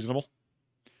reasonable.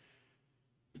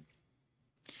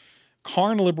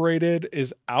 Karn Liberated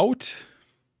is out.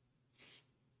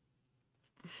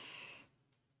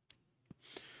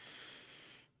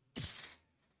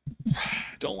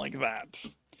 Don't like that.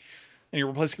 And you're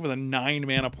replacing it with a 9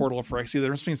 mana Portal of Phyrexia. The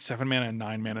difference between 7 mana and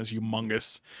 9 mana is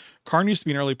humongous. Karn used to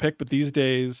be an early pick, but these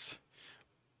days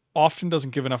often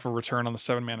doesn't give enough of a return on the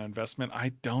 7 mana investment.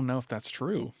 I don't know if that's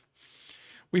true.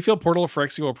 We feel Portal of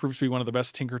Phyrexia will prove to be one of the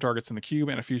best Tinker targets in the cube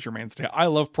and a future mainstay. I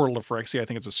love Portal of Phyrexia. I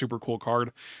think it's a super cool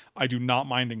card. I do not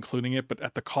mind including it, but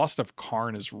at the cost of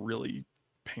Karn is really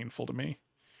painful to me.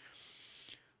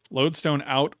 Lodestone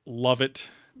out. Love it.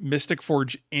 Mystic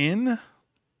Forge in.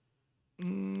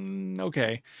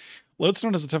 Okay.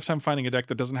 Lodestone has a tough time finding a deck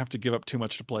that doesn't have to give up too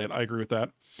much to play it. I agree with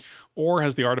that. Or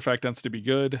has the artifact density to be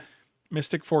good.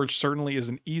 Mystic Forge certainly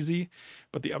isn't easy,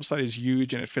 but the upside is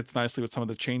huge and it fits nicely with some of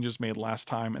the changes made last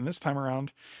time. And this time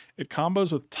around, it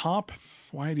combos with Top.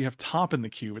 Why do you have Top in the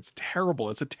cube? It's terrible.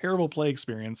 It's a terrible play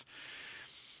experience.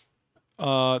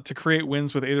 To create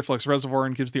wins with Aetherflux Reservoir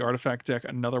and gives the artifact deck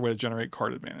another way to generate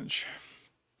card advantage.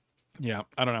 Yeah,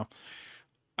 I don't know.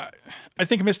 I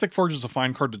think Mystic Forge is a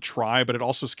fine card to try, but it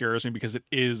also scares me because it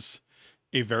is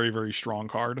a very, very strong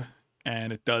card,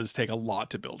 and it does take a lot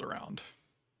to build around.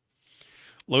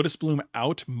 Lotus Bloom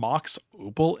out, Mox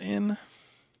Opal in.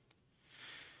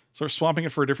 So we're swapping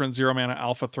it for a different 0 mana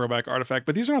alpha throwback artifact,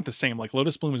 but these are not the same. Like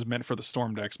Lotus Bloom is meant for the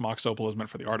Storm decks, Mox Opal is meant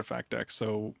for the artifact deck.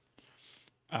 So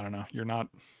I don't know. They're not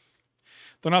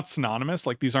synonymous.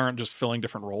 Like these aren't just filling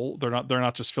different role. They're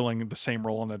not just filling the same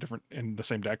role in the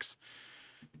same decks.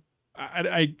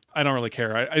 I don't really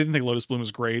care. I didn't think Lotus Bloom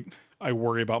was great. I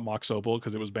worry about Mox Opal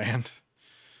because it was banned.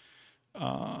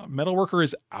 Metalworker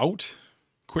is out.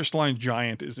 Quishline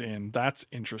Giant is in. That's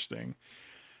interesting.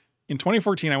 In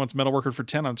 2014, I once Metalworker for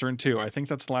 10 on turn 2. I think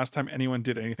that's the last time anyone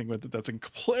did anything with it.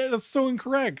 That's so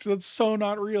incorrect. That's so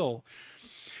not real.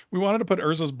 We wanted to put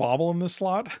Urza's Bauble in this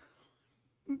slot.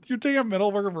 You're taking a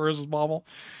Metalworker for Urza's Bauble.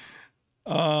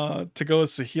 To go with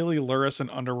Saheeli, Luris,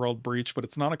 and Underworld Breach, but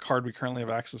it's not a card we currently have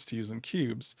access to use in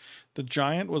cubes. The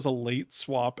Giant was a late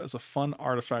swap as a fun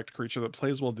artifact creature that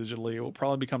plays well digitally. It will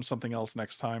probably become something else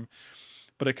next time,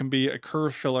 but it can be a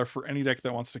curve filler for any deck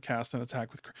that wants to cast an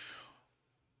attack with...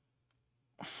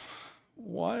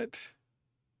 What?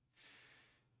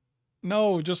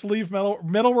 No, just leave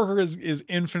Metalworker is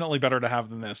infinitely better to have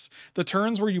than this. The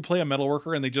turns where you play a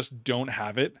Metalworker and they just don't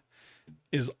have it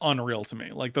is unreal to me.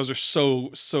 Like those are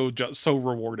so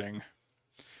rewarding.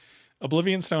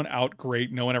 Oblivion Stone out,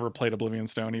 great. No one ever played Oblivion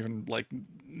Stone, even like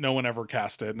no one ever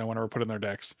cast it. No one ever put it in their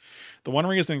decks. The One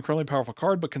Ring is an incredibly powerful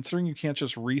card, but considering you can't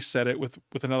just reset it with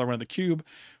another one in the cube,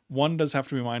 one does have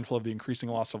to be mindful of the increasing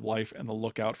loss of life and the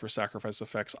lookout for sacrifice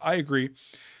effects. I agree.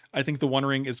 I think the One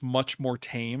Ring is much more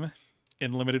tame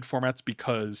in limited formats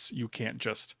because you can't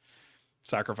just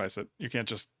sacrifice it. You can't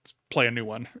just play a new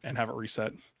one and have it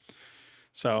reset.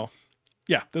 So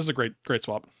yeah, this is a great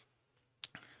swap.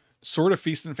 Sword of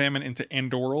Feast and Famine into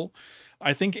Andoral.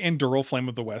 I think Andoral Flame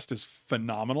of the West is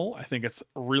phenomenal. I think it's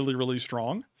really, really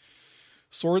strong.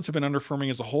 Swords have been underfirming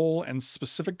as a whole, and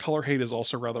specific color hate is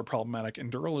also rather problematic.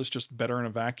 Endural is just better in a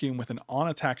vacuum with an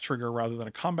on-attack trigger rather than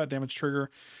a combat damage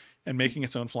trigger, and making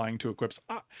its own flying to equips.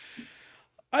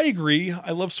 I agree.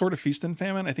 I love Sword of Feast and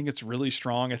Famine. I think it's really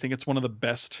strong. I think it's one of the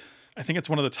best. I think it's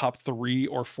one of the top 3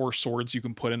 or 4 swords you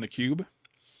can put in the cube.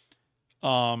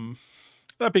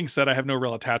 That being said, I have no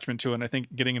real attachment to it, and I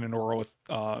think getting an Enora with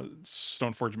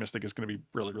Stoneforge Mystic is going to be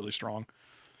really, really strong.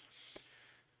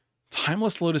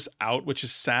 Timeless Lotus out, which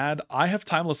is sad. I have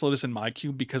Timeless Lotus in my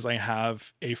cube because I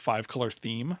have a 5-color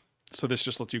theme. So this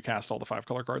just lets you cast all the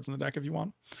 5-color cards in the deck if you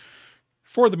want.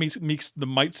 For the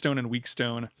Might Stone and Weak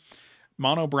Stone,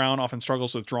 Mono Brown often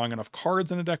struggles with drawing enough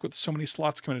cards in a deck with so many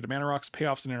slots committed to mana rocks,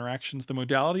 payoffs, and interactions. The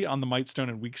modality on the Might Stone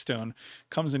and Weak Stone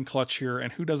comes in clutch here,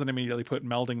 and who doesn't immediately put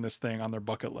melding this thing on their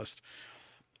bucket list?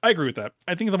 I agree with that.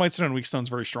 I think the Might Stone and Weak Stone is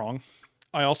very strong.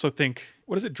 I also think,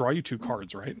 what does it draw you 2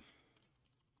 cards, right?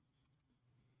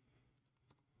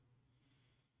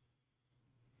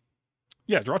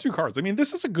 Yeah, draw 2 cards. I mean,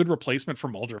 this is a good replacement for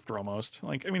Muldrifter almost.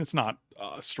 Like, I mean, it's not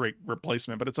a straight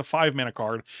replacement, but it's a 5-mana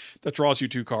card that draws you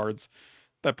 2 cards,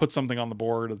 that puts something on the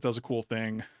board, that does a cool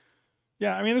thing.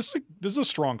 Yeah, I mean, this is a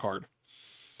strong card.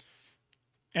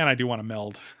 And I do want to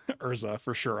meld Urza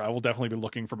for sure. I will definitely be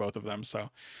looking for both of them. So,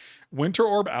 Winter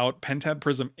Orb out, Pentad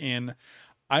Prism in.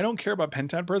 I don't care about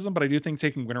Pentad Prism, but I do think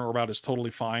taking Winter Orb out is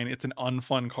totally fine. It's an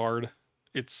unfun card.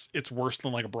 It's worse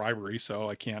than like a bribery, so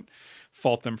I can't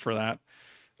fault them for that.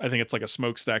 I think it's like a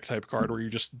smokestack type card where you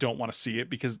just don't want to see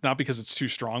it, because not because it's too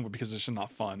strong, but because it's just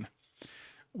not fun.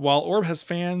 While Orb has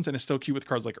fans and is still cute with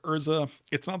cards like Urza,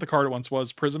 it's not the card it once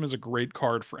was. Prism is a great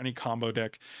card for any combo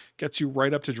deck, gets you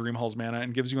right up to Dreamhall's mana,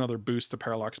 and gives you another boost to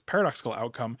Paradoxical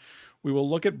Outcome. We will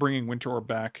look at bringing Winter Orb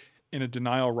back in a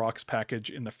Denial Rocks package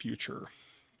in the future.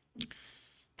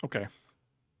 Okay.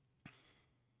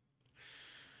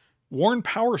 Worn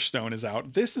Power Stone is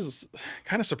out. This is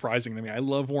kind of surprising to me. I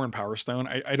love Worn Power Stone.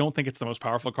 I don't think it's the most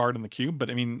powerful card in the cube, but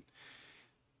I mean,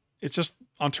 it's just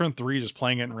on turn 3, just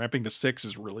playing it and ramping to 6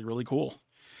 is really, really cool.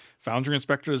 Foundry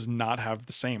Inspector does not have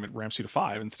the same. It ramps you to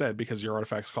 5 instead because your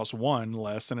artifacts cost 1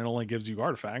 less and it only gives you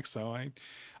artifacts. So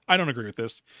I don't agree with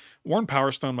this. Worn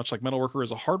Power Stone, much like Metalworker,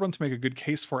 is a hard one to make a good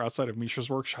case for outside of Mishra's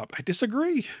Workshop. I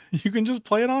disagree. You can just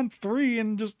play it on 3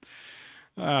 and just...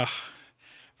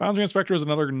 Foundry Inspector is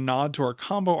another nod to our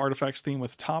combo artifacts theme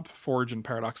with Top, Forge, and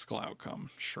Paradoxical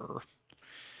Outcome. Sure.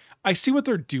 I see what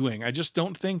they're doing. I just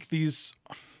don't think these...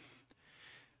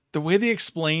 The way they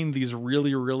explain these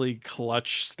really, really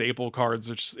clutch staple cards,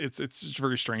 it's just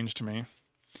very strange to me.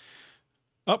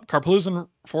 Karpaluzan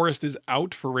Forest is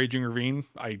out for Raging Ravine.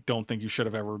 I don't think you should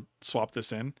have ever swapped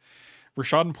this in.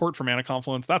 Rishadan Port for Mana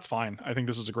Confluence, that's fine. I think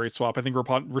this is a great swap. I think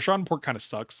Rishadan Port kind of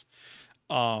sucks.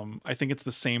 I think it's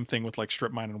the same thing with like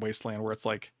Strip Mine and Wasteland, where it's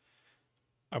like,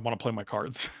 I want to play my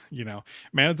cards, you know.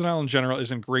 Mana Denial in general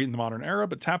isn't great in the modern era,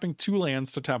 but tapping 2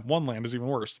 lands to tap 1 land is even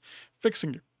worse.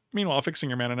 Meanwhile, fixing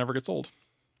your mana never gets old.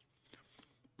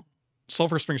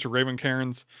 Sulfur Springs for Raven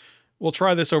Cairns. We'll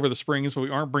try this over the springs, but we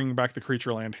aren't bringing back the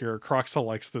creature land here. Croxel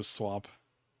likes this swap.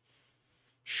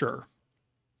 Sure.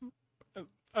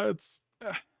 I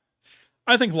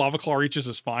think Lava Claw Reaches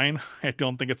is fine. I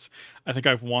think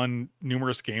I've won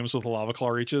numerous games with Lava Claw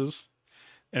Reaches,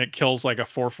 and it kills like a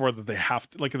 4/4 that they have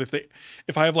to, like,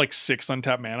 if I have like 6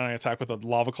 untapped mana and I attack with a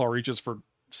Lava Claw Reaches for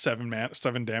 7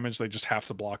 damage, they just have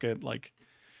to block it. Like,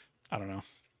 I don't know.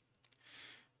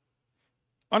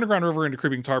 Underground River into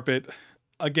Creeping Tar Pit.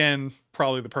 Again,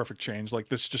 probably the perfect change. Like,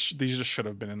 these just should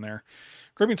have been in there.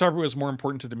 Creeping Tar Pit was more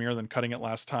important to Dimir than cutting it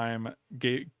last time.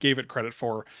 Gave it credit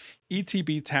for.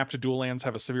 ETB tapped dual lands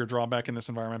have a severe drawback in this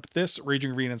environment, but this,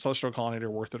 Raging Ravine, and Celestial Colonnade are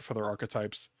worth it for their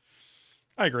archetypes.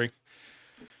 I agree.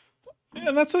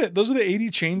 And that's it. Those are the 80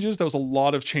 changes. That was a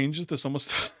lot of changes. This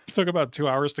almost took about 2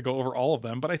 hours to go over all of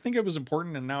them, but I think it was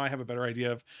important, and now I have a better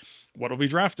idea of what I'll be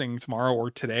drafting tomorrow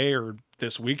or today or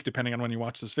this week, depending on when you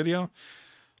watch this video.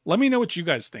 Let me know what you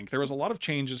guys think. There was a lot of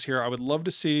changes here. I would love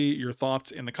to see your thoughts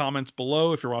in the comments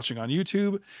below. If you're watching on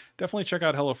YouTube, definitely check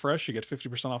out HelloFresh. You get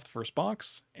 50% off the first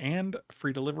box and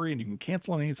free delivery, and you can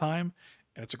cancel at any time.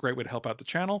 And it's a great way to help out the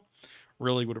channel.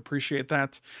 Really would appreciate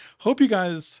that. Hope you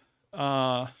guys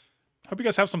have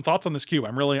some thoughts on this cube.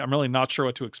 I'm really not sure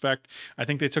what to expect. I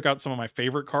think they took out some of my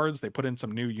favorite cards. They put in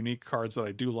some new unique cards that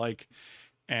I do like.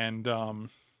 And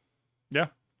yeah,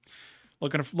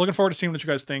 looking forward to seeing what you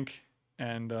guys think.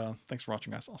 And thanks for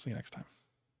watching, guys. I'll see you next time.